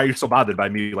Ramon. Why are you so bothered by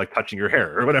me, touching your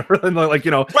hair or whatever? And right.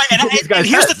 And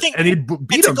here's the thing, and he'd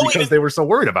beat them because they were so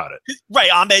worried about it. Right,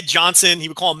 Ahmed Johnson, he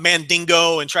would call him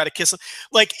Mandingo and try to kiss him.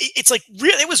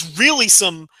 It was really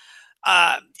some,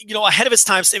 ahead of its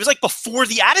time. It was before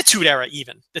the Attitude Era,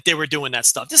 even, that they were doing that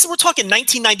stuff. We're talking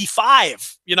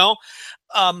 1995.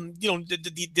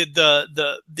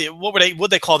 What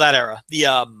they call that era?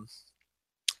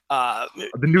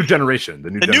 The new generation.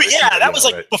 That was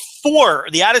before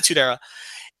the Attitude Era.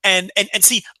 And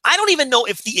see, I don't even know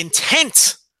if the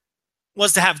intent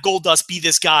was to have Goldust be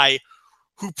this guy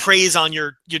who preys on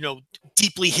your,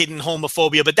 deeply hidden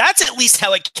homophobia, but that's at least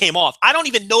how it came off. I don't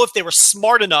even know if they were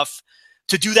smart enough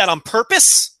to do that on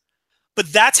purpose, but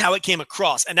that's how it came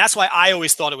across. And that's why I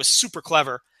always thought it was super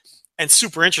clever and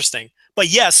super interesting. But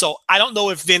yeah, so I don't know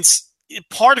if Vince,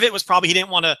 part of it was probably he didn't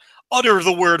want to utter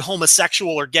the word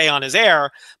homosexual or gay on his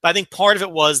air, but I think part of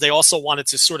it was they also wanted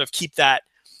to sort of keep that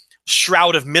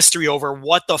shroud of mystery over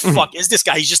what the fuck is this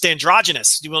guy. He's just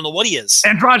androgynous. You don't know what he is.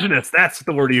 Androgynous. That's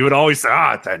the word you would always say.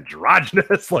 It's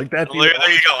androgynous. Like that. Well,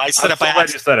 there you go. I said it by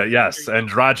accident. You said it. Yes,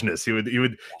 androgynous. He would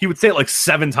say it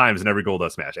 7 times in every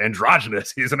Goldust match.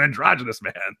 Androgynous. He's an androgynous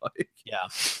man. Yeah.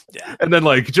 And then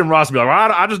Jim Ross would be like,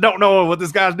 I just don't know what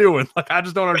this guy's doing. I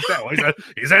just don't understand. Well,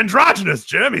 he's androgynous,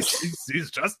 Jim.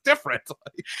 He's just different.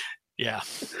 Yeah.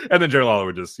 And then Jerry Lawler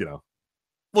would just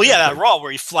Well, yeah, that Raw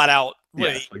where he flat out.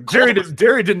 Yeah, Jerry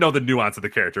didn't know the nuance of the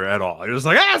character at all. He was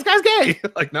like, this guy's gay.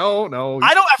 No.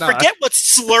 I forget what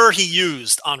slur he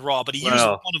used on Raw, but he used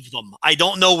one of them. I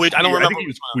don't know which. I don't remember. I think he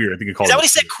was queer. I think he called. Is that what he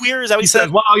said? Queer? Is that what he said?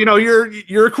 Well,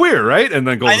 you're a queer, right? And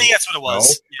then Goldust, I think that's what it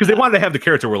was. Because they wanted to have the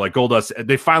character where Goldust.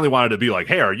 They finally wanted to be like,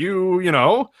 hey, are you?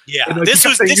 Yeah. And because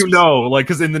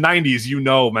in the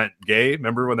 '90s, meant gay.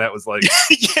 Remember when that was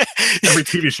yeah. Every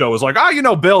TV show was like,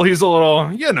 Bill, he's a little,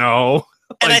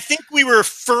 And I think were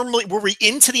we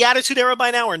into the Attitude Era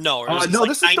by now or no? Or no,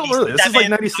 this is still early. This is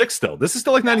 96 still. This is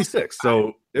still 96.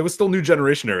 So it was still new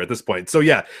generation era at this point. So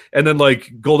yeah. And then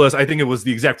Goldust, I think it was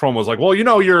the exact promo was like, well, you're,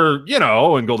 and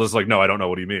Goldust is like, no, I don't know.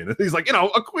 What do you mean? And he's like,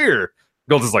 a queer.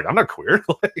 Goldust is like, I'm not queer.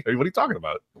 What are you talking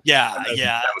about? Yeah.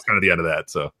 That was kind of the end of that.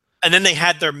 So. And then they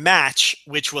had their match,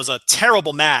 which was a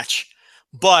terrible match,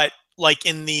 but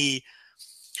in the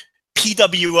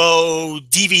PWO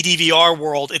DVR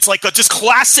world, it's just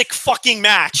classic fucking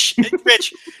match.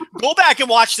 Rich, go back and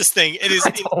watch this thing. It is. I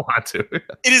don't want to.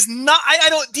 It is not. I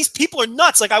don't. These people are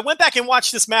nuts. I went back and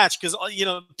watched this match because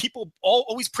people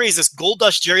always praise this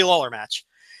Goldust Jerry Lawler match,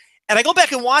 and I go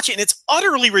back and watch it, and it's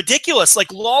utterly ridiculous.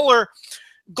 Lawler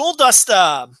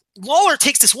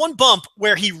takes this one bump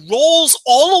where he rolls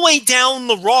all the way down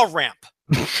the Raw ramp,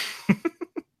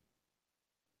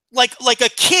 like a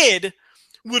kid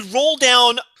would roll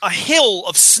down a hill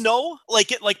of snow,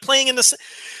 playing in the.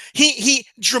 He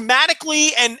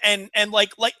dramatically and in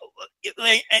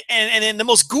the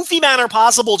most goofy manner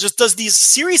possible just does these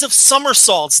series of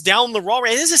somersaults down the Raw.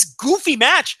 It is this goofy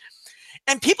match,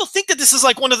 and people think that this is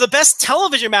one of the best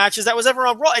television matches that was ever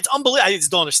on Raw. It's unbelievable. I just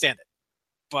don't understand it.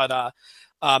 but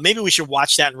maybe we should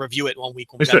watch that and review it one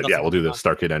week. When we should, yeah, we'll do the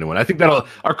Starcade 91. I think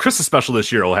our Christmas special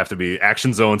this year will have to be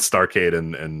Action Zone, Starcade,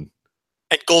 and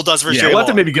Goldust versus we'll have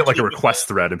to maybe get like a request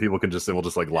thread, and people can we'll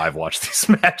just like live watch these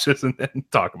matches and then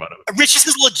talk about it. Rich, this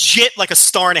is legit like a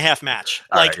 1.5-star match.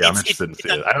 Like, I'm interested in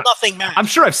seeing it. Nothing match. I'm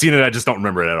sure I've seen it. I just don't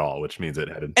remember it at all, which means it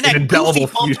had an that indelible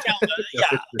feud.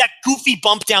 That goofy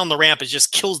bump down the ramp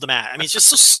just kills the match. I mean, it's just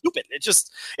so stupid. It's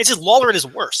just Lawler at his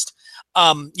worst.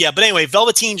 But anyway,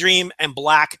 Velveteen Dream and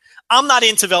Black. I'm not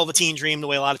into Velveteen Dream the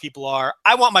way a lot of people are.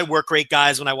 I want my work rate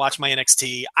guys when I watch my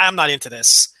NXT. I'm not into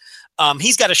this.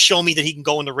 He's got to show me that he can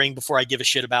go in the ring before I give a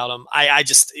shit about him. It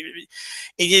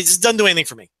just doesn't do anything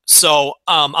for me. So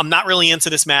I'm not really into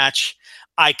this match.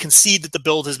 I concede that the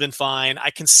build has been fine.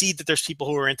 I concede that there's people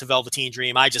who are into Velveteen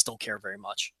Dream. I just don't care very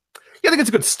much. Yeah, I think it's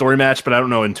a good story match, but I don't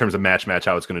know in terms of match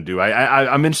how it's going to do.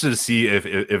 I'm interested to see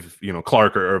if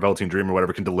Clark or Velveteen Dream or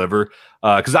whatever can deliver,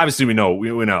 because obviously we know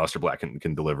Aleister Black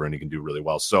can deliver and he can do really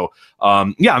well. So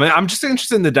I'm just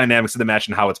interested in the dynamics of the match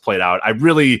and how it's played out.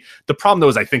 The problem though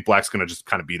is I think Black's going to just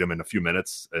kind of beat him in a few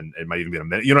minutes, and it might even be in a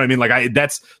minute. You know what I mean? Like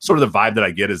that's sort of the vibe that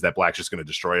I get, is that Black's just going to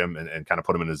destroy him and kind of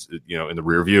put him in his in the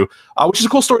rear view, which is a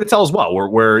cool story to tell as well.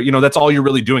 Where that's all you're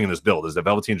really doing in this build, is that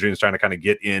Velveteen Dream is trying to kind of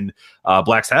get in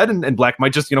Black's head, and Black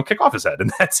might just kick off his head,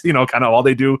 and that's kind of all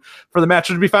they do for the match,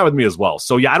 which would be fine with me as well.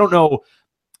 So yeah, I don't know.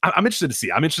 I'm interested to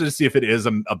see. I'm interested to see if it is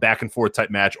a back and forth type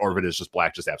match, or if it is just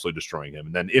Black just absolutely destroying him.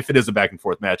 And then if it is a back and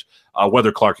forth match,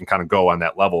 whether Clark can kind of go on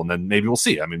that level, and then maybe we'll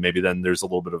see. I mean, maybe then there's a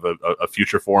little bit of a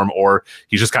future for him, or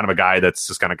he's just kind of a guy that's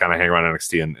just kind of hang around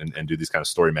NXT and do these kind of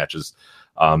story matches.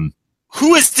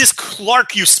 Who is this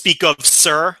Clark you speak of,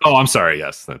 sir? Oh, I'm sorry.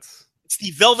 Yes, it's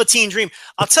the Velveteen Dream.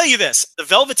 I'll tell you this. The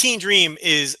Velveteen Dream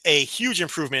is a huge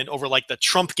improvement over like the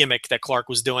Trump gimmick that Clark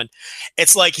was doing.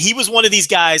 It's like he was one of these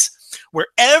guys where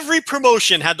every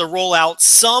promotion had to roll out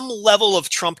some level of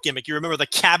Trump gimmick. You remember the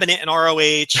cabinet and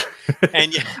ROH?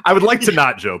 And I would like to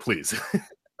not, Joe, please.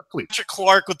 Please.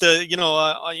 Clark with the,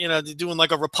 doing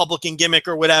like a Republican gimmick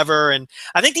or whatever. And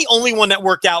I think the only one that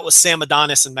worked out was Sam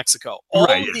Adonis in Mexico. All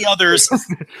of the others.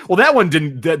 Well, that one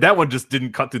just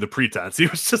didn't cut through the pretense. He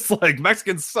was just like,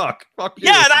 Mexicans suck. Fuck you.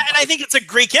 Yeah. And I think it's a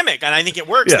great gimmick, and I think it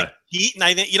works. Yeah. And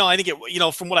I think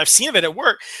it, from what I've seen of it, it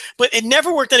worked, but it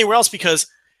never worked anywhere else because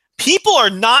people are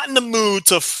not in the mood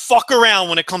to fuck around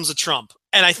when it comes to Trump.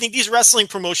 And I think these wrestling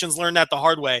promotions learned that the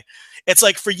hard way. It's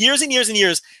like for years and years and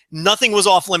years, nothing was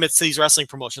off limits to these wrestling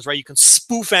promotions, right? You can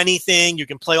spoof anything. You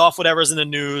can play off whatever's in the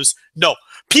news. No,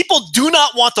 people do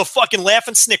not want to fucking laugh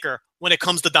and snicker when it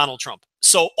comes to Donald Trump.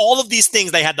 So all of these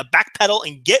things, they had to backpedal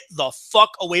and get the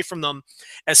fuck away from them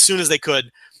as soon as they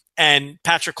could. And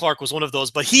Patrick Clark was one of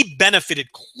those, but he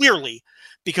benefited clearly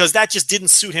because that just didn't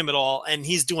suit him at all. And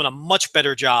he's doing a much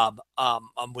better job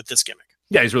with this gimmick.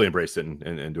 Yeah, he's really embraced it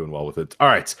and doing well with it. All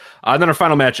right. Then our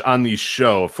final match on the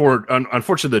show,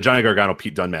 unfortunately, the Johnny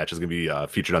Gargano-Pete Dunne match is going to be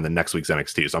featured on the next week's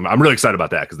NXT. So I'm really excited about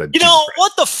that. Because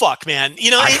what the fuck, man?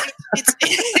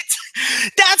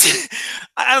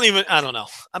 I don't know.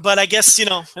 But I guess,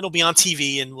 it'll be on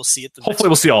TV and we'll see it. Hopefully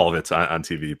we'll see all of it on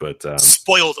TV. But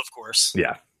spoiled, of course.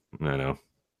 Yeah, I know.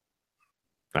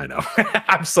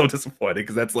 I'm so disappointed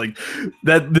because that's like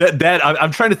that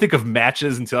I'm trying to think of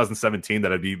matches in 2017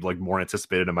 that I'd be like more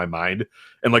anticipated in my mind,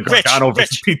 and like Gargano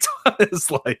versus Pete Dunne is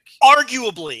like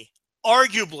arguably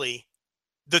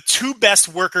the two best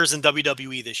workers in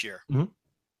WWE this year. Mm-hmm.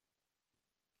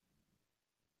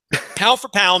 Pound for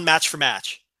pound, match for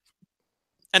match,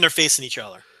 and they're facing each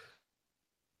other.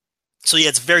 So yeah,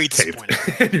 it's very disappointing.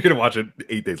 You're gonna watch it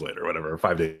 8 days later, or whatever, or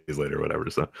 5 days later, or whatever.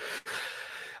 So.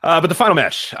 But the final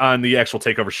match on the actual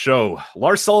TakeOver show,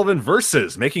 Lars Sullivan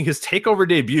versus, making his TakeOver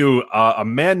debut, a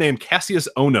man named Cassius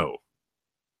Ohno.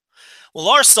 Well,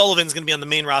 Lars Sullivan's going to be on the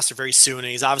main roster very soon, and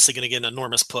he's obviously going to get an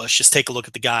enormous push. Just take a look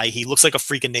at the guy. He looks like a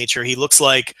freak of nature. He looks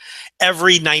like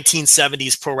every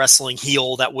 1970s pro wrestling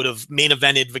heel that would have main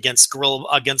evented against Bruno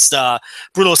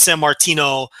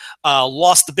Sammartino,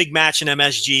 lost the big match in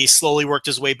MSG, slowly worked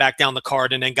his way back down the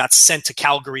card, and then got sent to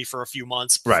Calgary for a few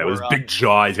months. Right, with his big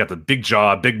jaw. He's got the big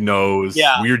jaw, big nose,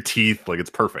 weird teeth. Like, it's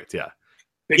perfect, yeah.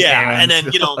 Big hands,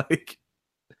 and then,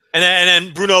 And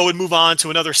then Bruno would move on to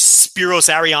another Spiros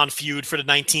Arion feud for the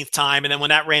 19th time. And then when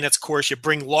that ran its course, you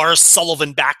bring Lars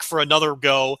Sullivan back for another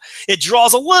go. It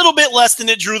draws a little bit less than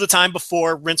it drew the time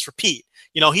before, rinse, repeat.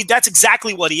 That's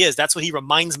exactly what he is. That's what he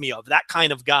reminds me of, that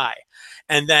kind of guy.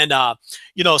 And then,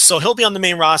 so he'll be on the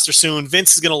main roster soon.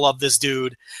 Vince is going to love this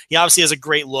dude. He obviously has a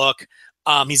great look.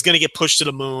 He's going to get pushed to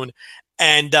the moon.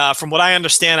 And from what I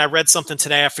understand, I read something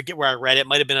today. I forget where I read it. It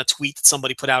might have been a tweet that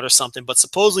somebody put out or something. But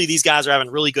supposedly these guys are having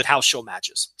really good house show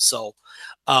matches. So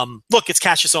Look, it's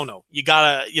Cassius Ohno. You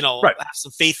gotta, Right. have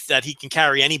some faith that he can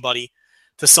carry anybody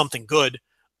to something good.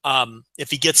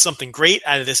 If he gets something great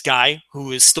out of this guy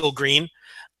who is still green,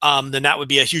 then that would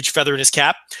be a huge feather in his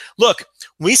cap. Look,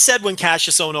 we said when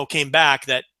Cassius Ohno came back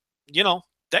that,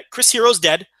 that Chris Hero's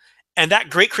dead, and that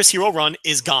great Chris Hero run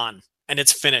is gone, and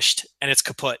it's finished, and it's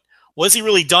kaput. What has he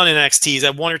really done in NXT? He's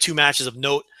had 1 or 2 matches of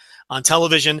note on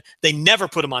television. They never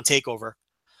put him on TakeOver.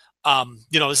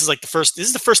 This is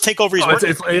the first TakeOver he's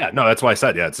working. That's why I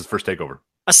said, it's his first TakeOver.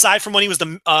 Aside from when he was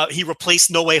he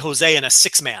replaced No Way Jose in a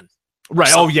 6-man.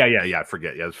 Right. Oh yeah. I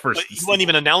forget. Yeah, the first. But he wasn't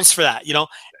even announced for that,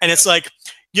 And it's like,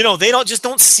 they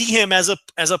don't see him as a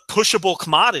pushable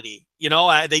commodity.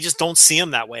 They just don't see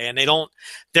him that way, and they don't.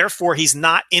 Therefore, he's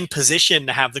not in position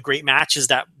to have the great matches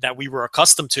that we were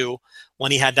accustomed to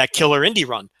when he had that killer indie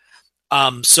run.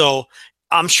 So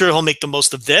I'm sure he'll make the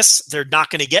most of this. They're not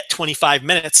going to get 25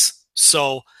 minutes,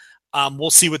 so we'll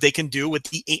see what they can do with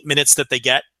the 8 minutes that they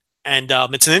get, and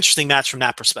it's an interesting match from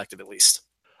that perspective, at least.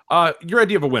 Your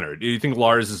idea of a winner? Do you think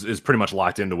Lars is pretty much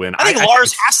locked in to win? I think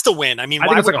Lars has to win. I think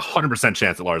it's like 100%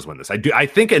 chance that Lars win this. I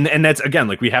think, and that's again,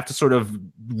 like we have to sort of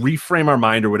reframe our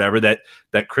mind or whatever that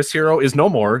Chris Hero is no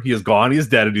more. He is gone. He is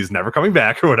dead, and he's never coming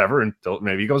back or whatever until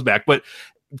maybe he comes back. But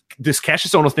this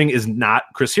Cassius Ohno thing is not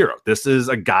Chris Hero. This is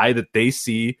a guy that they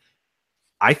see,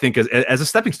 I think, as a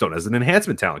stepping stone, as an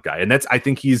enhancement talent guy. And I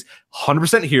think he's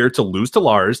 100% here to lose to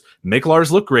Lars, make Lars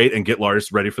look great, and get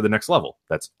Lars ready for the next level.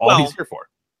 That's all he's here for.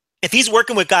 If he's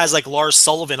working with guys like Lars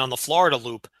Sullivan on the Florida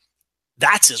loop,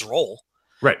 that's his role.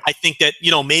 Right. I think that,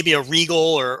 maybe a Regal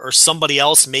or somebody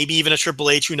else, maybe even a Triple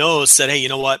H, who knows, said, hey, you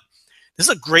know what? This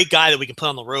is a great guy that we can put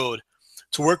on the road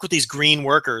to work with these green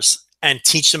workers and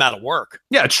teach them how to work.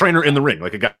 Yeah, a trainer in the ring,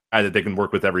 like a guy that they can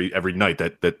work with every night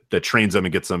that trains them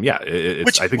and gets them. Yeah,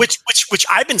 which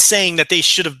I've been saying that they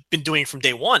should have been doing from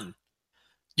day one.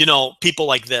 People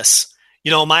like this.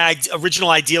 My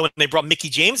original idea when they brought Mickie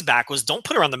James back was don't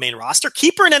put her on the main roster,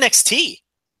 keep her in NXT,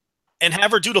 and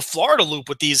have her do the Florida loop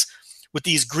with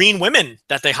these green women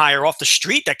that they hire off the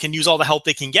street that can use all the help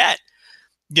they can get.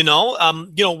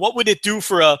 What would it do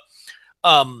for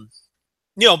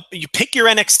you pick your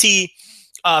NXT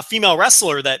female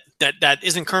wrestler that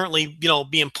isn't currently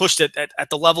being pushed at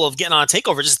the level of getting on a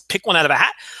TakeOver. Just pick one out of a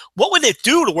hat. What would it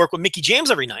do to work with Mickie James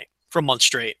every night for a month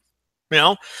straight?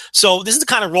 So this is the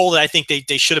kind of role that I think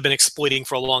they should have been exploiting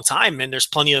for a long time. And there's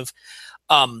plenty of,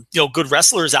 good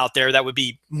wrestlers out there that would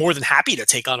be more than happy to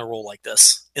take on a role like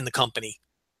this in the company.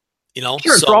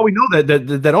 Sure. For all we know, that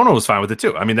Ohno was fine with it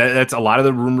too. I mean, that's a lot of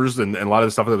the rumors and a lot of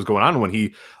the stuff that was going on when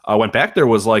he went back there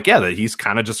was like, that he's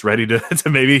kind of just ready to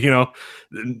maybe,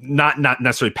 not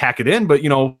necessarily pack it in, but,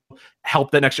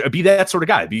 help that next year, be that sort of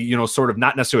guy, be, sort of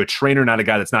not necessarily a trainer, not a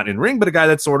guy that's not in ring, but a guy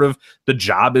that's sort of the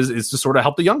job is to sort of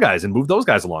help the young guys and move those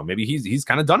guys along. Maybe he's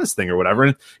kind of done his thing or whatever.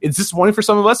 And it's disappointing for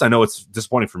some of us. I know it's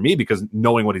disappointing for me because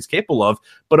knowing what he's capable of,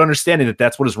 but understanding that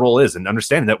that's what his role is and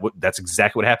understanding that that's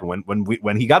exactly what happened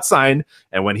when he got signed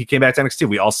and when he came back to NXT,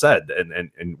 we all said,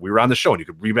 and we were on the show and you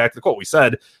could read back the quote. We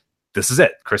said, this is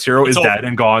it. Chris Hero is dead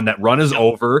and gone. That run is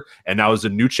over. And now is a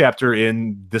new chapter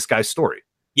in this guy's story.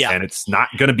 Yeah. And it's not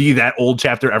going to be that old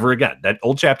chapter ever again. That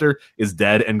old chapter is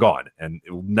dead and gone, and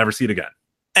we'll never see it again.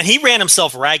 And he ran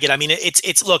himself ragged. I mean,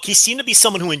 it's look, he seemed to be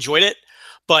someone who enjoyed it,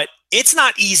 but it's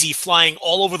not easy flying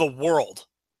all over the world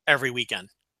every weekend.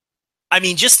 I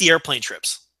mean, just the airplane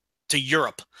trips to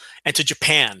Europe and to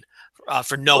Japan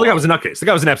for Noah. The guy was a nutcase. The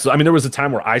guy was an absolute. I mean, there was a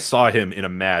time where I saw him in a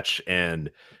match,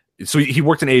 and so he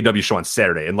worked an AEW show on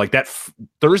Saturday, and like that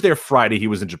Thursday or Friday, he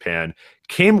was in Japan.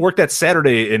 Worked that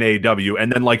Saturday in AEW,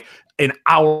 and then like an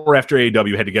hour after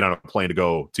AEW had to get on a plane to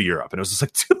go to Europe. And it was just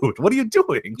like, dude, what are you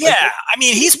doing? Yeah, like, I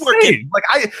mean, he's working. Like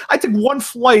I took one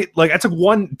flight, like I took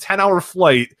one 10-hour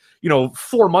flight,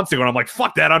 4 months ago, and I'm like,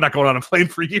 fuck that, I'm not going on a plane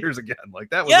for years again. Like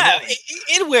that was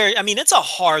it's a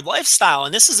hard lifestyle,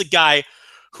 and this is a guy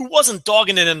who wasn't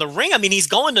dogging it in the ring. I mean, he's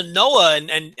going to Noah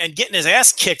and getting his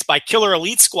ass kicked by Killer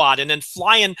Elite Squad and then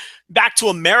flying back to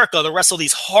America to wrestle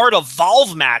these hard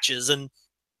Evolve matches and,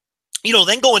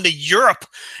 then going to Europe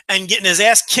and getting his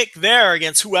ass kicked there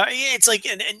against whoever. It's like,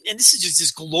 and this is just this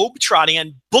globe-trotting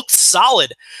and booked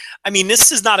solid. I mean,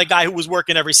 this is not a guy who was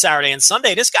working every Saturday and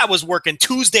Sunday. This guy was working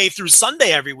Tuesday through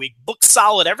Sunday every week, booked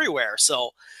solid everywhere.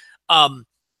 So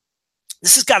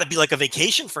this has got to be like a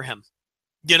vacation for him.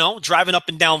 Driving up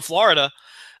and down Florida,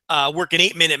 working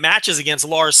 8-minute matches against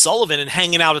Lars Sullivan and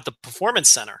hanging out at the Performance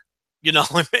Center.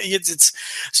 It's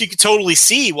so you can totally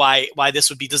see why this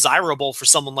would be desirable for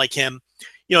someone like him,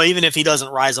 even if he doesn't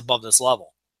rise above this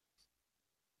level.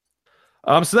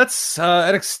 So that's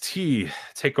NXT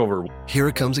TakeOver. Here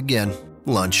it comes again.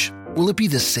 Lunch. Will it be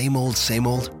the same old, same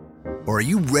old? Or are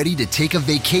you ready to take a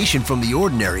vacation from the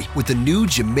ordinary with the new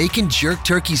Jamaican Jerk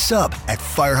Turkey Sub at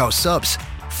Firehouse Subs?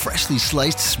 Freshly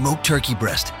sliced smoked turkey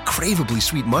breast, craveably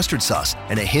sweet mustard sauce,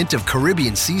 and a hint of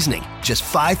Caribbean seasoning. Just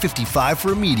 $5.55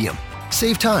 for a medium.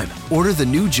 Save time. Order the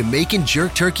new Jamaican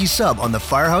Jerk Turkey Sub on the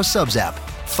Firehouse Subs app.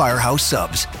 Firehouse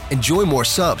Subs. Enjoy more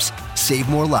subs. Save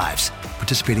more lives.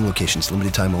 Participating locations.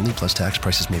 Limited time only, plus tax.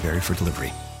 Prices may vary for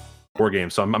delivery. War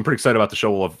games. So I'm pretty excited about the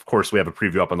show. Well, of course, we have a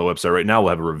preview up on the website right now. We'll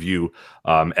have a review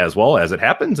as well as it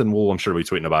happens, and I'm sure we'll be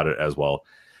tweeting about it as well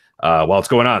while it's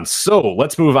going on. So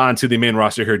let's move on to the main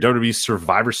roster here. WWE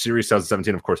Survivor Series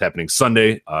 2017, of course, happening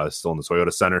Sunday, still in the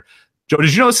Toyota Center. Joe,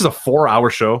 did you know this is a 4-hour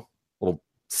show? A little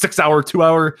 6-hour,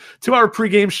 2-hour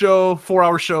pregame show,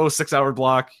 4-hour show, 6-hour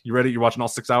block. You ready? You're watching all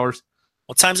 6 hours?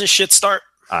 What time's this shit start?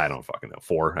 I don't fucking know.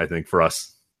 4, I think, for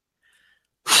us.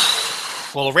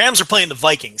 Well, the Rams are playing the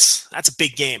Vikings. That's a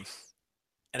big game.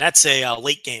 And that's a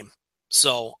late game.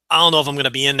 So I don't know if I'm going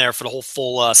to be in there for the whole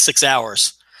full 6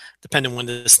 hours, depending when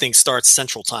this thing starts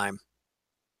Central Time.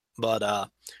 But,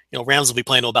 Rams will be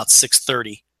playing till about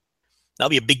 6:30. That'll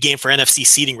be a big game for NFC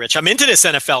seeding, Rich. I'm into this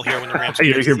NFL here when the Rams.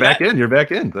 You're back in. You're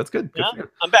back in. That's good. Yeah,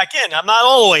 I'm back in. I'm not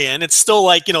all the way in. It's still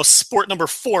like, sport number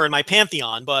 4 in my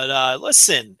pantheon. But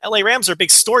listen, LA Rams are a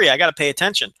big story. I got to pay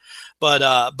attention. But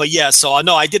yeah, so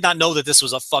no, I did not know that this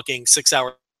was a fucking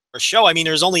 6-hour show. I mean,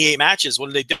 there's only 8 matches. What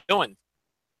are they doing?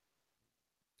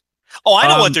 Oh, I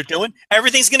know what they're doing.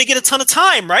 Everything's going to get a ton of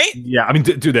time, right? Yeah, I mean,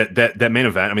 dude, that main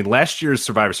event. I mean, last year's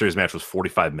Survivor Series match was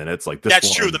 45 minutes. Like this,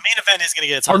 that's true. The main event is going to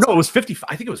get a ton. Or no, it was 55.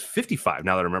 I think it was 55.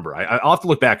 Now that I remember, I'll have to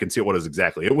look back and see what it was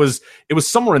exactly. It was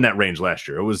somewhere in that range last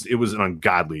year. It was an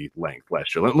ungodly length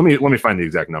last year. Let me find the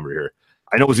exact number here.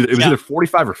 I know it was either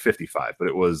 45 or 55, but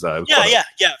it was. Yeah,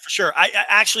 for sure. I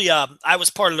actually, I was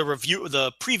part of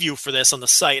the preview for this on the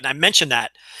site, and I mentioned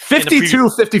that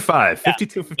 52-55,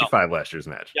 52-55 last year's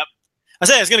match. Yep. I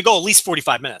said it's going to go at least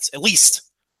 45 minutes, at least.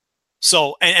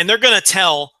 So, and they're going to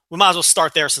tell. We might as well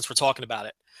start there since we're talking about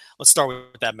it. Let's start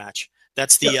with that match.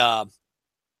 That's the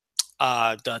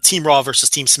Team Raw versus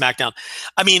Team SmackDown.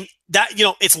 I mean, that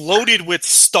it's loaded with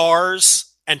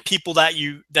stars and people that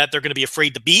they're going to be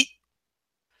afraid to beat.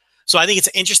 So I think it's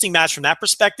an interesting match from that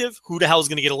perspective. Who the hell is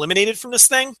going to get eliminated from this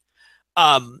thing?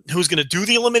 Who's going to do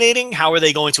the eliminating? How are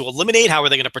they going to eliminate? How are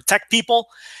they going to protect people?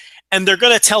 And they're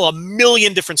going to tell a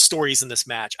million different stories in this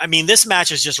match. I mean, this match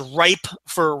is just ripe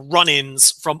for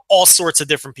run-ins from all sorts of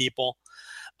different people,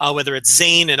 whether it's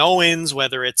Zayn and Owens,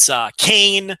 whether it's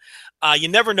Kane. You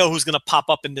never know who's going to pop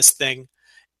up in this thing.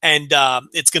 And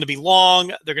it's going to be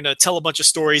long. They're going to tell a bunch of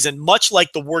stories. And much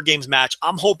like the War Games match,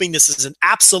 I'm hoping this is an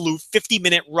absolute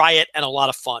 50-minute riot and a lot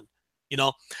of fun.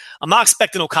 I'm not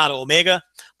expecting Okada Omega,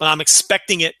 but I'm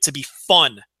expecting it to be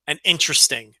fun and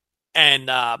interesting and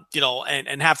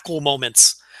have cool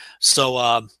moments. So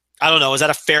I don't know. Is that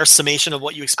a fair summation of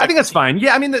what you expect? I think that's fine.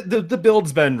 Yeah, I mean, the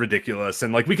build's been ridiculous,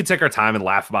 and like we could take our time and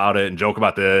laugh about it and joke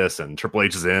about this, and Triple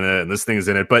H is in it, and this thing is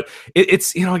in it. But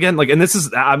it's again, like, and this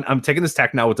is I'm taking this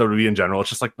tack now with WWE in general. It's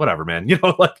just like whatever, man.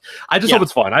 Like I just hope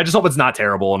it's fun. I just hope it's not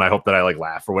terrible, and I hope that I like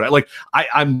laugh or whatever. Like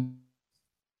I'm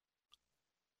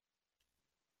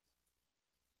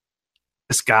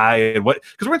this guy and what,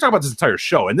 because we're gonna talk about this entire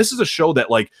show, and this is a show that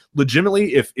like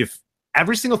legitimately, if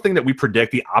every single thing that we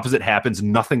predict the opposite happens,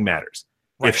 nothing matters.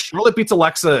 Right. If Charlotte beats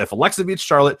Alexa, if Alexa beats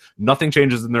Charlotte, nothing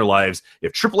changes in their lives.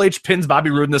 If Triple H pins Bobby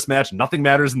Roode in this match, nothing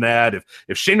matters in that.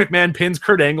 If Shane McMahon pins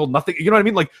Kurt Angle, nothing, you know what I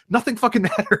mean? Like nothing fucking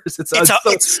matters.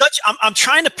 It's such. I'm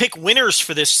trying to pick winners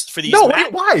for these. No,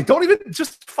 why? Don't even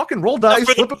just fucking roll dice,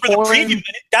 flip a coin. The preview.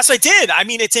 That's what I did. I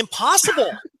mean, it's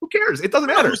impossible. Who cares? It doesn't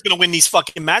matter. Who's going to win these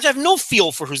fucking matches? I have no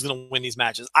feel for who's going to win these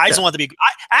matches. I just want it to be.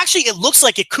 Actually, it looks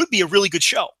like it could be a really good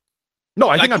show. No,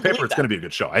 I think on paper it's going to be a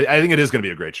good show. I think it is going to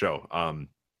be a great show.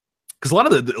 Because a lot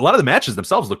of the matches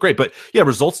themselves look great, but yeah,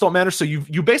 results don't matter. So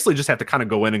you basically just have to kind of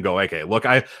go in and go, okay, look,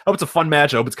 I hope it's a fun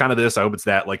match. I hope it's kind of this. I hope it's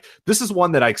that. Like this is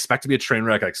one that I expect to be a train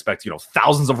wreck. I expect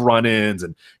thousands of run-ins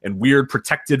and weird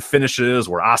protected finishes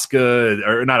where Asuka,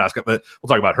 or not Asuka, but we'll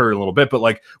talk about her in a little bit. But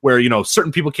like where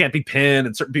certain people can't be pinned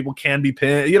and certain people can be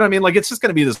pinned. You know what I mean? Like it's just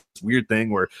going to be this weird thing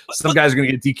where some guys are going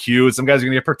to get DQ'd, some guys are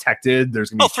going to get protected.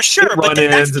 There's going to be for sure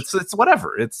run-ins. It's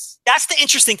whatever. That's the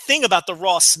interesting thing about the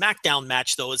Raw SmackDown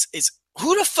match, though, is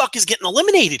who the fuck is getting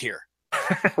eliminated here?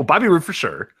 Well, Bobby Roode for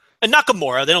sure. And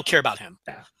Nakamura, they don't care about him.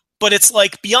 Yeah. But it's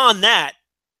like beyond that,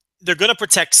 they're going to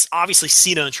protect, obviously,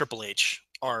 Cena and Triple H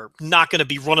are not going to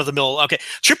be run-of-the-mill. Okay,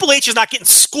 Triple H is not getting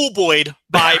schoolboyed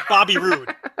by Bobby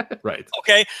Roode. Right.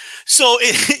 Okay? So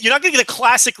you're not going to get a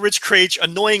classic Rich Craich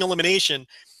annoying elimination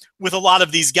with a lot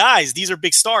of these guys. These are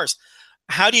big stars.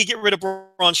 How do you get rid of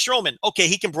Braun Strowman? Okay,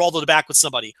 he can brawl to the back with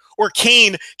somebody. Or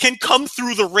Kane can come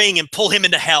through the ring and pull him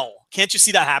into hell. Can't you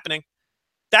see that happening?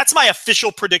 That's my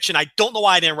official prediction. I don't know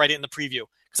why I didn't write it in the preview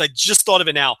because I just thought of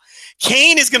it now.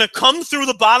 Kane is going to come through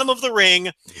the bottom of the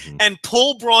ring and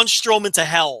pull Braun Strowman to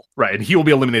hell. Right, and he will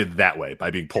be eliminated that way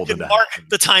by being pulled into hell. Mark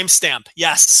the timestamp.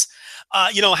 Yes. How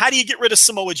do you get rid of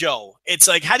Samoa Joe? It's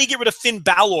like, how do you get rid of Finn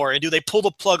Balor, and do they pull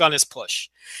the plug on his push?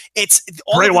 It's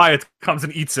Bray Wyatt comes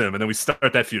and eats him, and then we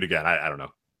start that feud again. I don't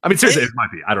know. I mean, seriously, it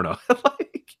might be. I don't know.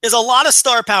 There's a lot of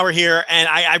star power here, and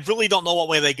I really don't know what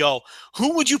way they go.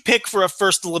 Who would you pick for a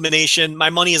first elimination? My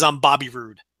money is on Bobby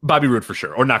Roode. Bobby Roode for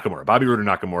sure, or Nakamura. Bobby Roode or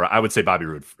Nakamura. I would say Bobby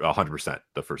Roode 100%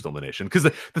 the first elimination. Because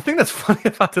the thing that's funny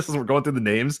about this is we're going through the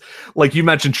names. Like you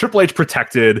mentioned, Triple H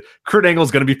protected. Kurt Angle is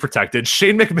going to be protected.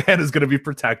 Shane McMahon is going to be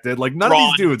protected. Like none of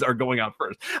these dudes are going out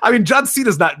first. I mean, John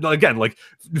Cena's not, again, like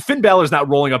Finn Balor's not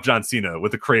rolling up John Cena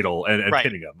with a cradle and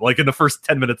pinning him like in the first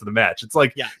 10 minutes of the match. It's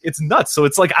like, it's nuts. So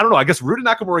it's like, I don't know. I guess Roode and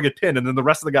Nakamura get pinned, and then the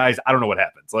rest of the guys, I don't know what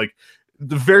happens. Like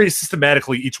very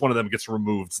systematically, each one of them gets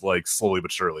removed like slowly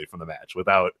but surely from the match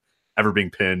without ever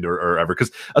being pinned or ever, because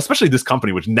especially this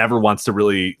company, which never wants to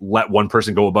really let one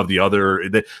person go above the other,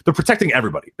 they're protecting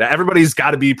everybody. Everybody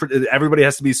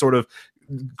has to be sort of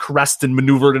caressed and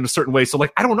maneuvered in a certain way. So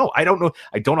like, I don't know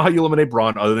how you eliminate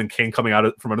Braun other than Kane coming out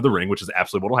from under the ring, which is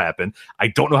absolutely what will happen. I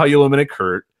don't know how you eliminate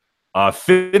Kurt.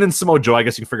 Finn and Samoa Joe, I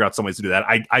guess you can figure out some ways to do that.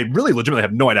 I really legitimately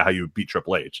have no idea how you beat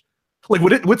Triple H. Like,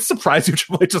 would it surprise you if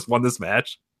Triple H just won this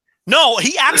match? No,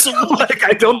 he absolutely. Like,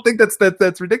 I don't think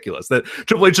that's ridiculous. That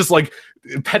Triple H just like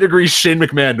pedigree Shane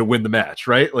McMahon to win the match,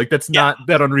 right? Like that's not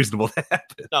that unreasonable to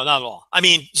happen. No, not at all. I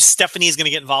mean, Stephanie is going to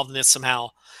get involved in this somehow,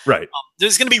 right?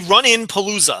 There's going to be run-in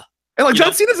palooza, and like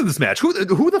John Cena's in this match. Who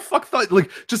the fuck thought? Like,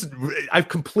 just I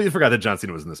completely forgot that John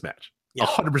Cena was in this match.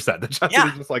 100%. That John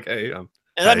Cena's just like, hey,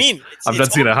 and I mean, I'm John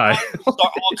Cena. Hi. All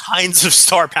kinds of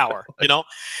star power.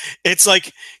 It's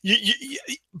like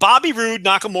Bobby Roode,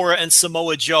 Nakamura, and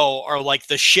Samoa Joe are like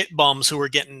the shit bums who are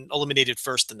getting eliminated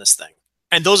first in this thing,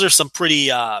 and those are some pretty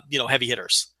heavy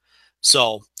hitters.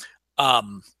 So,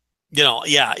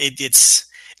 it's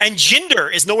and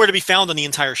Jinder is nowhere to be found on the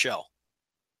entire show.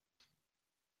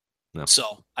 No.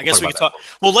 So I guess we can talk.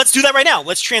 Well, let's do that right now.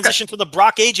 Let's transition to the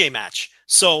Brock AJ match.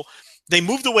 So they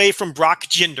moved away from Brock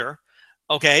Jinder.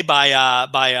 Okay, by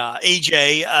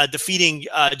AJ defeating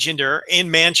Jinder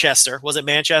in Manchester. Was it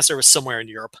Manchester? Or was somewhere in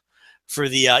Europe for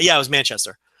the? It was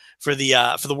Manchester for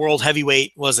the World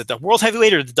Heavyweight. Was it the World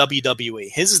Heavyweight or the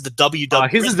WWE? His is the WWE.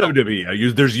 His is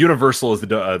WWE. There's Universal as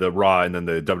the Raw, and then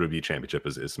the WWE Championship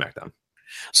is SmackDown.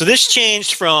 So this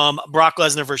changed from Brock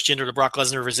Lesnar versus Jinder to Brock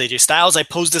Lesnar versus AJ Styles. I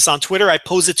posed this on Twitter. I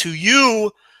posed it to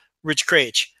you, Rich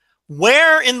Craich.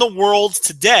 Where in the world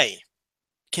today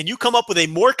can you come up with a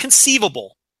more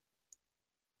conceivable,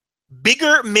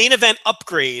 bigger main event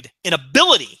upgrade in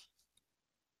ability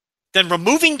than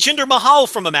removing Jinder Mahal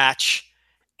from a match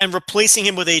and replacing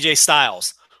him with AJ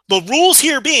Styles? The rules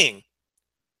here being,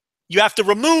 you have to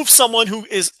remove someone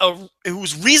who's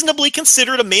reasonably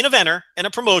considered a main eventer in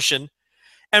a promotion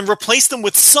and replace them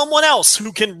with someone else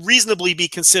who can reasonably be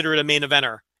considered a main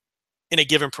eventer in a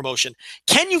given promotion.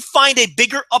 Can you find a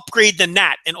bigger upgrade than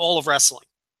that in all of wrestling?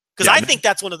 Because I think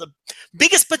that's one of the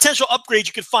biggest potential upgrades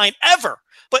you could find ever.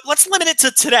 But let's limit it to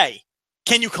today.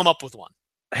 Can you come up with one?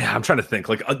 Yeah, I'm trying to think.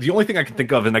 Like the only thing I can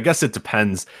think of, and I guess it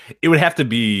depends. It would have to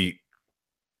be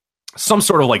some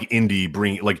sort of like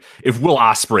indie like if Will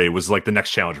Ospreay was like the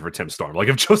next challenger for Tim Storm. Like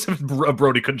if Joseph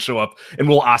Brody couldn't show up and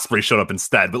Will Ospreay showed up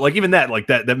instead. But like even that, like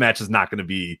that match is not going to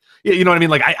be. You know what I mean?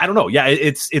 Like I don't know. Yeah,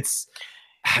 it's.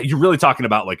 You're really talking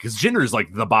about like because Jinder is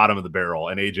like the bottom of the barrel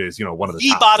and AJ is one of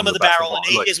the bottom of the barrel and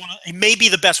AJ is he may be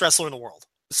the best wrestler in the world.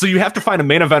 So you have to find a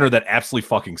main eventer that absolutely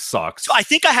fucking sucks. So I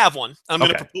think I have one. I'm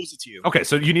going to propose it to you. Okay,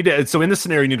 so you need to. So in this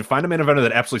scenario, you need to find a main eventer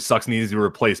that absolutely sucks and needs to be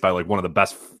replaced by like one of the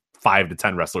best 5 to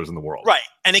 10 wrestlers in the world. Right,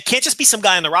 and it can't just be some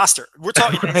guy on the roster. We're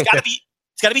talking. It's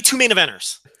got to be 2 main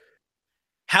eventers.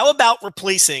 How about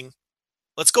replacing?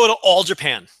 Let's go to All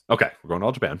Japan. Okay, we're going to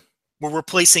All Japan. We're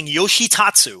replacing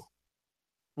Yoshitatsu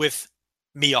with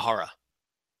Miyahara.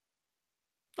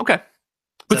 Okay.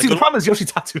 But see, the problem is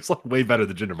Yoshitatsu is like way better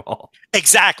than Jinder Mahal.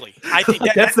 Exactly. I think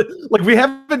we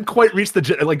haven't quite reached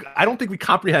I don't think we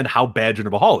comprehend how bad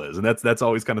Jinder Mahal is, and that's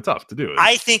always kind of tough to do.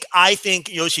 I think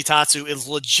Yoshitatsu is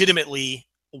legitimately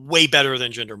way better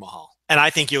than Jinder Mahal, and I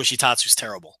think Yoshitatsu's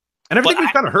terrible. And everything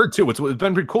we've kind of heard too. It's been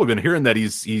pretty cool. We've been hearing that he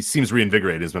seems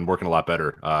reinvigorated. He's been working a lot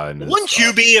better. Wouldn't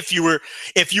you be if you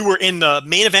were in the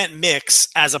main event mix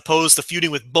as opposed to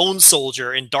feuding with Bone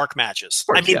Soldier in dark matches?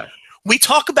 Course, I mean, we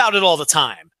talk about it all the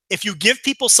time. If you give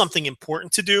people something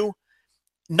important to do,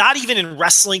 not even in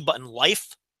wrestling but in life,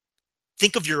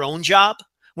 think of your own job.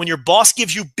 When your boss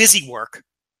gives you busy work,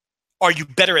 are you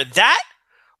better at that?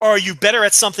 Or are you better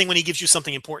at something when he gives you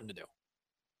something important to do?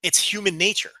 It's human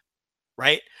nature,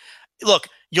 right? Look,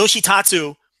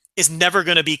 Yoshitatsu is never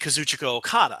going to be Kazuchika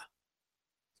Okada.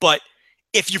 But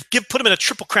if you put him in a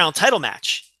Triple Crown title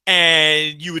match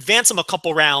and you advance him a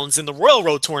couple rounds in the Royal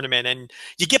Road tournament and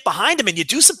you get behind him and you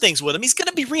do some things with him, he's going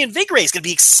to be reinvigorated. He's going to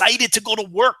be excited to go to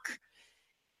work.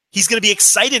 He's going to be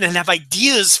excited and have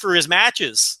ideas for his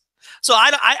matches. So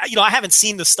I haven't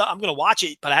seen the stuff. I'm going to watch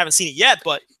it, but I haven't seen it yet.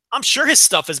 But I'm sure his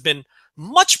stuff has been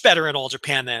much better in All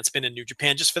Japan than it's been in New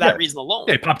Japan, just for that reason alone.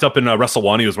 Yeah, he popped up in Wrestle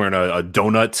One. He was wearing a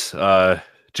donut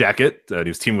jacket. He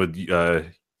was teamed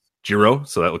with Jiro,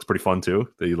 so that looks pretty fun too.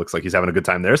 He looks like he's having a good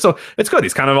time there. So it's good.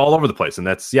 He's kind of all over the place, and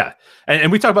that's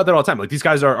And we talk about that all the time. Like, these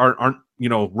guys aren't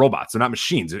robots. They're not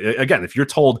machines. Again, if you're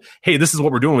told, hey, this is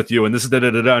what we're doing with you, and this is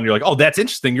da-da-da-da, and you're like, oh, that's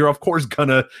interesting, you're of course it's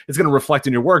gonna reflect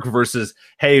in your work, versus,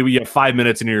 hey, we have 5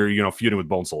 minutes and you're feuding with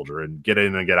Bone Soldier, and get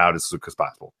in and get out as quick as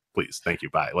possible. Please, thank you,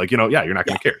 bye. Like, you're not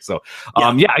gonna care. So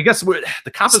I guess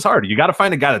the comp is hard. You got to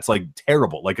find a guy that's like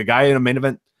terrible, like a guy in a main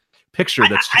event picture.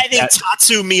 I think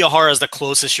Tatsu Miyahara is the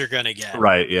closest you're going to get.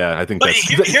 Right. Yeah. I think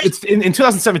it's in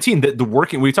 2017, the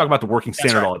working, we talk about the working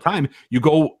standard all the time. You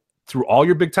go through all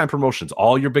your big time promotions,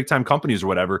 all your big time companies or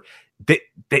whatever.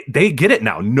 They get it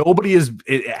now. Nobody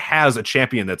has a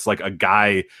champion that's like a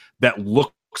guy that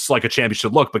looks like a champion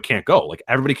should look, but can't go. Like,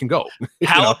 everybody can go.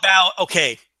 How about,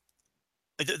 okay,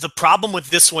 the problem with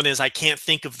this one is I can't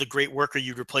think of the great worker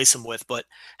you'd replace him with, but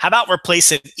how about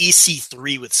replacing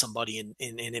EC3 with somebody in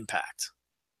Impact?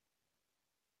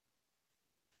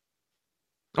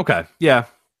 Okay, yeah.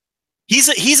 You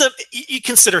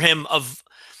consider him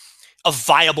a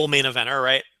viable main eventer,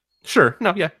 right? Sure.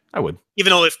 No, yeah, I would. Even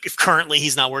though if currently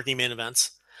he's not working main events.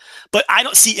 But I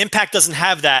don't see Impact doesn't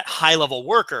have that high-level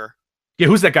worker. Yeah,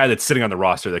 who's that guy that's sitting on the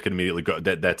roster that can immediately go?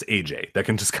 That's AJ. That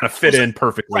can just kind of fit in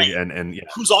perfectly, right. and yeah.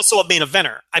 Who's also a main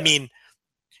eventer. I mean,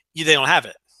 they don't have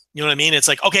it. You know what I mean? It's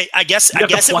like, okay, I guess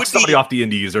it would somebody off the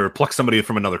indies or pluck somebody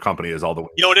from another company is all the way.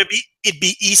 You know what it'd be? It'd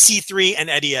be EC3 and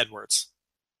Eddie Edwards.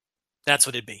 That's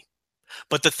what it'd be.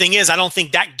 But the thing is, I don't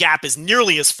think that gap is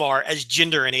nearly as far as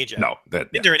Jinder and AJ. No,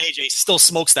 Jinder and AJ still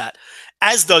smokes that,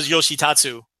 as does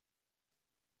Yoshitatsu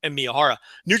and Miyahara.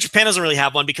 New Japan doesn't really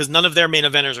have one because none of their main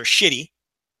eventers are shitty.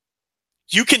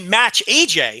 You can match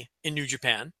AJ in New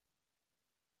Japan.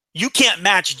 You can't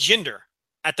match Jinder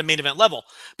at the main event level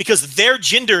because their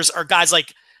Jinders are guys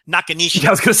like Nakanishi. Yeah,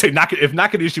 I was going to say, if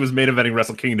Nakanishi was main eventing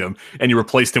Wrestle Kingdom and you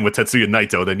replaced him with Tetsuya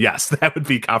Naito, then yes, that would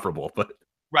be comparable. But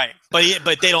right, but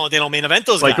they don't main event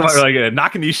those guys. Like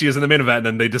Nakanishi is in the main event, and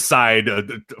then they decide,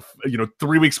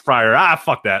 3 weeks prior,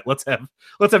 fuck that, let's have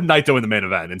Naito in the main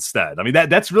event instead. I mean,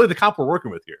 that's really the comp we're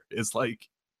working with here. It's like,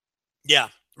 yeah,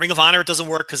 Ring of Honor, it doesn't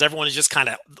work because everyone is just kind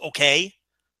of okay.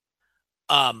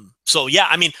 So yeah,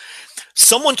 I mean,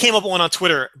 someone came up with one on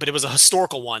Twitter, but it was a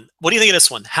historical one. What do you think of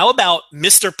this one? How about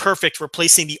Mr. Perfect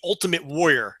replacing the Ultimate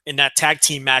Warrior in that tag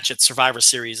team match at Survivor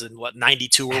Series in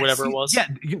 92 or whatever it was? Yeah,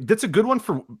 that's a good one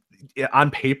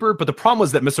on paper, but the problem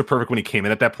was that Mr. Perfect, when he came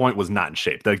in at that point, was not in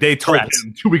shape. Like, they told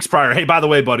him 2 weeks prior, hey, by the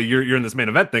way, buddy, you're in this main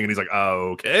event thing, and he's like,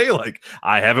 oh, okay, like,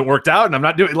 I haven't worked out and I'm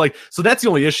not doing like. So that's the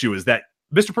only issue, is that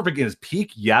Mr. Perfect in his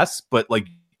peak, yes, but like,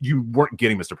 you weren't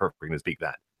getting Mr. Perfect in his peak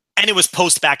then. And it was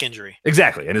post-back injury.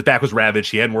 Exactly. And his back was ravaged.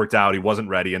 He hadn't worked out. He wasn't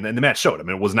ready. And the match showed. I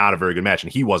mean, it was not a very good match,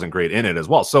 and he wasn't great in it as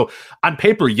well. So on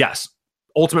paper, yes,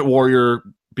 Ultimate Warrior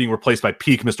being replaced by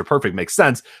peak Mr. Perfect makes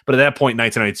sense. But at that point,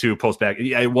 1992, post-back,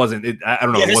 it wasn't. I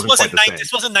don't know. Yeah, it wasn't quite the same.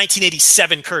 This wasn't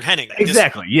 1987 Kurt Hennig.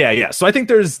 Exactly. Yeah. So I think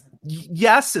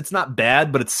yes, it's not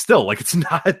bad, but it's still like, it's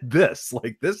not this.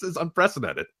 Like, this is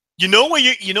unprecedented. You know where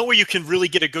you can really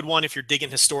get a good one if you're digging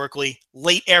historically?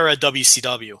 Late era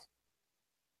WCW.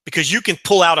 Because you can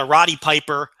pull out a Roddy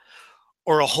Piper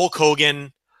or a Hulk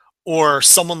Hogan or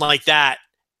someone like that,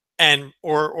 and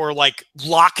or like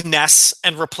Loch Ness,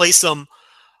 and replace them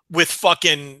with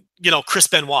fucking Chris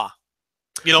Benoit.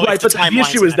 Right, but the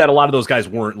issue is that a lot of those guys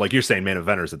weren't, like you're saying, main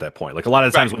eventers at that point. Like, a lot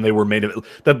of the times when they were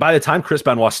by the time Chris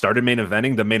Benoit started main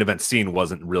eventing, the main event scene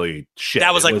wasn't really shit.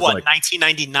 That was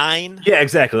 1999? Yeah,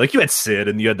 exactly. Like, you had Sid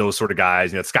and you had those sort of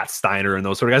guys, you had Scott Steiner and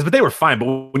those sort of guys, but they were fine.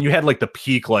 But when you had like the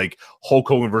peak, like Hulk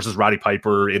Hogan versus Roddy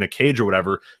Piper in a cage or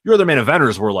whatever, your other main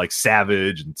eventers were like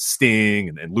Savage and Sting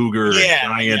and Luger and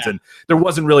Giant, and there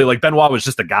wasn't really, like, Benoit was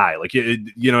just a guy. Like, you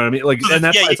know what I mean? Like, and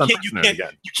that's why it's unprecedented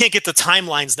again. You can't get the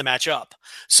timelines to match up.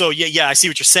 So yeah, I see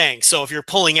what you're saying. So if you're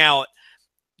pulling out,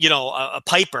 a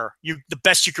Piper, the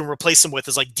best you can replace him with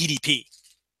is like DDP.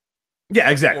 Yeah,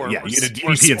 exactly. You get a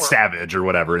DDP and Savage or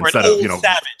whatever instead of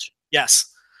Savage.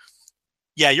 Yes.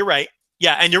 Yeah, you're right.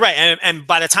 Yeah, and you're right. And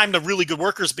by the time the really good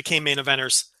workers became main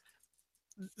eventers,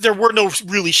 there were no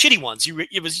really shitty ones.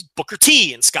 It was Booker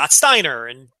T and Scott Steiner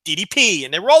and DDP,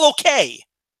 and they were all okay.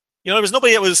 There was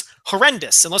nobody that was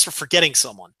horrendous, unless we're forgetting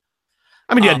someone.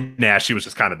 I mean, yeah, Nash, he was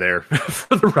just kind of there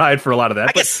for the ride for a lot of that.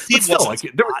 I guess Sid still,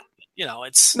 wasn't.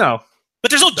 It's no. But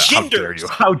there's no genders.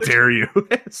 How dare you?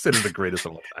 Sid is the greatest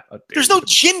of all time. There's no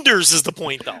genders is the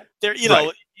point, though.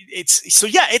 Right. It's so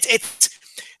yeah. It's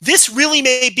this really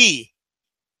may be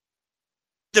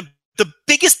the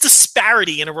biggest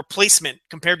disparity in a replacement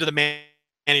compared to the man's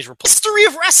history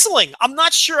of wrestling. I'm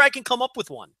not sure I can come up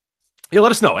with one. Yeah, let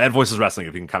us know at Voices Wrestling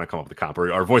if you can kind of come up with a comp, or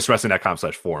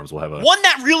voicewrestling.com/forums. We'll have one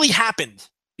that really happened.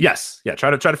 Yes, yeah.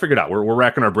 Try to figure it out. We're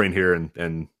racking our brain here,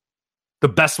 and the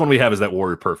best one we have is that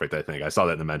Warrior Perfect. I think I saw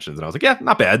that in the mentions, and I was like, yeah,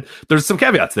 not bad. There's some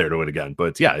caveats there to it again,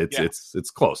 but yeah,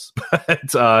 it's close.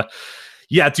 But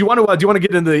yeah. Do you want to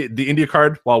get into the India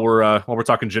card while we're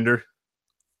talking gender?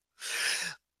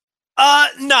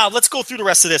 No, let's go through the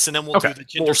rest of this, and then we'll do the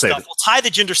gender stuff. We'll tie the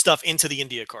gender stuff into the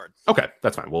India card. Okay,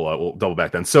 that's fine. We'll double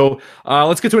back then. So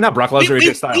let's get to it now. Brock Lesnar,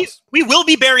 AJ Styles. We will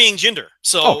be burying gender,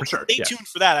 so for sure. Stay tuned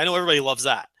for that. I know everybody loves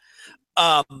that.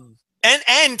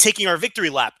 And taking our victory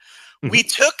lap. Mm-hmm. We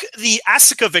took the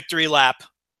Asuka victory lap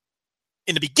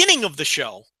in the beginning of the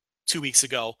show 2 weeks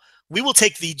ago. We will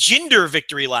take the gender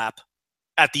victory lap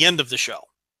at the end of the show.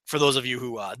 For those of you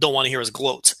who don't want to hear us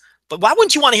gloat. But why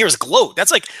wouldn't you want to hear us gloat?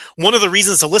 That's like one of the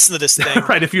reasons to listen to this thing.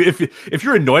 Right. If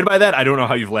you're annoyed by that, I don't know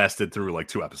how you've lasted through like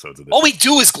 2 episodes of this. All we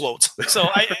do is gloat. So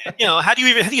how do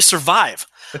you survive?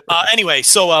 Anyway,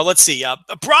 so let's see.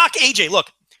 Brock, AJ, look,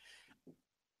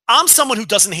 I'm someone who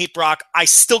doesn't hate Brock. I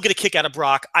still get a kick out of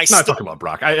Brock. I'm not talking about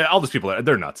Brock. All these people,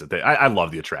 they're nuts. I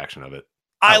love the attraction of it.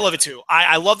 I love it too.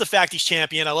 I love the fact he's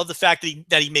champion. I love the fact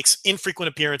that he makes infrequent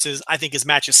appearances. I think his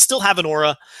matches still have an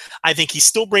aura. I think he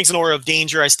still brings an aura of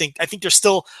danger. I think there's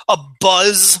still a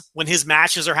buzz when his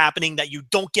matches are happening that you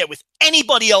don't get with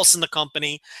anybody else in the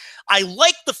company. I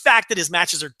like the fact that his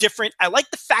matches are different. I like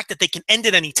the fact that they can end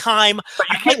at any time. But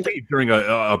you can't leave during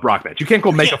a Brock match. You can't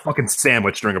go make a fucking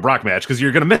sandwich during a Brock match because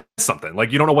you're going to miss something.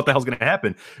 Like, you don't know what the hell's going to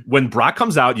happen. When Brock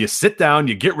comes out, you sit down,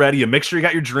 you get ready, you make sure you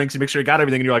got your drinks, you make sure you got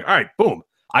everything, and you're like, all right, boom.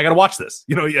 I got to watch this.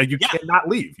 You cannot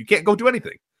leave. You can't go do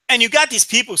anything. And you got these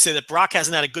people who say that Brock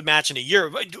hasn't had a good match in a year.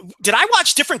 Did I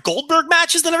watch different Goldberg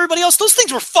matches than everybody else? Those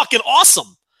things were fucking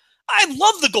awesome. I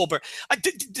love the Goldberg.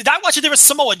 Did I watch a different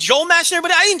Samoa Joe match there?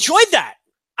 But I enjoyed that.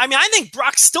 I mean, I think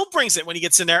Brock still brings it when he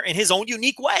gets in there in his own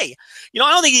unique way. I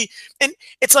don't think and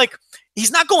it's like, he's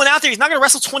not going out there. He's not going to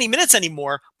wrestle 20 minutes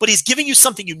anymore, but he's giving you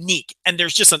something unique. And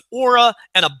there's just an aura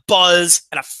and a buzz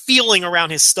and a feeling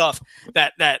around his stuff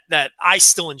that I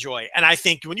still enjoy. And I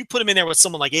think when you put him in there with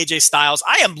someone like AJ Styles,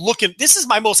 this is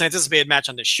my most anticipated match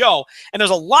on this show. And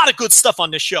there's a lot of good stuff on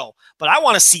this show, but I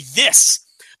want to see this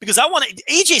because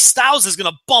AJ Styles is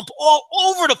going to bump all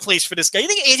over the place for this guy. You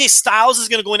think AJ Styles is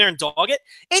going to go in there and dog it?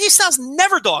 AJ Styles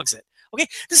never dogs it. Okay.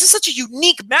 This is such a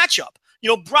unique matchup.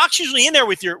 Brock's usually in there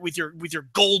with your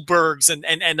Goldbergs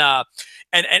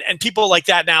and people like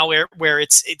that now where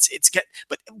it's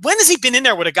but when has he been in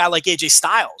there with a guy like AJ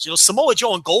Styles? Samoa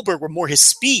Joe and Goldberg were more his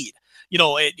speed.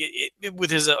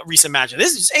 With his recent match.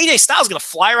 This is AJ Styles going to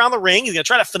fly around the ring. He's going to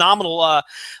try a phenomenal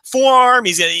forearm.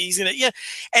 He's going to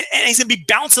and he's going to be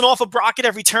bouncing off of Brock at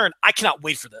every turn. I cannot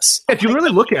wait for this. If you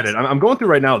really look at it, I'm going through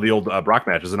right now the old Brock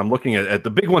matches, and I'm looking at the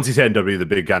big ones he's had in WWE, the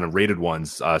big kind of rated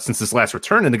ones since this last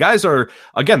return. And the guys are,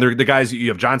 again, they're the guys. You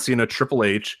have John Cena, Triple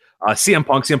H, CM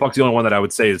Punk. CM Punk's the only one that I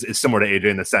would say is similar to AJ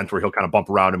in the sense where he'll kind of bump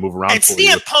around and move around. And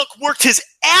CM Punk worked his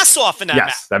ass off in that match.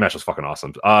 Yes, that match was fucking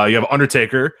awesome. You have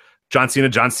Undertaker, John Cena,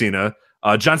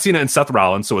 and Seth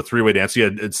Rollins. So a three-way dance. You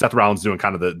had Seth Rollins doing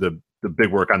kind of the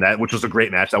big work on that, which was a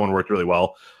great match. That one worked really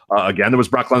well. Again, there was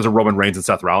Brock Lesnar, Roman Reigns, and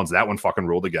Seth Rollins. That one fucking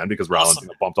ruled again because Rollins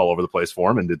bumped all over the place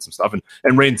for him and did some stuff.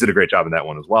 And Reigns did a great job in that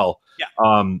one as well.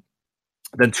 Yeah.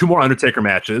 Then 2 more Undertaker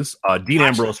matches. Dean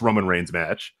Ambrose, Roman Reigns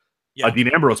match. Yeah. Dean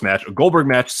Ambrose match. A Goldberg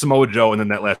match, Samoa Joe, and then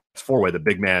that last 4-way, the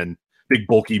big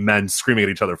bulky men screaming at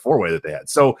each other 4-way that they had.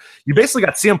 So you basically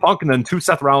got CM Punk and then 2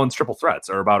 Seth Rollins triple threats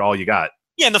are about all you got.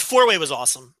 Yeah, and the 4-way was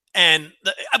awesome. And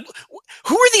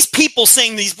who are these people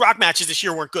saying these Brock matches this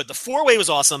year weren't good? The 4-way was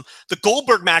awesome. The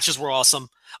Goldberg matches were awesome.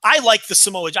 I liked the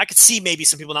Samoa. I could see maybe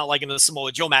some people not liking the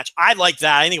Samoa Joe match. I liked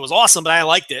that. I think it was awesome, but I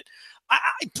liked it.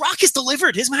 Brock has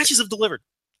delivered. His matches have delivered.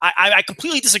 I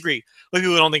completely disagree with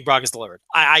people who don't think Brock has delivered.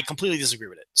 I completely disagree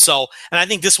with it. So, and I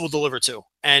think this will deliver too.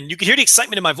 And you can hear the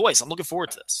excitement in my voice. I'm looking forward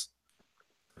to this.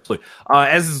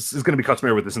 As is going to be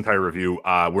customary with this entire review,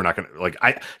 we're not going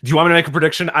to do you want me to make a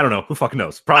prediction? I don't know. Who fucking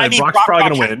knows? Brock's probably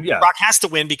going to win. Yeah, Brock has to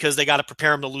win because they got to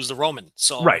prepare him to lose the Roman.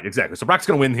 So right, exactly. So Brock's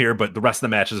going to win here, but the rest of the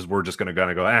matches we're just going to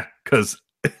go because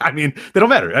I mean they don't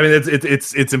matter. I mean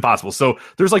it's impossible. So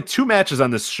there's like 2 matches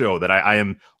on this show that I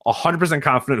am 100%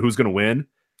 confident who's going to win.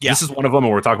 Yeah. This is one of them,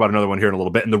 and we'll talk about another one here in a little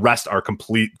bit. And the rest are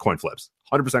complete coin flips.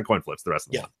 100% coin flips. The rest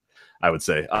of them, I would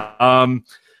say.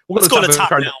 Let's go to the top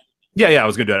now. Yeah, I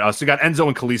was going to do it. So you got Enzo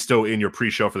and Kalisto in your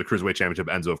pre-show for the Cruiserweight Championship.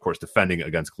 Enzo, of course, defending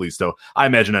against Kalisto. I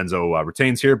imagine Enzo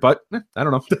retains here, but I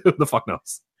don't know. Who the fuck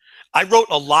knows? I wrote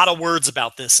a lot of words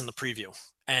about this in the preview,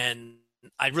 and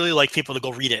I'd really like people to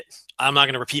go read it. I'm not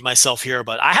going to repeat myself here,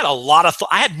 but I had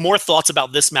I had more thoughts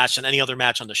about this match than any other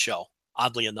match on the show,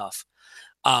 oddly enough.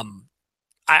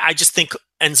 I just think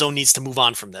Enzo needs to move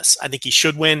on from this. I think he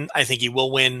should win. I think he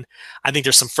will win. I think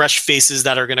there's some fresh faces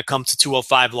that are going to come to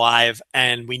 205 Live,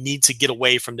 and we need to get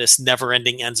away from this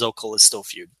never-ending Enzo Kalisto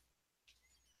feud.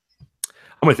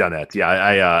 I'm with you on that. Yeah,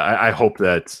 I hope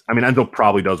that. I mean, Enzo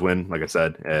probably does win, like I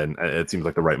said, and it seems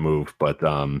like the right move. But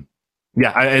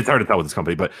it's hard to tell with this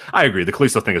company. But I agree, the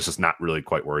Kalisto thing is just not really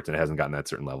quite worked, and it hasn't gotten that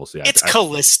certain level. So yeah, it's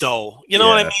Kalisto. You know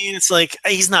what I mean? It's like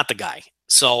he's not the guy.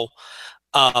 So.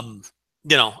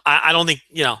 I don't think,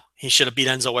 he should have beat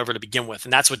Enzo ever to begin with.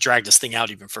 And that's what dragged this thing out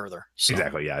even further. So.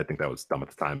 Exactly. Yeah. I think that was dumb at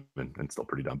the time and still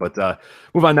pretty dumb. But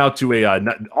move on now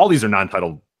to all these are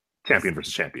non-title champion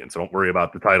versus champion. So don't worry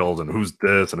about the titles and who's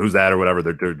this and who's that or whatever.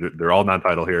 They're all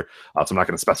non-title here. So I'm not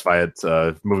going to specify it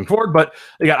moving forward. But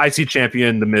they got IC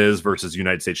champion, The Miz versus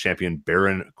United States champion,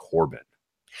 Baron Corbin.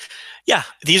 Yeah,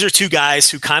 these are 2 guys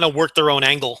who kind of work their own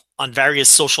angle on various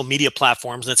social media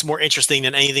platforms. And it's more interesting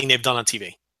than anything they've done on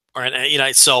TV.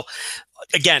 So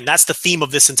again, that's the theme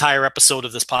of this entire episode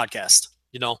of this podcast,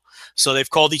 so they've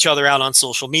called each other out on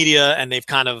social media and they've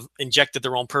kind of injected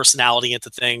their own personality into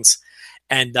things.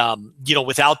 And,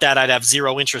 without that, I'd have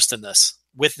zero interest in this.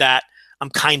 With that, I'm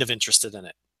kind of interested in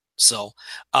it. So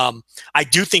I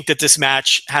do think that this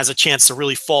match has a chance to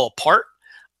really fall apart.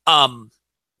 I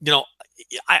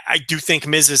do think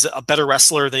Miz is a better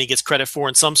wrestler than he gets credit for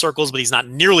in some circles, but he's not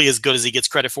nearly as good as he gets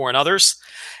credit for in others.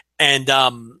 And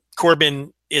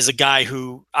Corbin is a guy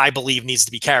who I believe needs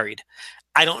to be carried.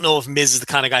 I don't know if Miz is the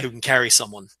kind of guy who can carry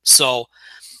someone. So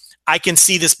I can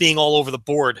see this being all over the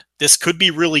board. This could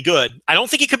be really good. I don't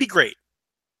think it could be great,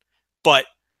 but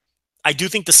I do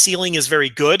think the ceiling is very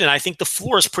good, and I think the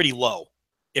floor is pretty low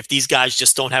if these guys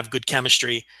just don't have good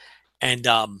chemistry and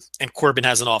Corbin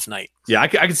has an off night. Yeah, I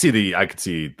could see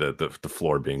the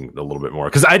floor being a little bit more,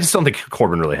 because I just don't think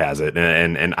Corbin really has it,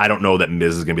 and I don't know that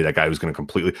Miz is going to be that guy who's going to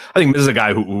completely. I think Miz is a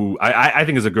guy who I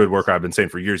think is a good worker. I've been saying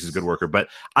for years he's a good worker, but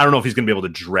I don't know if he's going to be able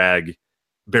to drag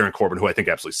Baron Corbin, who I think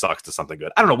absolutely sucks, to something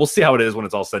good. I don't know. We'll see how it is when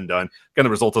it's all said and done. Again, the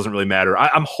result doesn't really matter.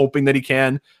 I'm hoping that he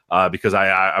can, because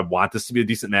I want this to be a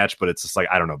decent match, but it's just like,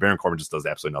 I don't know. Baron Corbin just does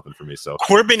absolutely nothing for me. So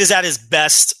Corbin is at his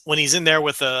best when he's in there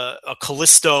with a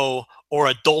Kalisto or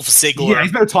a Dolph Ziggler. Yeah,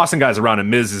 he's better tossing guys around, and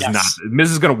Miz is not.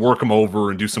 Miz is going to work him over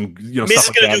and do some, Miz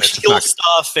stuff is going to do heel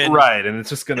stuff, and right, and it's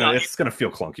just going to it's going to feel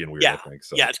clunky and weird. Yeah, I think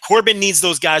so. Yeah, Corbin needs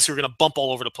those guys who are going to bump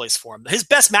all over the place for him. His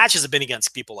best matches have been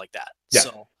against people like that. Yeah.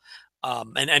 So.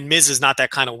 And Miz is not that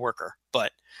kind of worker,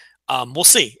 but we'll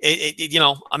see.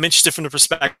 I'm interested from the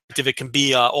perspective it can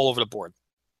be all over the board.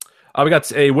 We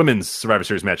got a women's Survivor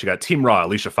Series match. You got Team Raw,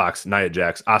 Alicia Fox, Nia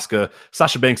Jax, Asuka,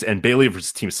 Sasha Banks, and Bayley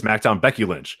versus Team SmackDown, Becky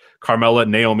Lynch, Carmella,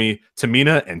 Naomi,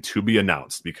 Tamina, and to be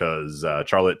announced, because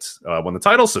Charlotte won the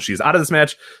title, so she's out of this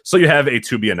match. So you have a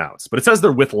to be announced, but it says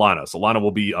they're with Lana, so Lana will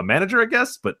be a manager, I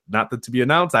guess, but not the to be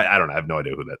announced. I don't know. I have no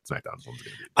idea who that SmackDown one's going to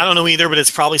be. I don't know either, but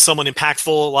it's probably someone impactful.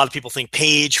 A lot of people think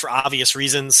Paige for obvious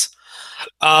reasons.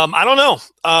 I don't know.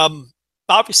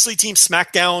 Obviously, Team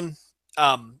SmackDown.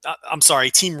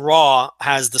 Team Raw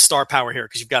has the star power here,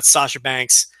 because you've got Sasha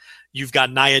Banks, you've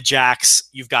got Nia Jax,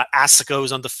 you've got Asuka,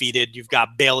 who's undefeated, you've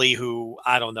got Bayley, who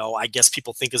I don't know, I guess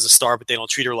people think is a star, but they don't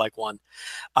treat her like one.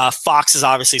 Fox is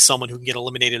obviously someone who can get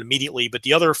eliminated immediately, but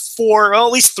the other four, well,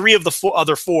 at least three of the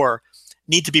other four,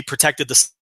 need to be protected to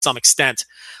some extent.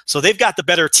 So they've got the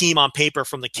better team on paper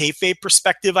from the kayfabe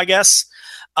perspective, I guess.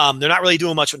 They're not really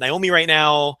doing much with Naomi right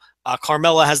now.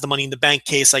 Carmella has the Money in the Bank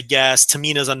case, I guess.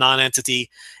 Tamina's a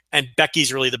non-entity, and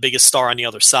Becky's really the biggest star on the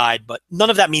other side. But none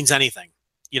of that means anything,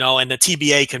 and the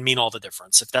TBA can mean all the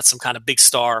difference. If that's some kind of big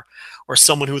star or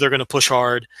someone who they're going to push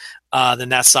hard, then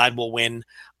that side will win.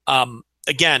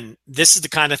 Again, this is the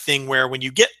kind of thing where when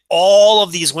you get all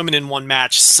of these women in one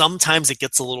match, sometimes it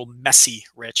gets a little messy,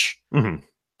 Rich.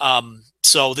 Mm-hmm.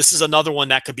 So this is another one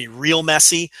that could be real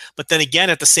messy. But then again,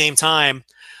 at the same time,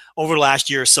 over the last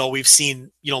year or so, we've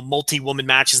seen, multi-woman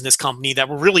matches in this company that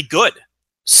were really good.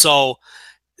 So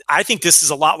I think this is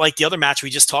a lot like the other match we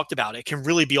just talked about. It can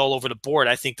really be all over the board.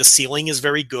 I think the ceiling is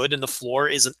very good and the floor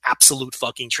is an absolute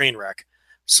fucking train wreck.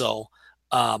 So,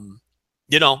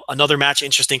 another match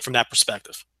interesting from that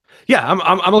perspective. Yeah,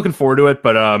 I'm looking forward to it,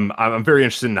 but I'm very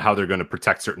interested in how they're going to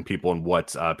protect certain people and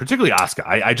what, particularly Asuka.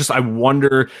 I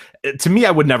wonder. To me,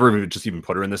 I would never just even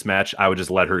put her in this match. I would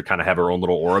just let her kind of have her own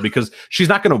little aura because she's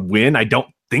not going to win. I don't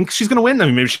think she's going to win. I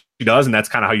mean, maybe she does, and that's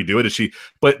kind of how you do it. Is she?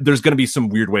 But there's going to be some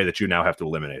weird way that you now have to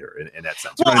eliminate her in that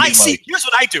sense. Well, I see. Here's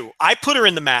what I do: I put her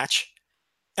in the match,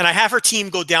 and I have her team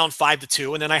go down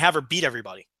 5-2, and then I have her beat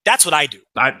everybody. That's what I do.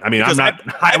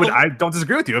 I don't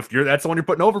disagree with you. If that's the one you're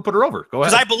putting over, put her over. Go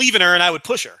ahead. Because I believe in her and I would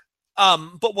push her.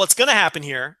 But what's going to happen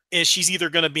here is she's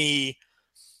either going to be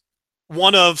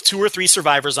one of 2 or 3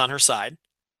 survivors on her side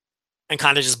and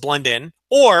kind of just blend in,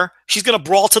 or she's going to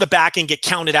brawl to the back and get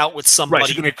counted out with somebody. Right,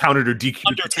 she's going to get counted or DQ'd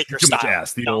Undertaker too much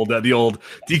ass. The old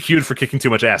DQ'd for kicking too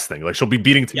much ass thing. Like she'll be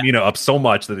beating Tamina up so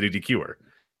much that they DQ her.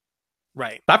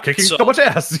 Right. Stop kicking so much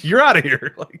ass. You're out of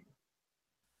here.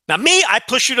 Now, me, I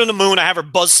push her to the moon. I have her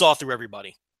buzzsaw through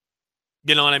everybody.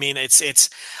 You know what I mean? I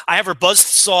have her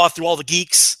buzzsaw through all the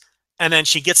geeks, and then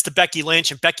she gets to Becky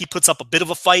Lynch, and Becky puts up a bit of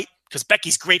a fight because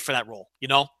Becky's great for that role, you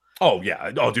know? Oh,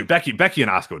 yeah. Oh, dude, Becky and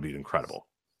Asuka would be incredible.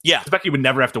 Yeah. Becky would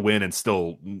never have to win and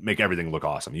still make everything look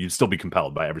awesome. You'd still be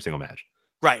compelled by every single match.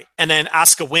 Right. And then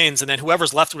Asuka wins, and then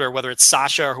whoever's left with her, whether it's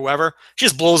Sasha or whoever, she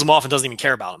just blows them off and doesn't even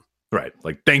care about them. Right.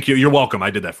 Like, thank you. You're welcome.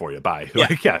 I did that for you. Bye.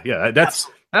 Yeah. That's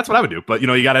what I would do. But,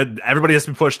 everybody has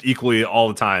to be pushed equally all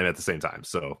the time at the same time.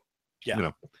 So,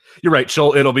 you're right.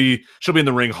 She'll be in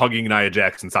the ring hugging Nia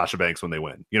Jax and Sasha Banks when they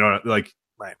win.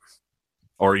 Right.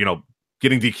 Or,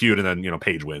 getting DQ'd and then,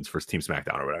 Paige wins for Team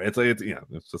SmackDown or whatever.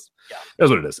 It's just, that's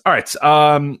what it is. All right.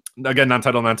 Again,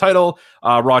 non-title.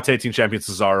 Raw Tag Team Champions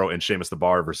Cesaro and Sheamus the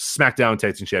Bar versus SmackDown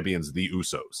Tag Team Champions The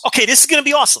Usos. Okay, this is going to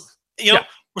be awesome.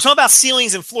 We're talking about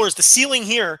ceilings and floors. The ceiling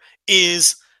here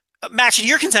is a match of the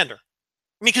year contender.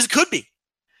 I mean, because it could be. I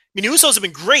mean, the Usos have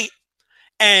been great,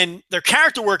 and their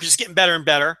character work is just getting better and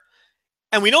better.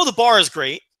 And we know the Bar is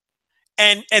great,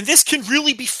 and this can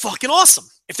really be fucking awesome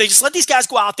if they just let these guys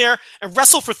go out there and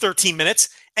wrestle for 13 minutes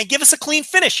and give us a clean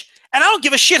finish. And I don't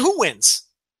give a shit who wins.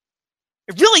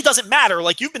 It really doesn't matter,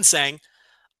 like you've been saying.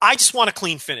 I just want a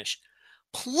clean finish.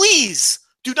 Please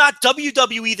do not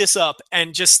WWE this up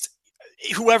and just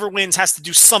whoever wins has to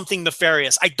do something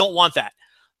nefarious. I don't want that.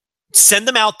 Send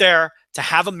them out there to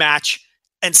have a match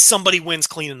and somebody wins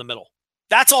clean in the middle.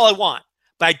 That's all I want.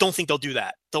 But I don't think they'll do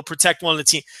that. They'll protect one of the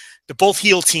teams. They're both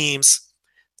heel teams.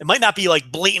 It might not be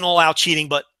like blatant all out cheating,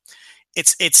 but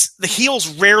it's the heels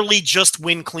rarely just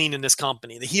win clean in this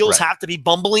company. The heels have to be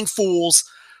bumbling fools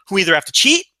who either have to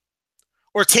cheat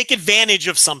or take advantage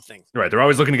of something. Right. They're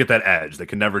always looking to get that edge. They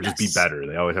can never just be better.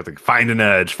 They always have to find an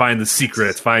edge, find the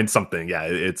secret, find something. Yeah,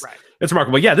 it's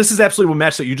remarkable. Yeah, this is absolutely a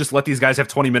match that you just let these guys have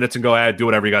 20 minutes and go ahead, do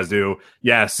whatever you guys do.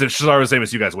 Yeah, Cesaro and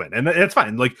Sheamus, you guys win. And it's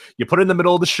fine. Like, you put it in the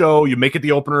middle of the show, you make it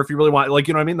the opener if you really want. Like,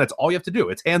 you know what I mean? That's all you have to do.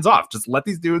 It's hands off. Just let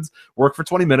these dudes work for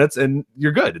 20 minutes and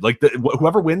you're good. Like,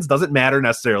 whoever wins doesn't matter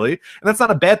necessarily. And that's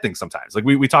not a bad thing sometimes. Like,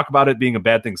 we talk about it being a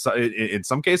bad thing in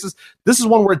some cases. This is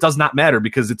one where it does not matter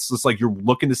because it's just like you're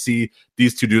looking to see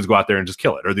these 2 dudes go out there and just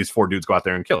kill it, or these 4 dudes go out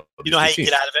there and kill it. You know how you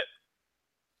get out of it?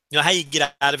 You know how you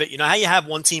get out of it? You know how you have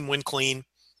one team win clean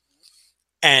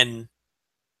and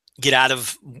get out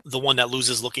of the one that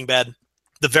loses looking bad?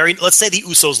 Let's say the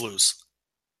Usos lose.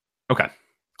 Okay.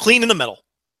 Clean in the middle.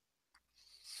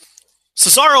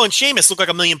 Cesaro and Sheamus look like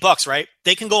 $1 million, right?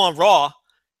 They can go on Raw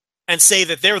and say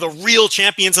that they're the real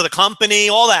champions of the company,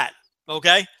 all that.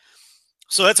 Okay?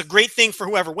 So that's a great thing for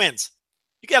whoever wins.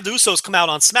 You can have the Usos come out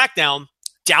on SmackDown,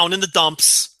 down in the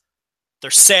dumps.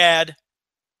 They're sad.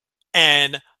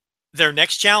 And their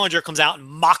next challenger comes out and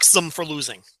mocks them for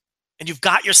losing. And you've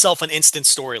got yourself an instant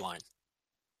storyline.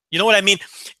 You know what I mean?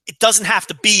 It doesn't have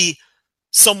to be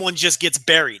someone just gets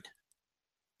buried.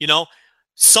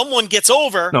 Someone gets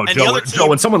over. No, and Joe, the other team, Joe,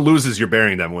 when someone loses, you're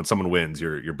burying them. When someone wins,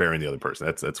 you're burying the other person.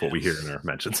 That's what we hear in our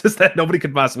mentions. Is that nobody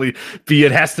could possibly be?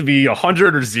 It has to be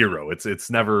 100 or 0. It's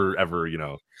never ever.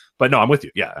 But no, I'm with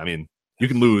you. Yeah, I mean, you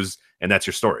can lose, and that's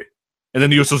your story. And then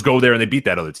the Usos go there and they beat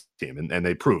that other team and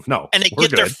they prove no. And they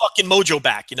get their fucking mojo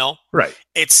back, Right.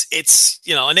 It's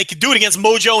and they could do it against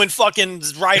Mojo and fucking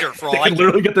Ryder for all they can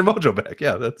literally get their mojo back.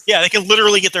 Yeah, they can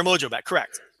literally get their mojo back,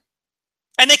 correct.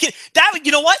 And they can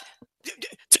you know what?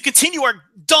 To continue our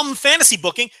dumb fantasy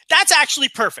booking, that's actually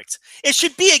perfect. It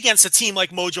should be against a team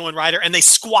like Mojo and Ryder and they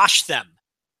squash them.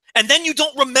 And then you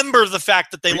don't remember the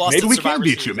fact that they lost. Maybe we can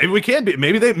beat you. Maybe we can beat.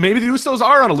 Maybe the Usos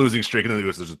are on a losing streak, and then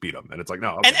the Usos just beat them, and it's like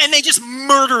no. Okay. And they just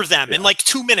murder them in like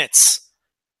 2 minutes.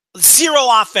 Zero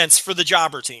offense for the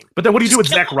jobber team. But then what do you do with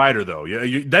Just kill Zack Ryder, though?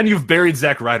 Then you've buried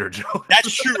Zack Ryder, Joe.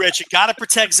 That's true, Rich. You got to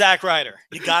protect Zack Ryder.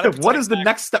 You got to. What is the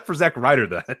next step for Zack Ryder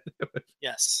then?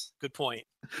 Yes, good point.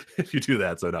 If you do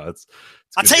that, so no, it's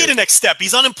I'll tell you the next step.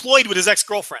 He's unemployed with his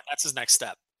ex-girlfriend. That's his next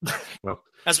step. Well,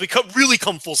 as we really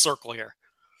come full circle here.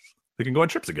 They can go on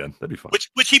trips again. That'd be fun.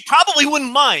 Which he probably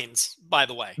wouldn't mind, by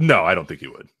the way. No, I don't think he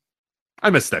would. I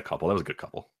missed that couple. That was a good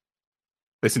couple.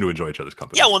 They seem to enjoy each other's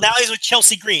company. Yeah, well, now he's with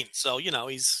Chelsea Green, so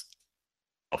he's.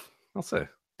 I'll say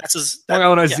that's his. Long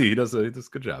Island IZ. He does a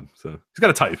good job. So he's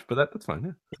got a type, but that's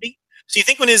fine. Yeah. So you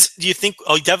think do you think?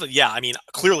 Oh, definitely. Yeah, I mean,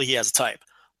 clearly he has a type.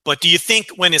 But do you think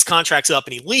when his contract's up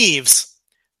and he leaves,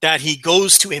 that he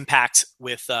goes to Impact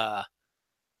with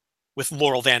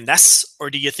Laurel Van Ness, or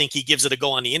do you think he gives it a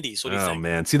go on the Indies? What do you think? Oh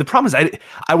man, see the problem is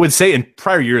I would say in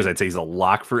prior years I'd say he's a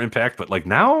lock for Impact, but like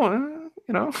now.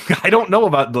 I don't know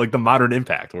about like the modern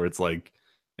Impact where it's like,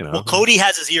 Well, Cody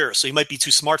has his ears, so he might be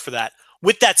too smart for that.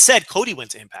 With that said, Cody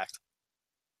went to Impact.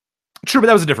 True, but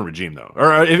that was a different regime though.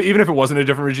 Or even if it wasn't a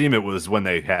different regime, it was when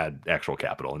they had actual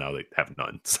capital, and now they have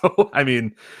none. So I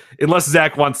mean, unless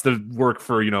Zach wants to work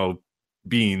for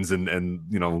Beans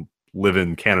and live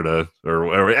in Canada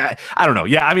or I don't know.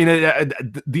 Yeah, I mean,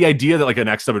 the idea that like an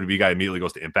ex-WWE guy immediately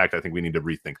goes to Impact, I think we need to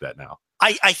rethink that now.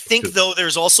 I think though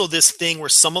there's also this thing where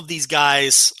some of these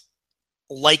guys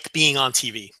like being on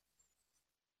TV,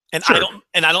 and sure. I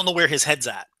don't know where his head's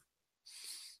at.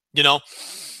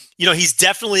 He's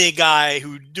definitely a guy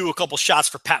who do a couple shots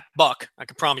for Pat Buck. I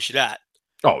can promise you that.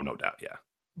 Oh, no doubt, yeah.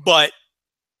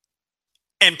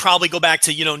 And probably go back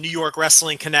to New York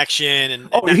Wrestling Connection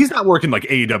he's not working like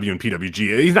AEW and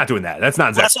PWG. He's not doing that. That's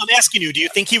not. That's what I'm asking you. Do you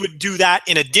think he would do that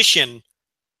in addition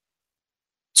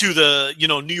to the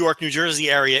New York, New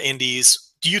Jersey area indies?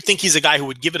 Do you think he's a guy who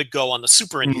would give it a go on the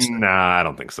super indies? Nah, I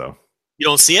don't think so. You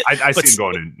don't see it? I see him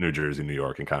going to New Jersey, New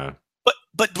York, and kind of.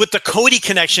 But with the Cody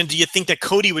connection, do you think that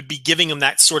Cody would be giving him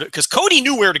that sort of? Because Cody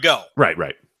knew where to go.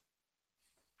 Right.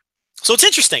 So it's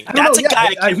interesting. That's a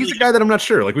guy. He's a guy that I'm not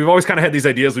sure. Like we've always kind of had these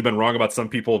ideas. We've been wrong about some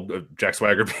people. Jack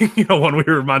Swagger being, one we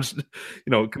were,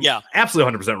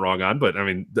 absolutely 100% wrong on. But I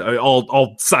mean,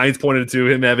 all signs pointed to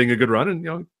him having a good run,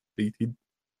 and he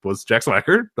was Jack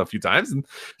Swagger a few times, and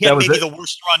that was maybe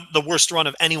the worst run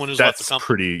of anyone who's left the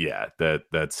company.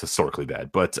 That's historically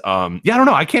bad. But I don't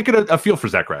know. I can't get a feel for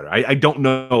Zack Ryder. I don't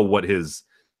know what his.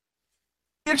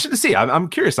 Interesting to see. I'm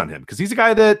curious on him because he's a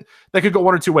guy that could go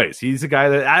one or two ways. He's a guy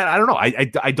that I don't know.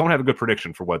 I don't have a good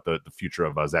prediction for what the future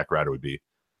of Zack Ryder would be.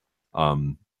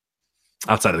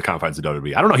 Outside of the confines of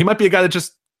WWE, I don't know. He might be a guy that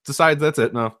just decides that's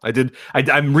it. No,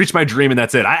 I reached my dream and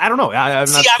that's it. I don't know. I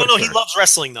don't know. Sure. He loves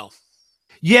wrestling though.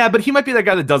 Yeah, but he might be that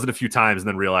guy that does it a few times and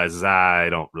then realizes I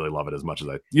don't really love it as much as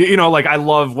like I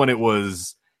love when it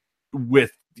was with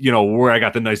where I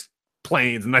got the nice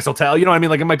planes and nice hotel. You know what I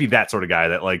mean? Like it might be that sort of guy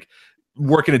that like.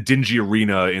 Work in a dingy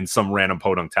arena in some random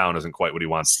podunk town isn't quite what he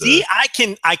wants to. See, I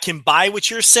can buy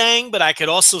what you're saying, but I could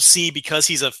also see because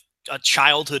he's a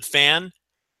childhood fan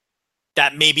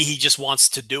that maybe he just wants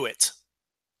to do it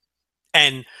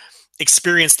and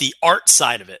experience the art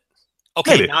side of it.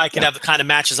 Okay, maybe. Now I can have the kind of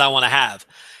matches I want to have.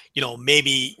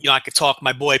 Maybe I could talk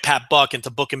my boy Pat Buck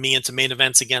into booking me into main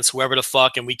events against whoever the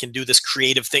fuck, and we can do this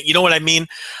creative thing. You know what I mean?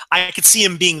 I could see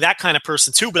him being that kind of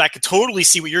person too, but I could totally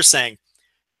see what you're saying.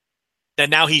 That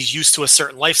now he's used to a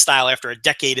certain lifestyle after a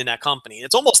decade in that company.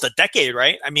 It's almost a decade,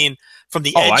 right? I mean, from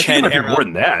the Edge Head era. More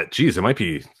than that. Jeez, it might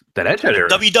be that Edge Head era.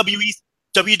 WWE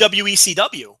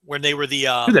CW, when they were the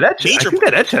major. I think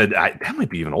that Edge Head, that might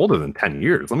be even older than 10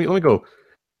 years. Let me go.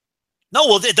 No,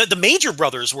 well, the Major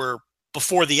Brothers were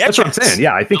before the Edge. That's what I'm saying.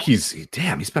 Yeah, I think he's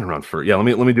been around for. Yeah, let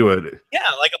me do it. Yeah,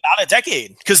 like about a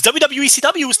decade. Because WWE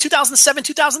CW was 2007,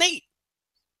 2008,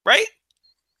 right?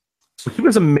 So he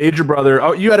was a Major Brother.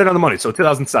 Oh, you had it on the money. So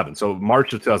 2007. So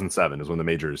March of 2007 is when the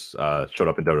Majors showed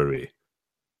up in WWE.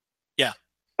 Yeah.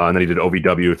 And then he did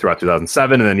OVW throughout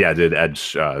 2007. And then, did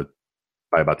Edge by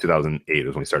about 2008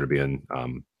 is when he started being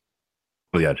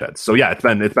the Edge Heads. So, it's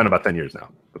been about 10 years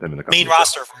now with him in the company. Main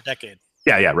roster for a decade.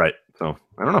 Yeah, right. So,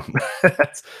 I don't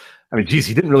know. He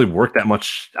didn't really work that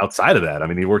much outside of that. I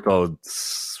mean, he worked all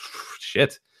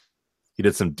shit. He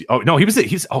did some. Oh, no, he's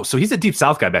a Deep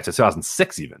South guy back to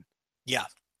 2006 even. Yeah.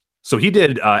 So he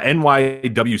did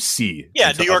NYWC.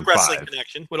 Yeah, New York Wrestling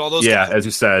Connection with all those guys. Yeah, as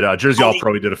you said, Jersey All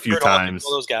Pro he did a few times.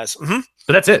 All those guys. Mm-hmm.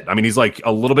 But that's it. I mean, he's like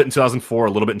a little bit in 2004,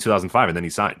 a little bit in 2005, and then he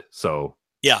signed. So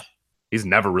yeah, he's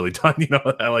never really done,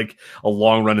 like a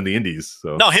long run in the indies.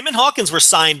 So no, him and Hawkins were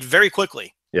signed very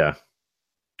quickly. Yeah.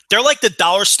 They're like the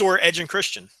dollar store Edge and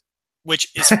Christian, which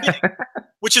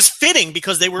is fitting,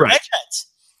 because they were Edge heads.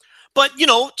 But,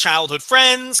 childhood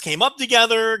friends came up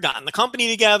together, got in the company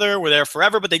together, were there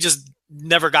forever, but they just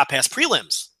never got past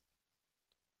prelims.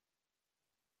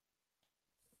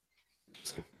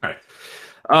 All right.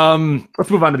 Let's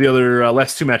move on to the other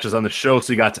last two matches on the show.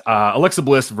 So you got Alexa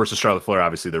Bliss versus Charlotte Flair.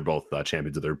 Obviously, they're both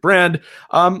champions of their brand.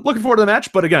 Looking forward to the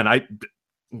match, but again,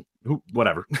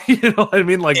 whatever. You know what I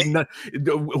mean? Like,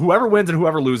 whoever wins and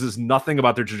whoever loses, nothing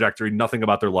about their trajectory, nothing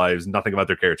about their lives, nothing about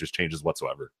their characters changes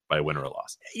whatsoever by a win or a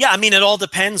loss. Yeah, I mean, it all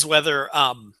depends whether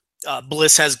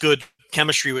Bliss has good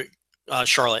chemistry with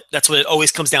Charlotte. That's what it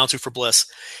always comes down to for Bliss.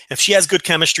 If she has good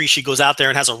chemistry, she goes out there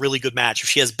and has a really good match. If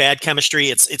she has bad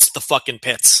chemistry, it's the fucking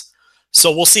pits.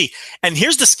 So we'll see. And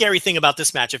here's the scary thing about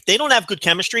this match. If they don't have good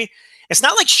chemistry, it's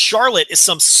not like Charlotte is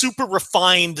some super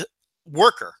refined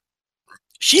worker.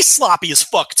 She's sloppy as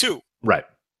fuck too. Right.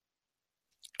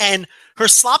 And her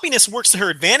sloppiness works to her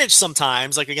advantage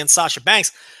sometimes, like against Sasha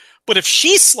Banks. But if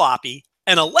she's sloppy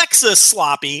and Alexa is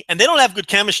sloppy and they don't have good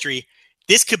chemistry,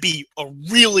 this could be a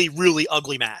really, really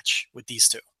ugly match with these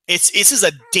two. This is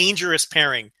a dangerous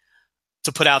pairing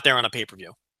to put out there on a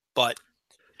pay-per-view. But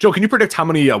Joe, can you predict how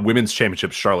many women's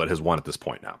championships Charlotte has won at this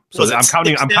point now? So I'm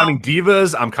counting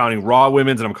Divas, I'm counting Raw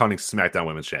Women's, and I'm counting SmackDown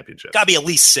Women's Championships. Gotta be at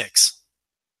least 6.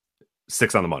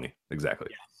 6 on the money, exactly.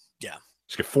 Yeah.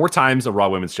 She got 4 times a Raw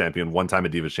Women's Champion, 1 time a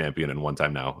Divas Champion, and 1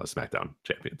 time now a SmackDown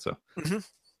Champion. So there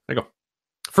you go.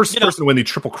 First person to win the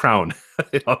Triple Crown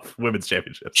of Women's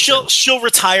Championships. She'll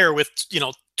retire with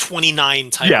 29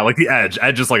 titles. Yeah, like the Edge.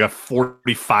 Edge is like a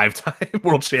 45-time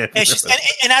world champion.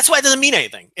 And that's why it doesn't mean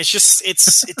anything. It's just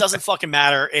it doesn't fucking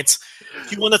matter. It's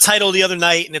you won the title the other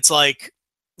night, and it's like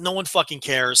no one fucking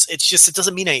cares. It's just it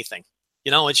doesn't mean anything.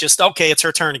 It's just okay. It's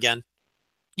her turn again.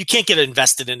 You can't get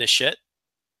invested in this shit.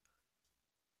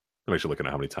 I'm actually looking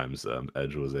at how many times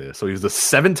Edge was so he was the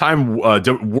 7-time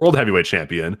world heavyweight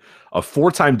champion, a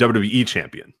 4-time WWE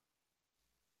champion.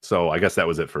 So I guess that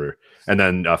was it for, and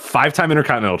then a 5-time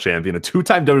Intercontinental champion, a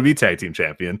 2-time WWE tag team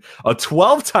champion, a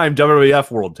 12-time WWF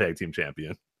world tag team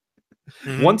champion,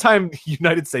 1-time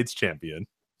United States champion.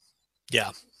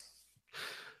 Yeah.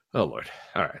 Oh Lord.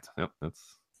 All right. Yep,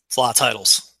 it's a lot of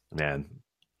titles, man.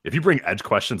 If you bring Edge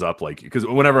questions up, like, because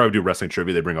whenever I would do wrestling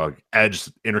trivia, they bring like Edge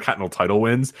Intercontinental title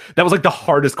wins. That was like the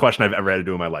hardest question I've ever had to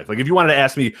do in my life. Like, if you wanted to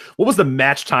ask me what was the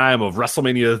match time of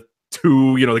WrestleMania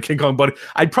 2, the King Kong Bunny,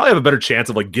 I'd probably have a better chance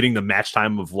of like getting the match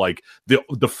time of like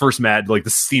the first match, like the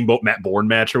Steamboat Matt Bourne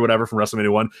match or whatever from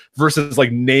WrestleMania 1 versus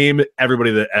like name everybody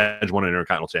that Edge won an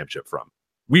Intercontinental Championship from.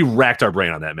 We racked our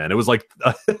brain on that, man. It was like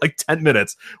 10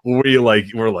 minutes where it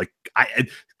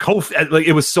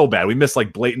was so bad. We missed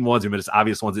like blatant ones. We missed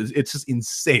obvious ones. It's just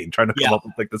insane trying to come up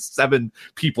with like the 7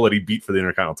 people that he beat for the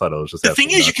Intercontinental title. Just the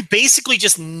thing is, you could basically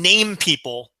just name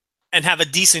people and have a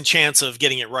decent chance of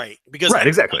getting it right because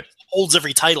exactly holds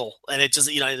every title, and it just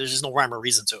there's just no rhyme or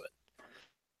reason to it.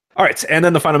 All right, and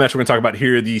then the final match we're going to talk about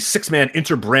here, the 6-man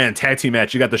interbrand tag team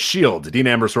match. You got the Shield, Dean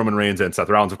Ambrose, Roman Reigns, and Seth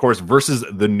Rollins, of course, versus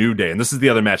the New Day. And this is the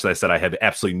other match that I said I have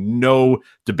absolutely no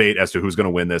debate as to who's going to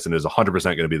win this, and it is 100%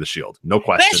 going to be the Shield. No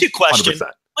question. Let me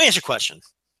ask you a question.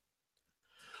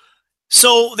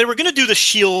 So they were going to do the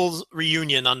Shield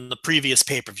reunion on the previous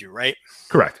pay-per-view, right?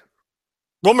 Correct.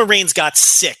 Roman Reigns got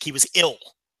sick. He was ill,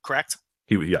 correct?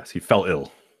 He fell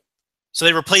ill. So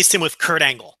they replaced him with Kurt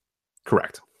Angle.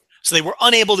 Correct. So they were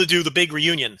unable to do the big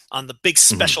reunion on the big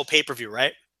special pay-per-view,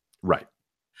 right? Right.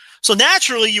 So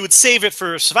naturally, you would save it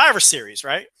for Survivor Series,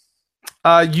 right?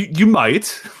 You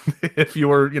might, if you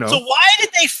were, So why did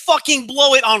they fucking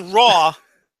blow it on Raw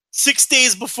 6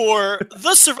 days before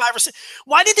the Survivor Series?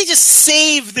 Why did they just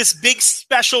save this big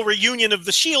special reunion of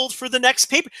the Shield for the next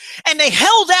paper? And they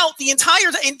held out the entire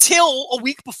until a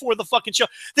week before the fucking show.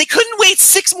 They couldn't wait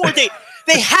 6 more days.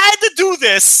 They had to do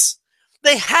this.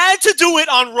 They had to do it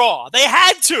on Raw. They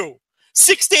had to.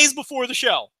 6 days before the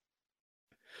show.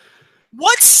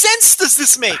 What sense does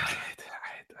this make?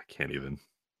 I can't even.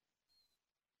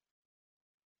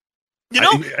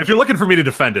 If you're looking for me to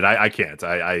defend it, I can't. Do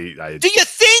you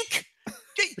think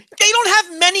they don't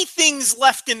have many things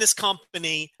left in this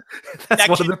company? That's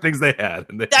one of the things they had.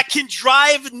 That can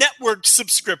drive network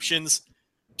subscriptions.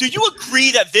 Do you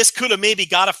agree that this could have maybe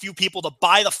got a few people to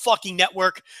buy the fucking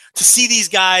network to see these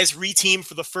guys reteam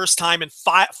for the first time in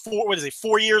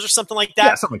 4 years or something like that?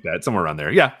 Yeah, something like that, somewhere around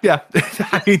there. Yeah.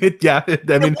 I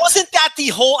mean, wasn't that the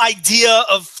whole idea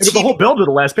of? It was the whole build to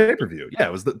the last pay-per-view. Yeah,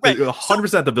 it was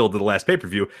 100% the build to the last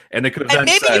pay-per-view, and they could have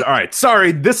then said, "All right,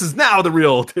 sorry, this is now the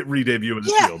real re-debut of the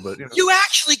Shield." But you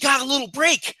actually got a little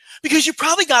break because you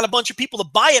probably got a bunch of people to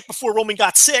buy it before Roman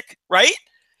got sick, right?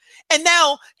 And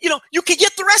now, you can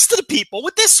get the rest of the people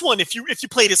with this one if you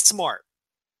played it smart.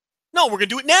 No, we're going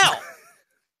to do it now.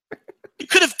 You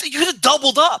could have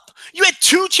doubled up. You had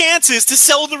 2 chances to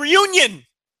sell the reunion.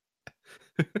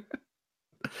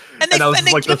 And they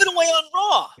give it away on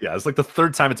Raw. Yeah, it's like the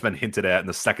 3rd time it's been hinted at, and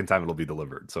the 2nd time it'll be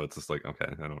delivered. So it's just like, okay,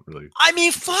 I don't really. I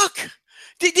mean, fuck.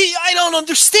 I don't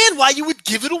understand why you would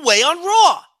give it away on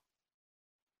Raw.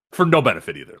 For no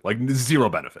benefit either. Like, 0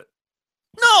 benefit.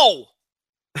 No.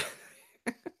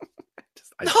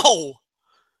 No.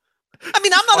 I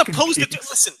mean, I'm not opposed to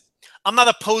listen. I'm not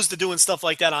opposed to doing stuff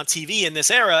like that on TV in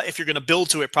this era if you're going to build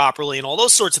to it properly and all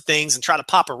those sorts of things and try to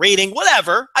pop a rating,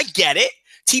 whatever. I get it.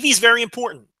 TV is very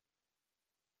important.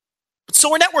 But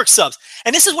so are network subs.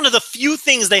 And this is one of the few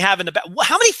things they have in the back.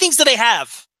 How many things do they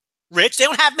have, Rich? They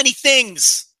don't have many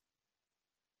things.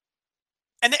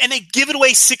 And they give it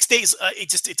away 6 days.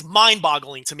 It's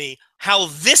mind-boggling to me how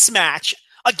this match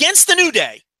against the New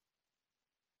Day,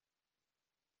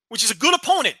 which is a good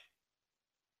opponent,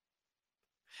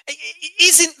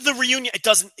 isn't the reunion. It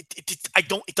doesn't.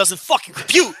 It doesn't fucking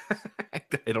compute. I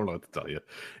don't know what to tell you.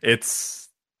 This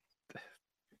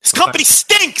company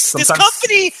stinks. This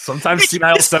company. Sometimes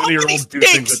senile 70-year-olds do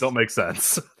things that don't make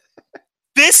sense.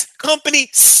 This company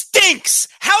stinks.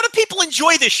 How do people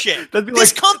enjoy this shit? That'd be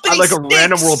this company like stinks. A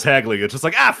random World Tag League. It's just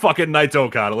like, fucking Naito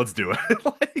Okada, let's do it.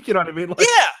 Like, you know what I mean? Like,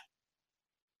 yeah.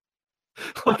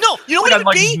 Like, no, you know what it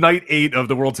would be? Night 8 of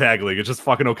the World Tag League. It's just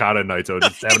fucking Okada and Naito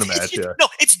just having a match. No,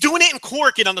 it's doing it in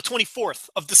Corkin on the 24th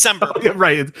of December. Yeah,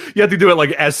 right. You have to do it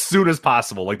like as soon as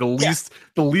possible, like the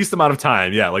least amount of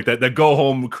time. Yeah, like that go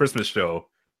home Christmas show.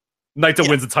 Naito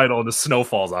wins the title and the snow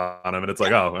falls on him, and it's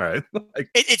like, oh, all right. Like,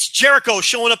 it's Jericho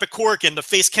showing up at Corkin to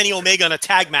face Kenny Omega in a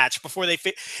tag match before they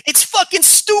it's fucking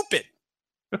stupid.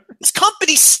 This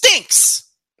company stinks.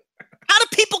 How do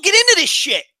people get into this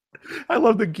shit? I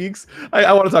love the geeks.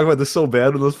 I want to talk about this so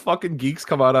bad when those fucking geeks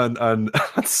come out on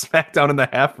SmackDown in the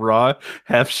half Raw,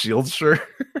 half Shield shirt.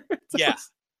 Yeah.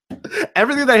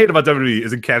 Everything that I hate about WWE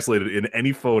is encapsulated in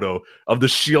any photo of the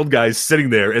Shield guys sitting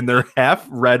there in their half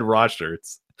red Raw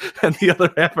shirts, and the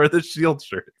other half are the Shield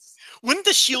shirts. Wouldn't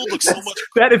the Shield look so much?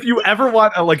 That if you ever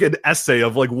want like an essay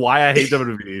of like why I hate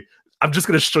WWE, I'm just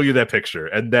going to show you that picture,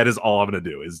 and that is all I'm going to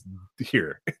do is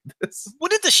here.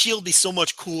 Wouldn't the Shield be so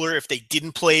much cooler if they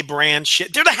didn't play brand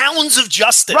shit? They're the Hounds of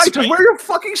Justice. Right, just wear your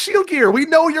fucking Shield gear. We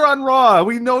know you're on Raw.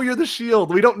 We know you're the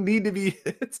Shield. We don't need to be.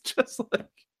 It's just like.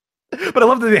 But I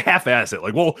love that they half-ass it.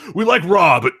 Like, well, we like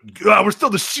Raw, but we're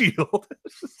still the Shield.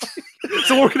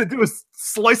 So what we're going to do is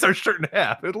slice our shirt in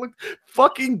half. It look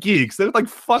fucking geeks. They're like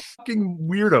fucking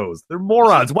weirdos. They're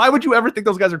morons. Why would you ever think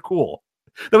those guys are cool?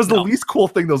 That was the least cool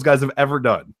thing those guys have ever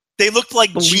done. They looked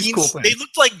like Gene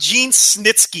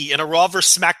Snitsky in a Raw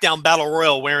vs. SmackDown Battle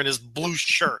Royal wearing his blue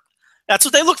shirt. That's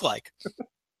what they look like.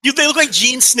 They look like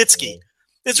Gene Snitsky.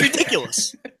 It's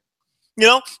ridiculous. You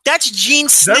know, that's Gene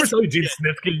Snitsky. Did I ever tell you Gene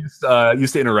Snitsky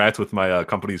used to interact with my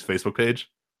company's Facebook page?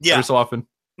 Yeah. Every so often.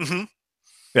 Mm-hmm.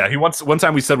 Yeah, one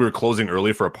time we said we were closing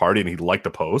early for a party and he liked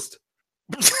the post.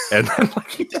 And then like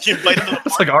he invited him.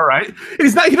 It's like, all right. And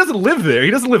he doesn't live there.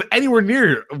 He doesn't live anywhere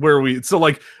near where so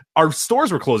like our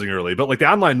stores were closing early, but like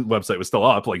the online website was still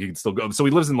up. Like you can still go. So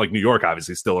he lives in like New York,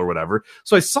 obviously, still or whatever.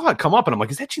 So I saw it come up and I'm like,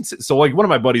 is that Gene? So like one of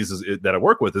my buddies that I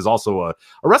work with is also a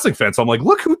wrestling fan. So I'm like,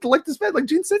 look who like this man, like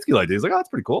Gene Snitsky like this. He's like, oh, that's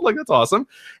pretty cool. Like that's awesome.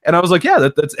 And I was like, yeah,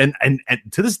 that's and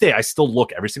to this day I still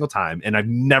look every single time and I've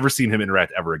never seen him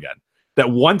interact ever again. That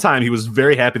one time he was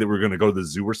very happy that we were going to go to the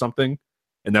zoo or something.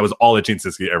 And that was all that Gene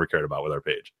Snitsky ever cared about with our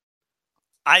page.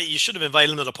 You should have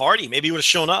invited him to the party. Maybe he would have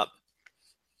shown up.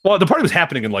 Well, the party was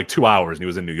happening in like 2 hours and he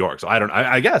was in New York. So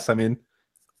I guess, I mean,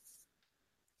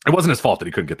 it wasn't his fault that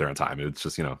he couldn't get there on time. It's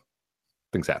just,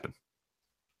 things happen.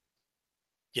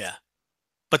 Yeah.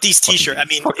 But these t-shirts, I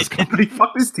mean, fuck this company.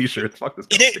 Fuck these t-shirts. Fuck this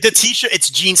company. The t-shirt, it's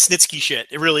Gene Snitsky shit.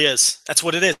 It really is. That's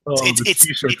what it is.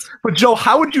 It's but Joe,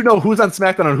 how would you know who's on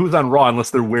SmackDown and who's on Raw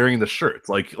unless they're wearing the shirts?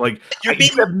 Like you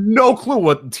have no clue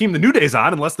what team the New Day's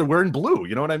on unless they're wearing blue.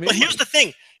 You know what I mean? But here's the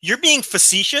thing: you're being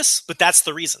facetious, but that's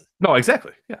the reason. No,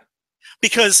 exactly. Yeah.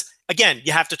 Because again,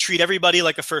 you have to treat everybody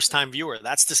like a first-time viewer.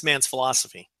 That's this man's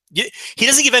philosophy. He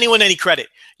doesn't give anyone any credit.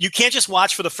 You can't just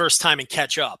watch for the first time and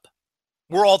catch up.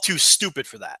 We're all too stupid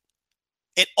for that.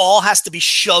 It all has to be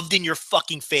shoved in your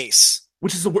fucking face.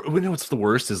 Which is what's the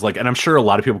worst is like, and I'm sure a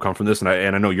lot of people come from this, and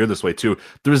I know you're this way too.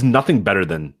 There is nothing better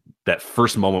than that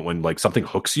first moment when like something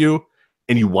hooks you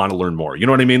and you want to learn more. You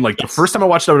know what I mean? Like the first time I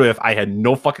watched WWF, I had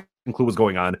no fucking clue what was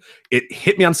going on. It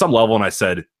hit me on some level, and I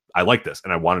said, I like this,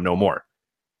 and I want to know more.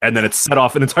 And then it set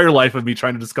off an entire life of me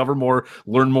trying to discover more,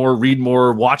 learn more, read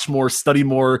more, watch more, study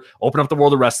more, open up the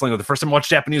world of wrestling. Like the first time I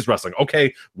watched Japanese wrestling,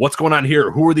 okay, what's going on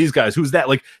here? Who are these guys? Who's that?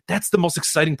 Like, that's the most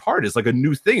exciting part, is like a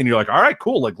new thing. And you're like, all right,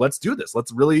 cool. Like, let's do this.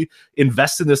 Let's really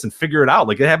invest in this and figure it out.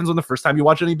 Like, it happens when the first time you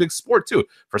watch any big sport too.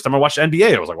 First time I watched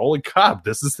NBA, I was like, holy God,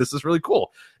 this is really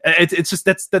cool. It's just,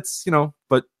 that's,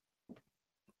 but.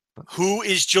 Who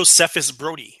is Josephus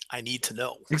Brody? I need to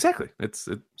know. Exactly. It's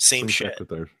same shit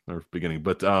with our beginning.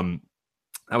 But that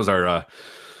was our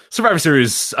Survivor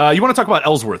Series. You want to talk about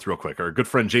Ellsworth real quick? Our good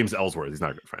friend James Ellsworth. He's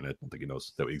not a good friend. I don't think he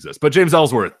knows that we exist. But James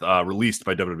Ellsworth, released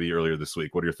by WWE earlier this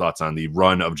week. What are your thoughts on the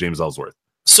run of James Ellsworth?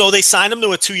 So they signed him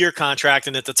to a 2-year contract,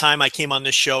 and at the time I came on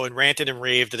this show and ranted and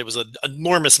raved that it was an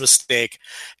enormous mistake.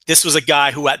 This was a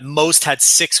guy who at most had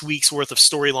 6 weeks worth of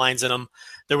storylines in him.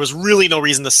 There was really no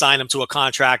reason to sign him to a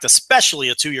contract, especially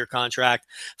a 2-year contract.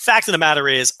 Fact of the matter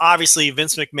is, obviously,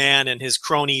 Vince McMahon and his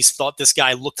cronies thought this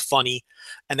guy looked funny,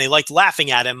 and they liked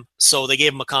laughing at him, so they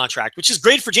gave him a contract, which is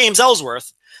great for James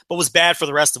Ellsworth, but was bad for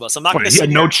the rest of us. I'm not going to say he had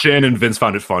no chin, and Vince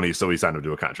found it funny, so he signed him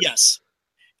to a contract. Yes.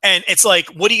 And it's like,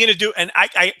 what are you going to do? And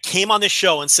I came on this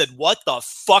show and said, what the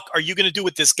fuck are you going to do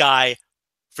with this guy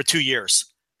for 2 years?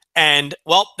 And,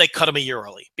 well, they cut him a year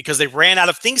early because they ran out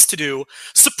of things to do.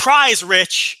 Surprise,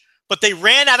 Rich! But they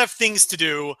ran out of things to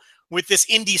do with this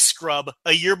indie scrub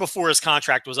a year before his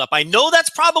contract was up. I know that's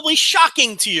probably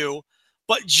shocking to you,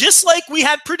 but just like we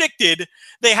had predicted,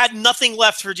 they had nothing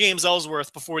left for James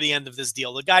Ellsworth before the end of this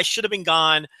deal. The guy should have been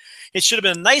gone. It should have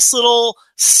been a nice little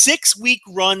 6-week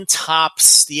run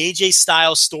tops, the AJ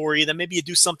Styles story. Then maybe you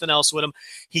do something else with him.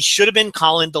 He should have been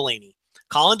Colin Delaney.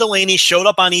 Colin Delaney showed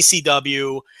up on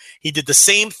ECW. He did the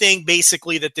same thing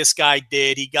basically that this guy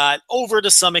did. He got over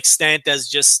to some extent as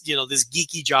just, this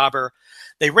geeky jobber.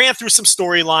 They ran through some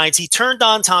storylines. He turned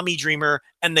on Tommy Dreamer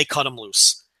and they cut him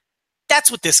loose.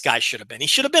 That's what this guy should have been. He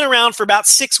should have been around for about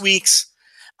 6 weeks.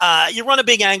 You run a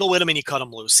big angle with him and you cut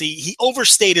him loose. He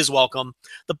overstayed his welcome.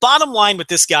 The bottom line with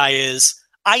this guy is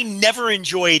I never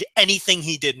enjoyed anything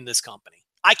he did in this company.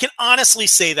 I can honestly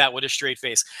say that with a straight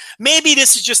face. Maybe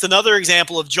this is just another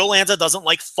example of Joe Lanza doesn't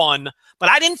like fun, but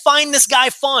I didn't find this guy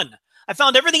fun. I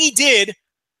found everything he did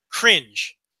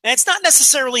cringe. And it's not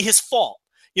necessarily his fault.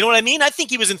 You know what I mean? I think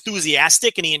he was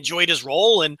enthusiastic and he enjoyed his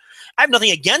role, and I have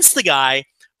nothing against the guy,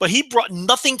 but he brought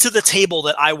nothing to the table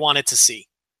that I wanted to see.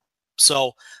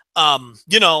 So, from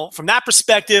that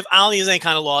perspective, I don't think there's any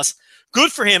kind of loss.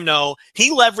 Good for him, though.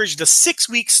 He leveraged a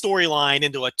 6-week storyline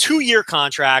into a 2-year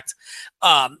contract.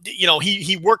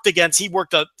 He worked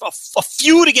a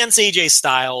feud against AJ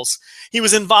Styles. He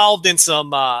was involved in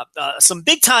some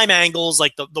big time angles,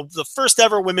 like the first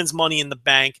ever women's Money in the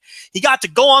Bank. He got to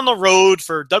go on the road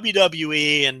for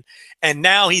WWE, and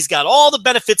now he's got all the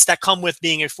benefits that come with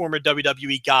being a former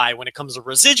WWE guy when it comes to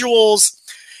residuals.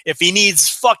 If he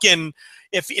needs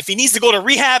If he needs to go to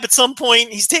rehab at some point,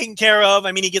 he's taken care of.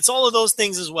 I mean, he gets all of those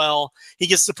things as well. He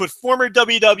gets to put former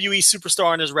WWE superstar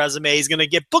on his resume. He's going to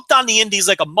get booked on the indies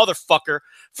like a motherfucker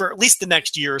for at least the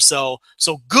next year or so.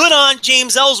 So good on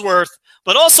James Ellsworth,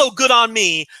 but also good on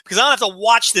me because I don't have to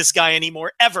watch this guy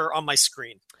anymore ever on my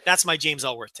screen. That's my James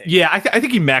Ellsworth take. Yeah, I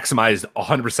think he maximized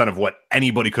 100% of what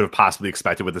anybody could have possibly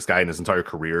expected with this guy in his entire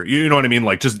career. You know what I mean?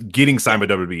 Like just getting signed by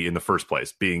WWE in the first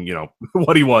place, being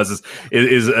what he was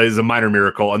is a minor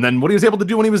miracle. And then what he was able to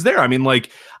do when he was there. I mean, like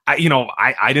I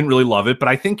didn't really love it, but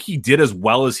I think he did as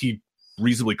well as he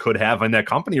reasonably could have in that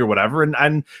company or whatever.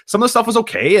 And some of the stuff was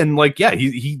okay. And like, yeah,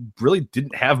 he really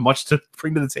didn't have much to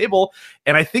bring to the table.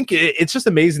 And I think it's just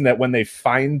amazing that when they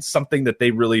find something that they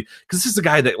really, because this is a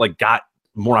guy that like got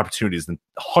more opportunities than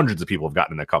hundreds of people have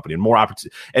gotten in that company, and more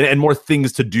opportunity and more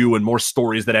things to do and more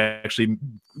stories that actually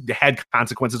had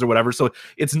consequences or whatever. So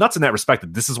it's nuts in that respect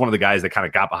that this is one of the guys that kind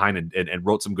of got behind and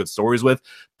wrote some good stories with,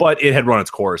 but it had run its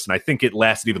course. And I think it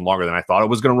lasted even longer than I thought it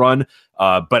was going to run.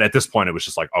 But at this point it was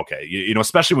just like, okay,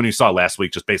 especially when you saw last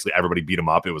week, just basically everybody beat him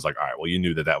up. It was like, all right, well, you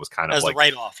knew that was kind of like a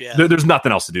write-off. Yeah. There's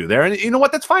nothing else to do there. And you know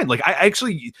what? That's fine. Like I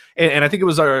actually, and I think it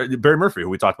was our Barry Murphy, who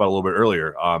we talked about a little bit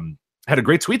earlier, had a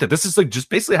great tweet that this is like just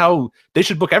basically how they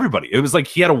should book everybody. It was like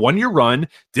he had a 1-year run,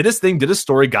 did his thing, did his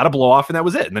story, got a blow off, and that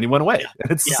was it. And then he went away. Yeah.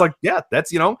 And it's just like, yeah,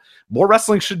 that's, more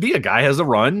wrestling should be a guy has a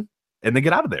run and they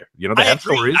get out of there. They have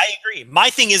stories. I agree. My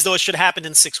thing is, though, it should have happened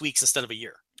in 6 weeks instead of a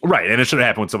year. Right. And it should have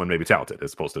happened with someone maybe talented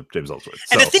as opposed to James Ellsworth.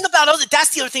 And the thing about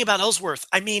that's the other thing about Ellsworth.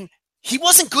 I mean, he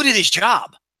wasn't good at his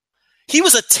job. He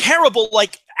was a terrible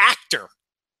actor.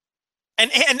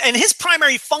 And his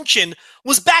primary function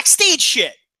was backstage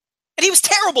shit. And he was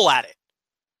terrible at it.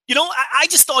 I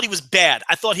just thought he was bad.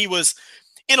 I thought he was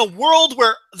in a world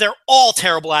where they're all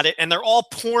terrible at it and they're all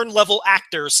porn level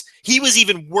actors, he was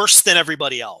even worse than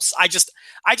everybody else. I just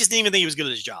didn't even think he was good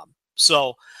at his job.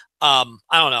 So I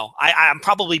don't know. I'm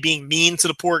probably being mean to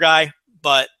the poor guy,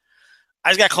 but I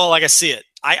just got to call it like I see it.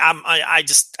 I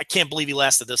can't believe he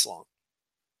lasted this long.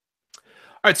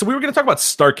 All right, so we were going to talk about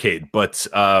Starrcade, but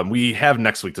we have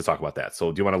next week to talk about that.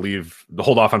 So do you want to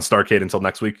hold off on Starrcade until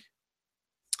next week?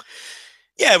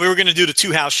 Yeah, we were going to do the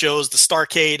 2 house shows, the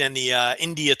Starrcade and the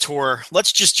India tour.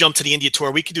 Let's just jump to the India tour.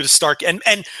 We could do the Starrcade,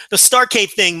 and the Starrcade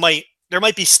thing there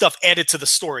might be stuff added to the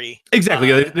story.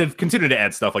 Exactly. They've continued to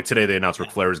add stuff. Like today, they announced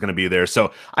Ric Flair is going to be there.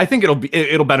 So I think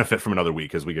it'll benefit from another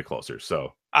week as we get closer.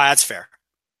 So that's fair.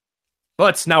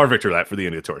 But now our victory lap for the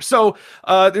India tour. So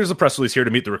there's a press release here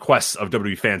to meet the requests of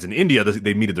WWE fans in India.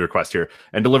 They meted the request here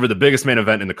and delivered the biggest main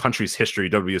event in the country's history.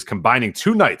 WWE is combining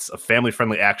 2 nights of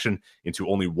family-friendly action into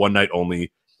only 1 night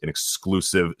only, an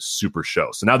exclusive super show.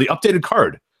 So now the updated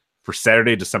card for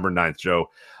Saturday, December 9th, Joe.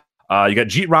 You got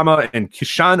Jeet Rama and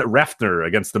Kishan Raftner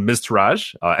against the Miz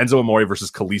Taraj. Enzo Amore versus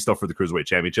Kalisto for the Cruiserweight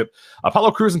Championship.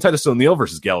 Apollo Crews and Titus O'Neil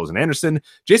versus Gallows and Anderson.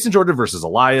 Jason Jordan versus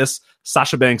Elias.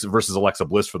 Sasha Banks versus Alexa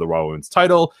Bliss for the Raw Women's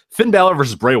title. Finn Balor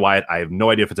versus Bray Wyatt. I have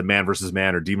no idea if it's a man versus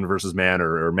man or demon versus man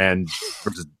or man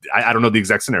versus... I don't know the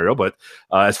exact scenario, but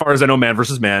as far as I know, man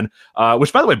versus man.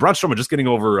 Which, by the way, Braun Strowman just getting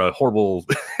over a horrible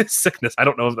sickness. I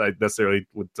don't know if I necessarily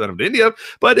would send him to India,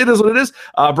 but it is what it is.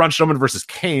 Braun Strowman versus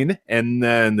Kane. And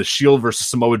then the Shield versus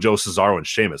Samoa Joe, Cesaro, and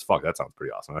Sheamus. Fuck, that sounds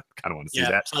pretty awesome. I kind of want to see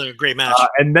that. Sounds like a great match.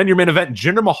 And then your main event,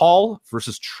 Jinder Mahal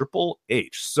versus Triple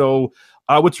H. So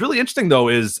what's really interesting, though,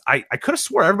 is I could have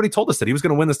swore everybody told us that he was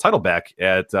going to win this title back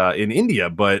in India,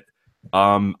 but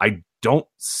I don't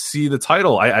see the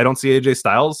title. I don't see AJ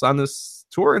Styles on this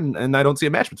tour, and I don't see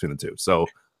a match between the two. So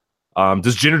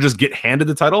does Jinder just get handed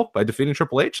the title by defeating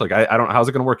Triple H? Like, I don't know. How's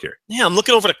it going to work here? Yeah, I'm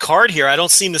looking over the card here. I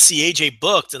don't seem to see AJ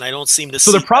booked, and I don't seem to see...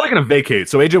 So they're probably going to vacate.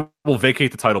 So AJ will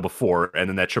vacate the title before, and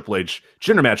then that Triple H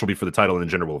Jinder match will be for the title, and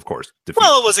then Jinder will, of course, defeat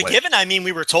Well, it was a Triple H. given. I mean,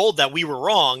 we were told that we were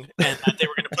wrong, and that they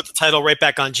were going to put the title right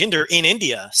back on Jinder in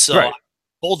India. So right. I'm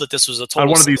told that this was a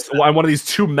total... on one of these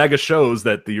 2 mega shows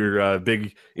that your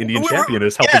big Indian champion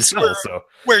is helping sell.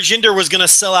 Where Jinder was going to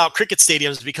sell out cricket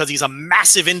stadiums because he's a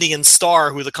massive Indian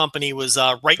star who the company was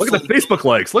rightfully... Look at the Facebook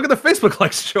likes. Look at the Facebook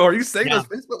likes, Joe. Are you saying those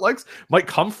Facebook likes might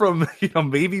come from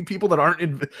maybe people that aren't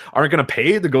going to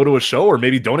pay to go to a show or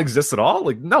maybe don't exist at all?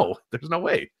 Like, no, there's no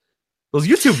way. Those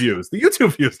YouTube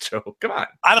views, Joe. Come on.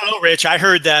 I don't know, Rich. I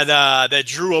heard that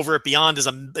Drew over at Beyond is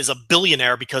a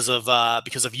billionaire because of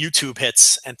YouTube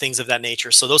hits and things of that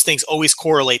nature. So those things always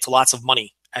correlate to lots of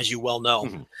money, as you well know.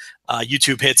 Mm-hmm.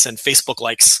 YouTube hits and Facebook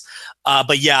likes.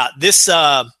 But yeah, this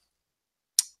no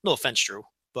offense, Drew,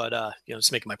 but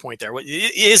just making my point there.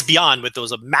 It is Beyond with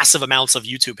those massive amounts of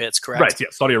YouTube hits, correct? Right. Yeah,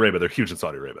 Saudi Arabia. They're huge in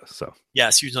Saudi Arabia. So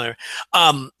yes, huge in Saudi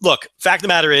Arabia. Look, fact of the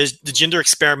matter is, the Jinder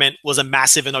experiment was a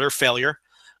massive and utter failure.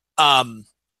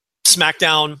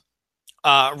 SmackDown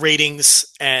ratings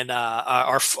and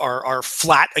are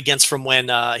flat against from when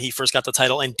he first got the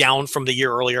title, and down from the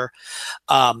year earlier.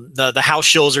 The house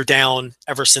shows are down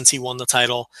ever since he won the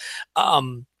title.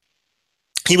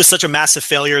 He was such a massive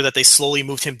failure that they slowly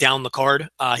moved him down the card.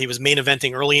 He was main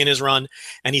eventing early in his run,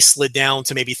 and he slid down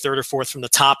to maybe 3rd or 4th from the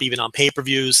top, even on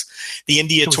pay-per-views. The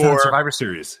India tour... Not on Survivor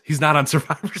Series. He's not on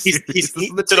Survivor Series. He's to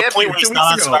the point where he's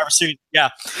not on Survivor Series. Yeah,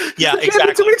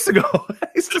 exactly. 2 weeks ago.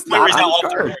 He's just not on the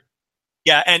card.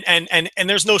 Yeah, and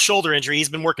there's no shoulder injury. He's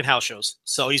been working house shows.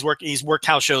 So he's worked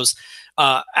house shows.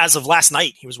 As of last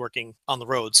night, he was working on the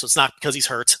road. So it's not because he's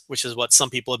hurt, which is what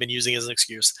some people have been using as an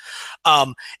excuse.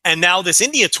 And now this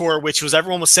India tour, which was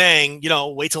everyone was saying,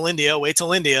 wait till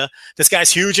India. This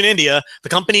guy's huge in India. The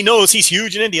company knows he's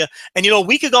huge in India. And, a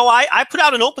week ago, I put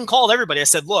out an open call to everybody. I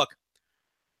said, look,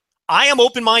 I am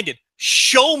open-minded.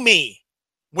 Show me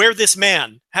where this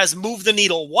man has moved the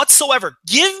needle whatsoever.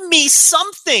 Give me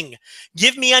something.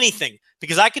 Give me anything.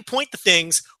 Because I could point to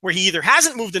things where he either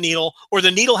hasn't moved the needle or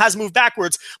the needle has moved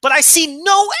backwards, but I see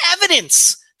no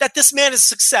evidence that this man is a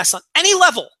success on any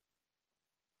level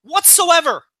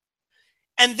whatsoever.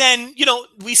 And then,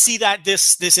 we see that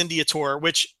this India tour,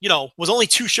 which, was only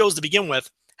 2 shows to begin with,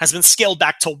 has been scaled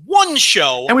back to 1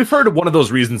 show. And we've heard one of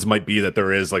those reasons might be that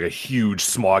there is like a huge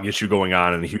smog issue going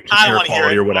on and a huge air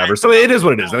quality or whatever. So it is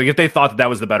what it is. Like if they thought that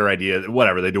was the better idea,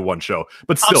 whatever, they do 1 show.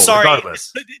 But still, I'm sorry,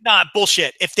 regardless. Nah,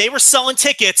 bullshit. If they were selling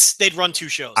tickets, they'd run 2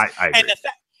 shows. I agree.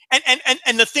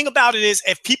 And the thing about it is,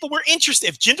 if people were interested,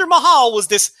 if Jinder Mahal was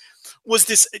this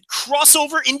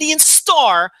crossover Indian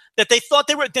star that they thought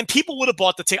they were, then people would have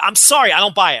bought the ticket. I'm sorry, I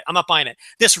don't buy it. I'm not buying it.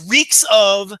 This reeks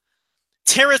of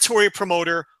territory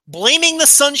promoter blaming the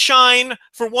sunshine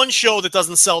for one show that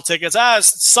doesn't sell tickets.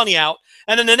 It's sunny out.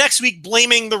 And then the next week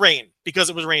blaming the rain because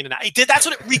it was raining. That's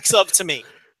what it reeks of to me.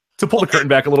 To pull the curtain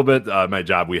back a little bit, my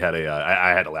job, we had I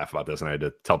had to laugh about this, and I had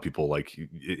to tell people, like,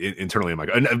 internally, I'm like,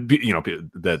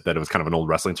 that it was kind of an old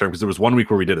wrestling term, because there was one week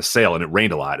where we did a sale and it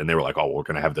rained a lot, and they were like, oh, we're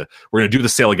gonna do the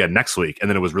sale again next week, and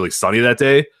then it was really sunny that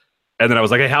day. And then I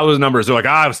was like, hey, how are those numbers? They're like,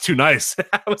 it was too nice.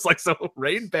 I was like, so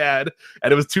rain bad,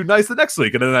 and it was too nice the next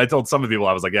week. And then I told some of the people,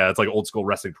 I was like, yeah, it's like old school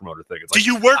wrestling promoter thing. It's like,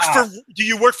 do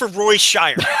you work for Roy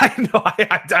Shire? I know,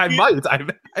 I might. I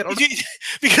don't know.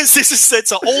 Because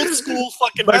it's an old school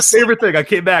fucking My wrestling. favorite thing, I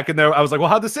came back and I was like, well,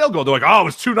 how'd the sale go? They're like, oh, it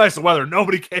was too nice the weather.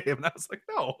 Nobody came. And I was like,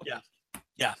 no. Yeah.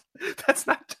 That's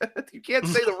not, you can't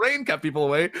say the rain kept people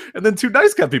away and then too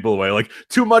nice kept people away. Like,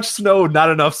 too much snow,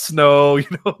 not enough snow,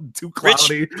 too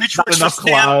cloudy, Rich not enough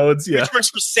clouds. Rich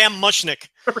works for Sam Mushnick.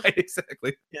 Right,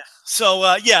 exactly. Yeah.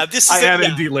 So, this is I am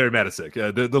indeed Larry Matisic.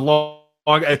 The long,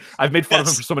 I've made fun of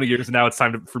him for so many years, and now it's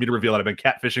time for me to reveal that I've been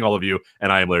catfishing all of you,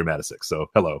 and I am Larry Matisic. So,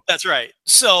 hello. That's right.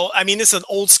 So, I mean, this is an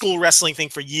old school wrestling thing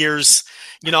for years.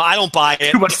 I don't buy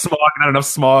it. Too much smog, not enough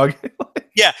smog.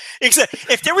 Yeah, except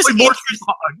if there was more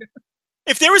smog.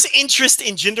 If there was interest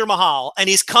in Jinder Mahal and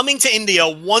he's coming to India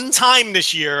one time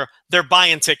this year, they're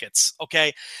buying tickets,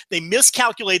 okay? They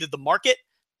miscalculated the market.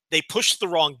 They pushed the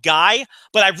wrong guy.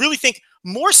 But I really think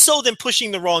more so than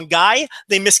pushing the wrong guy,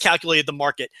 they miscalculated the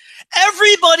market.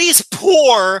 Everybody's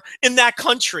poor in that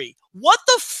country. What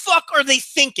the fuck are they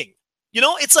thinking?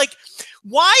 It's like,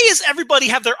 why does everybody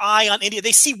have their eye on India?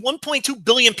 They see 1.2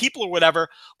 billion people or whatever,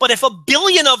 but if 1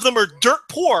 billion of them are dirt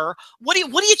poor, what are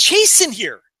you chasing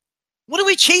here? What are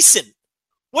we chasing?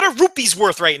 What are rupees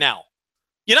worth right now?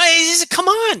 Come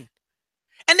on.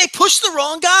 And they pushed the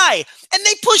wrong guy. And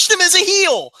they pushed him as a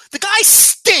heel. The guy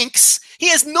stinks. He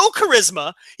has no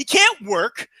charisma. He can't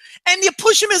work. And you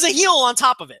push him as a heel on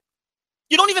top of it.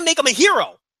 You don't even make him a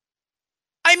hero.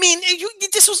 I mean,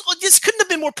 this couldn't have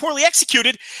been more poorly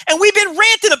executed. And we've been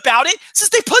ranting about it since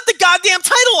they put the goddamn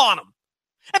title on him.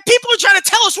 And people are trying to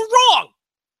tell us we're wrong.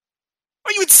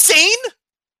 Are you insane?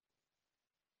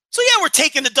 So yeah, we're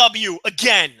taking the W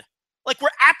again, like we're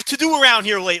apt to do around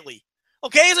here lately.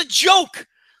 Okay, it's a joke.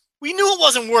 We knew it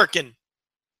wasn't working.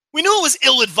 We knew it was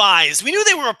ill-advised. We knew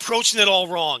they were approaching it all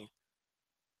wrong.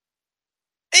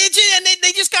 And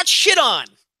they just got shit on.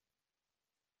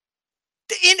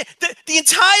 The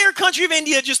entire country of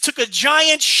India just took a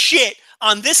giant shit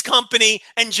on this company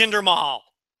and Jinder Mahal.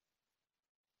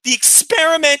 The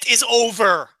experiment is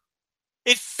over.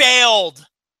 It failed.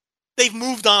 They've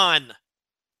moved on.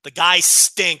 The guy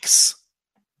stinks.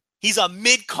 He's a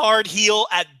mid-card heel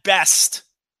at best.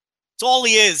 That's all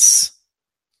he is.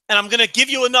 And I'm going to give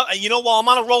you another. While I'm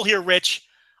on a roll here, Rich,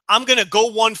 I'm going to go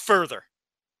one further.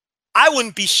 I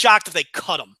wouldn't be shocked if they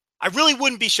cut him. I really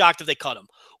wouldn't be shocked if they cut him.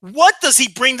 What does he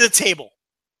bring to the table?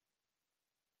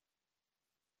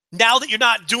 Now that you're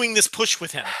not doing this push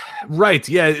with him. Right,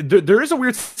 yeah. There is a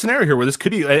weird scenario here where this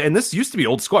could be, and this used to be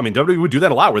old school. I mean, WWE would do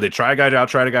that a lot, where they try a guy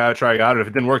out, and if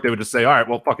it didn't work, they would just say, all right,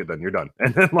 well, fuck it then, you're done.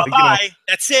 And then, bye,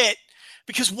 that's it.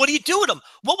 Because what do you do with him?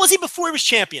 What was he before he was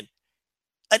champion?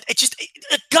 A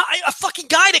fucking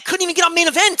guy that couldn't even get on main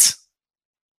event.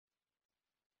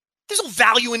 There's no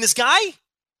value in this guy.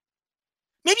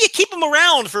 Maybe you keep him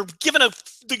around for giving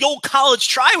the old college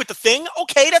try with the thing.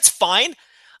 Okay, that's fine.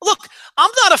 Look,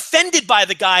 I'm not offended by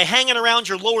the guy hanging around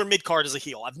your lower mid-card as a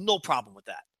heel. I have no problem with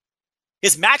that.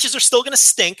 His matches are still going to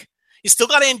stink. You still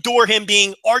got to endure him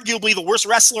being arguably the worst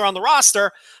wrestler on the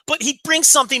roster, but he brings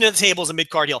something to the table as a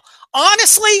mid-card heel.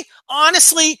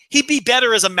 Honestly, he'd be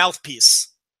better as a mouthpiece.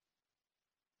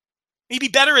 He'd be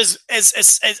better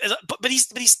but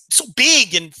he's so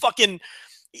big and fucking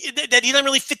that he doesn't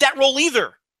really fit that role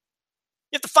either.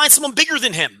 You have to find someone bigger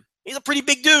than him. He's a pretty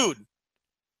big dude.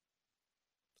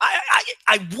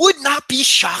 I would not be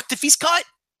shocked if he's cut.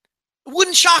 It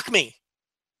wouldn't shock me.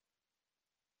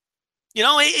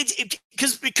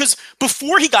 Because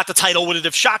before he got the title, would it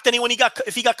have shocked anyone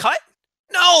if he got cut?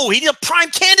 No, he's a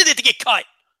prime candidate to get cut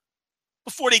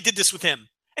before they did this with him.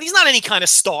 And he's not any kind of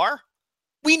star.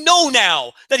 We know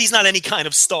now that he's not any kind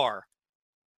of star.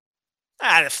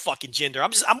 That fucking Jinder.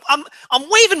 I'm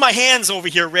waving my hands over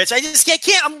here, Rich. I just can't.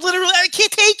 I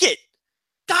can't take it.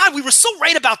 God, we were so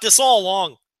right about this all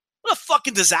along. What a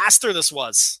fucking disaster this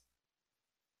was.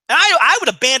 And I would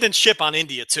abandon ship on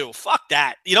India too. Fuck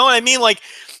that. You know what I mean? Like,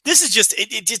 this is just,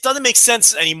 it just doesn't make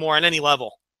sense anymore on any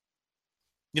level.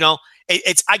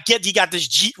 I get you got this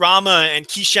Jeet Rama and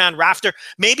Kishan Rafter.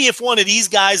 Maybe if one of these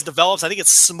guys develops, I think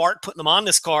it's smart putting them on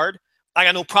this card. I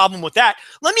got no problem with that.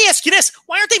 Let me ask you this.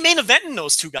 Why aren't they main eventing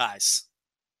those two guys?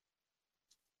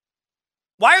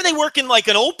 Why are they working like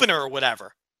an opener or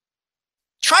whatever?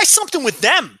 Try something with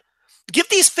them. Give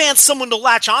these fans someone to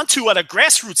latch onto at a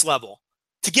grassroots level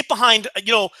to get behind,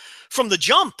 from the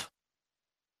jump.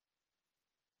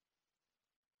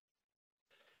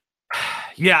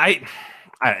 Yeah,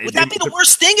 would that be the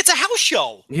worst thing? It's a house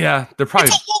show. Yeah, they're probably.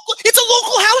 It's a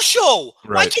local house show.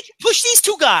 Right. Why can't you push these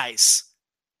two guys?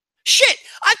 Shit,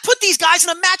 I'd put these guys in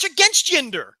a match against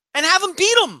Jinder and have them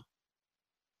beat them.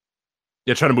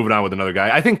 Yeah, try to move it on with another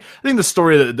guy. I think the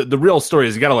story, the real story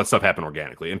is you got to let stuff happen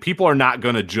organically, and people are not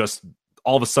going to just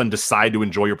all of a sudden decide to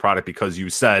enjoy your product because you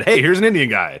said, "Hey, here's an Indian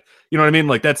guy." You know what I mean?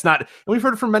 Like that's not. And we've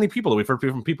heard it from many people. We've heard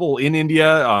from people in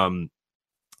India,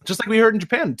 just like we heard in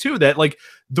Japan too. That like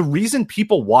the reason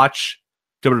people watch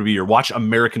WWE or watch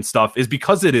American stuff is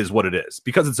because it is what it is,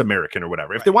 because it's American or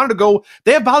whatever. If they wanted to go,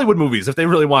 they have Bollywood movies if they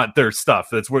really want their stuff.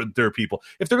 That's where their people.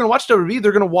 If they're going to watch WWE,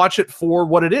 they're going to watch it for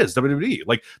what it is, WWE.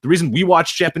 Like the reason we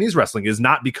watch Japanese wrestling is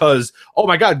not because, oh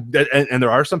my God, and there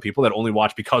are some people that only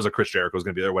watch because of Chris Jericho is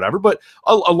going to be there or whatever, but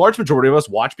a large majority of us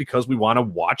watch because we want to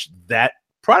watch that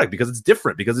product because it's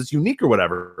different, because it's unique or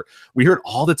whatever. We hear it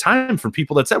all the time from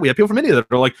people that said, we have people from India that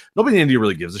are like, nobody in India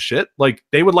really gives a shit. Like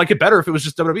they would like it better if it was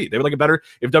just WWE. They would like it better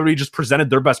if WWE just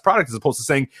presented their best product as opposed to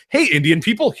saying, hey, Indian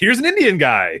people, here's an Indian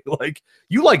guy. Like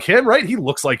you like him, right? He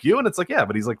looks like you. And it's like, yeah,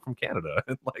 but he's like from Canada.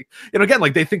 And like, and again,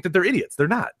 like they think that they're idiots. They're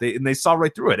not. They saw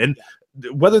right through it. And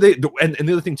whether they, and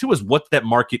the other thing too is what that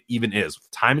market even is.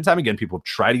 Time and time again, people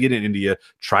try to get in India,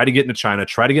 try to get into China,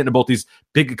 try to get into both these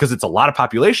big, because it's a lot of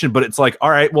population, but it's like, all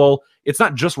right, well, it's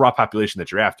not just raw population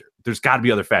that you're after. There's got to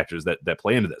be other factors that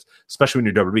play into this, especially when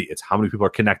you're WWE. It's how many people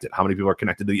are connected, how many people are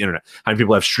connected to the internet, how many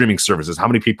people have streaming services, how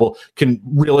many people can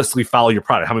realistically follow your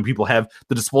product, how many people have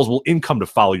the disposable income to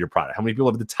follow your product, how many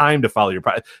people have the time to follow your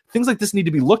product. Things like this need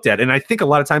to be looked at. And I think a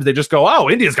lot of times they just go, oh,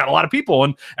 India's got a lot of people,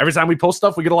 and every time we post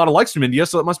stuff, we get a lot of likes from India,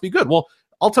 so it must be good. Well,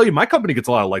 I'll tell you, my company gets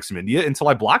a lot of likes from India until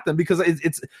I block them because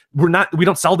we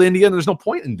don't sell to India, and there's no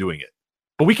point in doing it.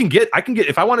 But I can get,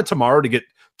 if I wanted tomorrow to get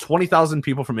 20,000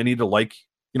 people from India to like,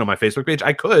 my Facebook page,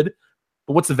 I could.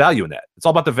 But what's the value in that? It's all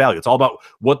about the value. It's all about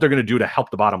what they're going to do to help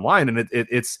the bottom line. And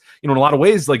it's, in a lot of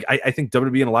ways, like I think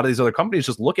WWE and a lot of these other companies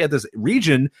just look at this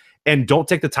region and don't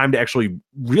take the time to actually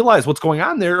realize what's going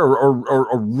on there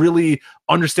or really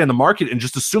understand the market and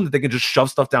just assume that they can just shove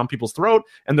stuff down people's throat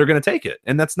and they're going to take it.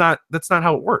 And that's not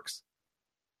how it works.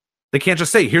 They can't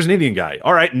just say, here's an Indian guy.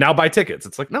 All right, now buy tickets.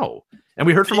 It's like, no. And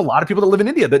we heard from a lot of people that live in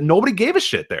India that nobody gave a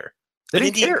shit there. They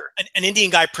didn't care. An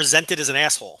Indian guy presented as an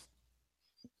asshole.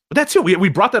 But that too, we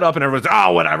brought that up and everyone's,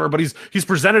 oh, whatever, but he's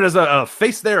presented as a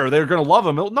face there. They're going to love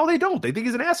him. No, they don't. They think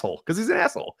he's an asshole because he's an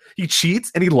asshole. He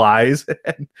cheats and he lies.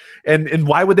 And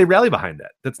why would they rally behind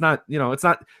that? That's not, it's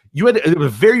not, it was a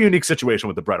very unique situation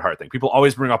with the Bret Hart thing. People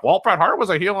always bring up, well, Bret Hart was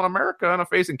a heel in America and a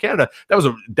face in Canada.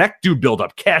 That dude built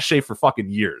up cachet for fucking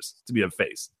years to be a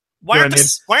face. Why aren't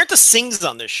the Singhs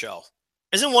on this show?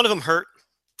 Isn't one of them hurt?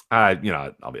 I'll be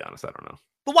honest, I don't know.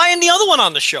 But why isn't the other one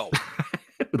on the show?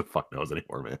 Who the fuck knows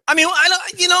anymore, man? I mean,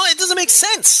 it doesn't make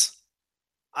sense.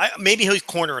 Maybe he's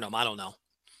cornering him. I don't know.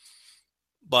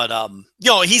 But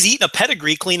he's eating a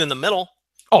pedigree clean in the middle.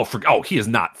 He is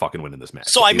not fucking winning this match.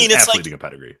 So I mean, it's like a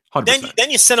pedigree. 100%.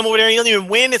 Then you send him over there and he doesn't even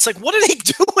win. It's like, what are they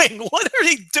doing? What are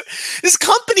they doing? This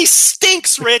company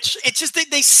stinks, Rich. It's just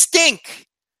they stink.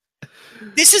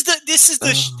 This is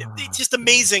it's just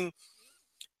amazing.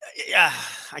 Yeah,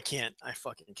 I can't. I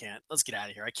fucking can't. Let's get out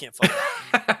of here. I can't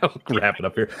fucking wrap it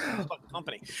up here.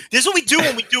 Company. This is what we do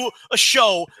when we do a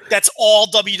show that's all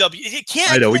WWE. It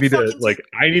can't. I know. We need to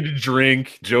I need to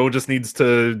drink. Joe just needs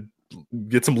to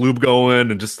get some lube going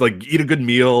and just eat a good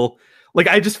meal.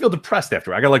 I just feel depressed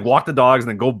after. I gotta walk the dogs and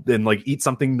then go and eat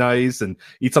something nice and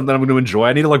eat something I'm going to enjoy.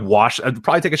 I need to wash. I'd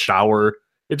probably take a shower.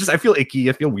 I feel icky.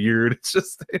 I feel weird. It's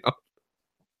just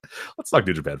let's talk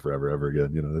New Japan forever, ever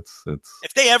again. It's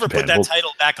if they ever Japan. Put that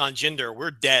title back on Jinder,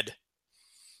 we're dead.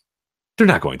 They're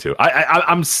not going to.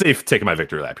 I'm safe taking my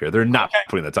victory lap here. They're not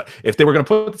putting that title. If they were going to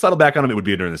put the title back on him, it would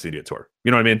be during this Idiot Tour.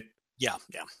 You know what I mean? Yeah.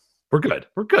 We're good.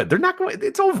 They're not going.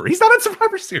 It's over. He's not on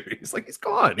Survivor Series. He's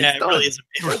gone. Yeah, it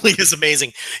really is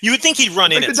amazing. You would think he'd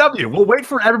run in it. W. We'll wait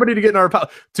for everybody to get in our.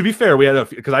 To be fair, we had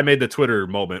because I made the Twitter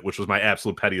moment, which was my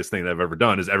absolute pettiest thing that I've ever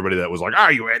done. Is everybody that was like,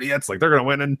 "Are you idiots? They're going to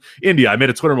win in India." I made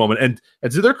a Twitter moment, and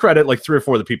to their credit, 3 or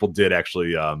 4 of the people did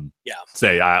actually,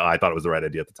 say I thought it was the right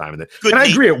idea at the time, and I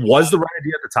agree it was the right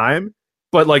idea at the time,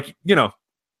 but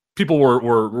people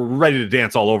were ready to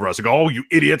dance all over us and go, "Oh, you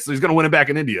idiots! He's going to win it back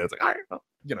in India." It's like, all right,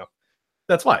 well,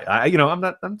 that's why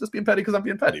I'm just being petty because I'm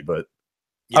being petty, but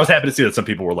I was happy to see that some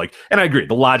people were like, and I agree,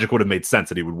 the logic would have made sense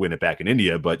that he would win it back in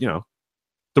India, but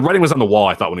the writing was on the wall.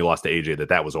 I thought when he lost to AJ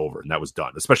that was over and that was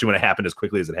done, especially when it happened as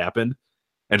quickly as it happened.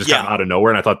 and just kind of out of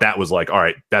nowhere. And I thought that was like, all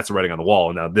right, that's the writing on the wall.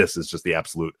 And now this is just the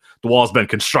absolute, the wall's been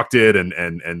constructed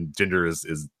and Ginger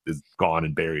is gone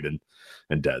and buried and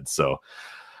dead. So,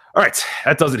 all right,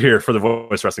 that does it here for the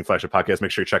Voice Wrestling Flagship Podcast. Make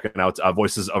sure you're checking out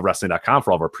voicesofwrestling.com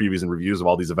for all of our previews and reviews of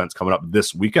all these events coming up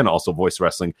this weekend. Also,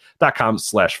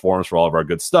 voicewrestling.com/forums for all of our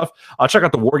good stuff. Check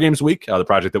out the War Games Week, the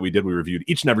project that we did. We reviewed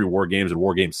each and every War Games and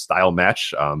War Games style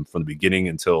match from the beginning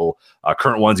until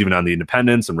current ones, even on the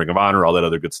Independents and Ring of Honor, all that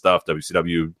other good stuff,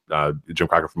 WCW, Jim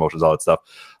Crockett Promotions, all that stuff.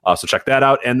 So check that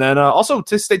out. And then also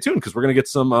to stay tuned because we're going to get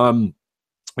some...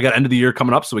 we got end of the year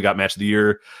coming up, so we got match of the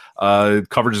year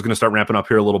coverage is going to start ramping up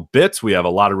here a little bit. We have a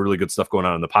lot of really good stuff going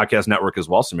on the podcast network as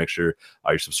well, so make sure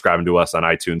you're subscribing to us on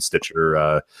iTunes,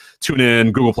 Stitcher,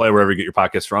 TuneIn, Google Play, wherever you get your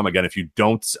podcasts from. Again, if you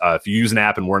use an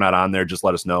app and we're not on there, just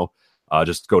let us know.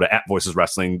 Just go to @Voices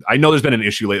Wrestling. I know there's been an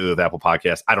issue lately with Apple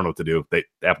Podcasts. I don't know what to do. The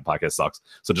Apple Podcast sucks,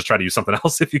 so just try to use something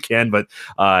else if you can. But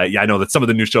I know that some of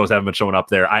the new shows haven't been showing up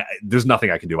there. There's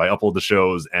nothing I can do. I upload the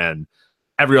shows and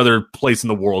every other place in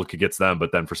the world could get them,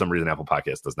 but then for some reason Apple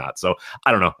Podcast does not. So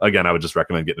I don't know. Again, I would just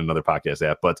recommend getting another podcast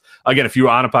app. But again, if you're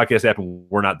on a podcast app and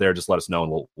we're not there, just let us know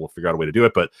and we'll figure out a way to do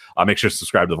it. But make sure to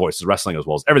subscribe to the Voices Wrestling as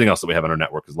well as everything else that we have on our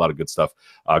network. There's a lot of good stuff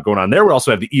going on there. We also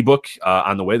have the ebook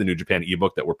on the way, the New Japan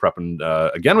ebook that we're prepping.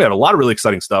 Again, we have a lot of really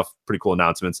exciting stuff, pretty cool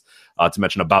announcements to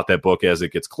mention about that book as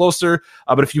it gets closer.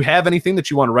 But if you have anything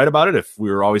that you want to write about it, if we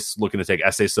were always looking to take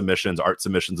essay submissions, art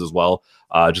submissions as well,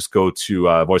 just go to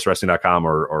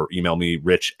voicewrestling.com or email me,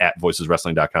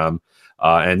 rich@voiceswrestling.com.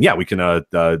 And yeah, we can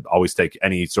always take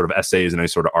any sort of essays and any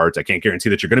sort of art. I can't guarantee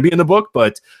that you're going to be in the book,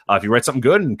 but if you write something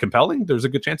good and compelling, there's a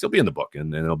good chance you'll be in the book,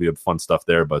 and it'll be a fun stuff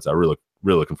there. But I'm really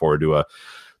looking forward to doing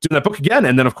that book again.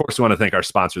 And then, of course, we want to thank our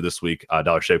sponsor this week,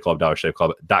 Dollar Shave Club,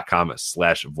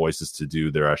 dollarshaveclub.com/voices to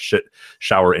do their shit,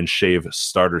 shower, and shave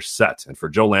starter set. And for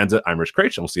Joe Lanza, I'm Rich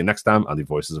Craich, and we'll see you next time on the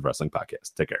Voices of Wrestling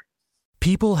podcast. Take care.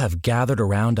 People have gathered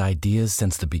around ideas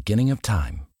since the beginning of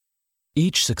time.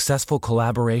 Each successful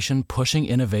collaboration pushing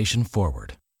innovation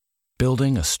forward,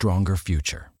 building a stronger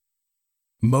future.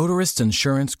 Motorists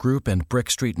Insurance Group and Brick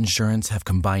Street Insurance have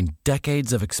combined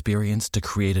decades of experience to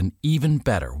create an even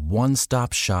better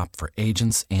one-stop shop for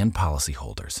agents and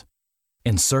policyholders,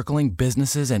 encircling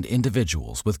businesses and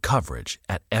individuals with coverage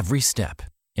at every step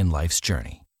in life's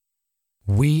journey.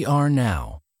 We are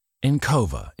now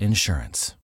Encova Insurance.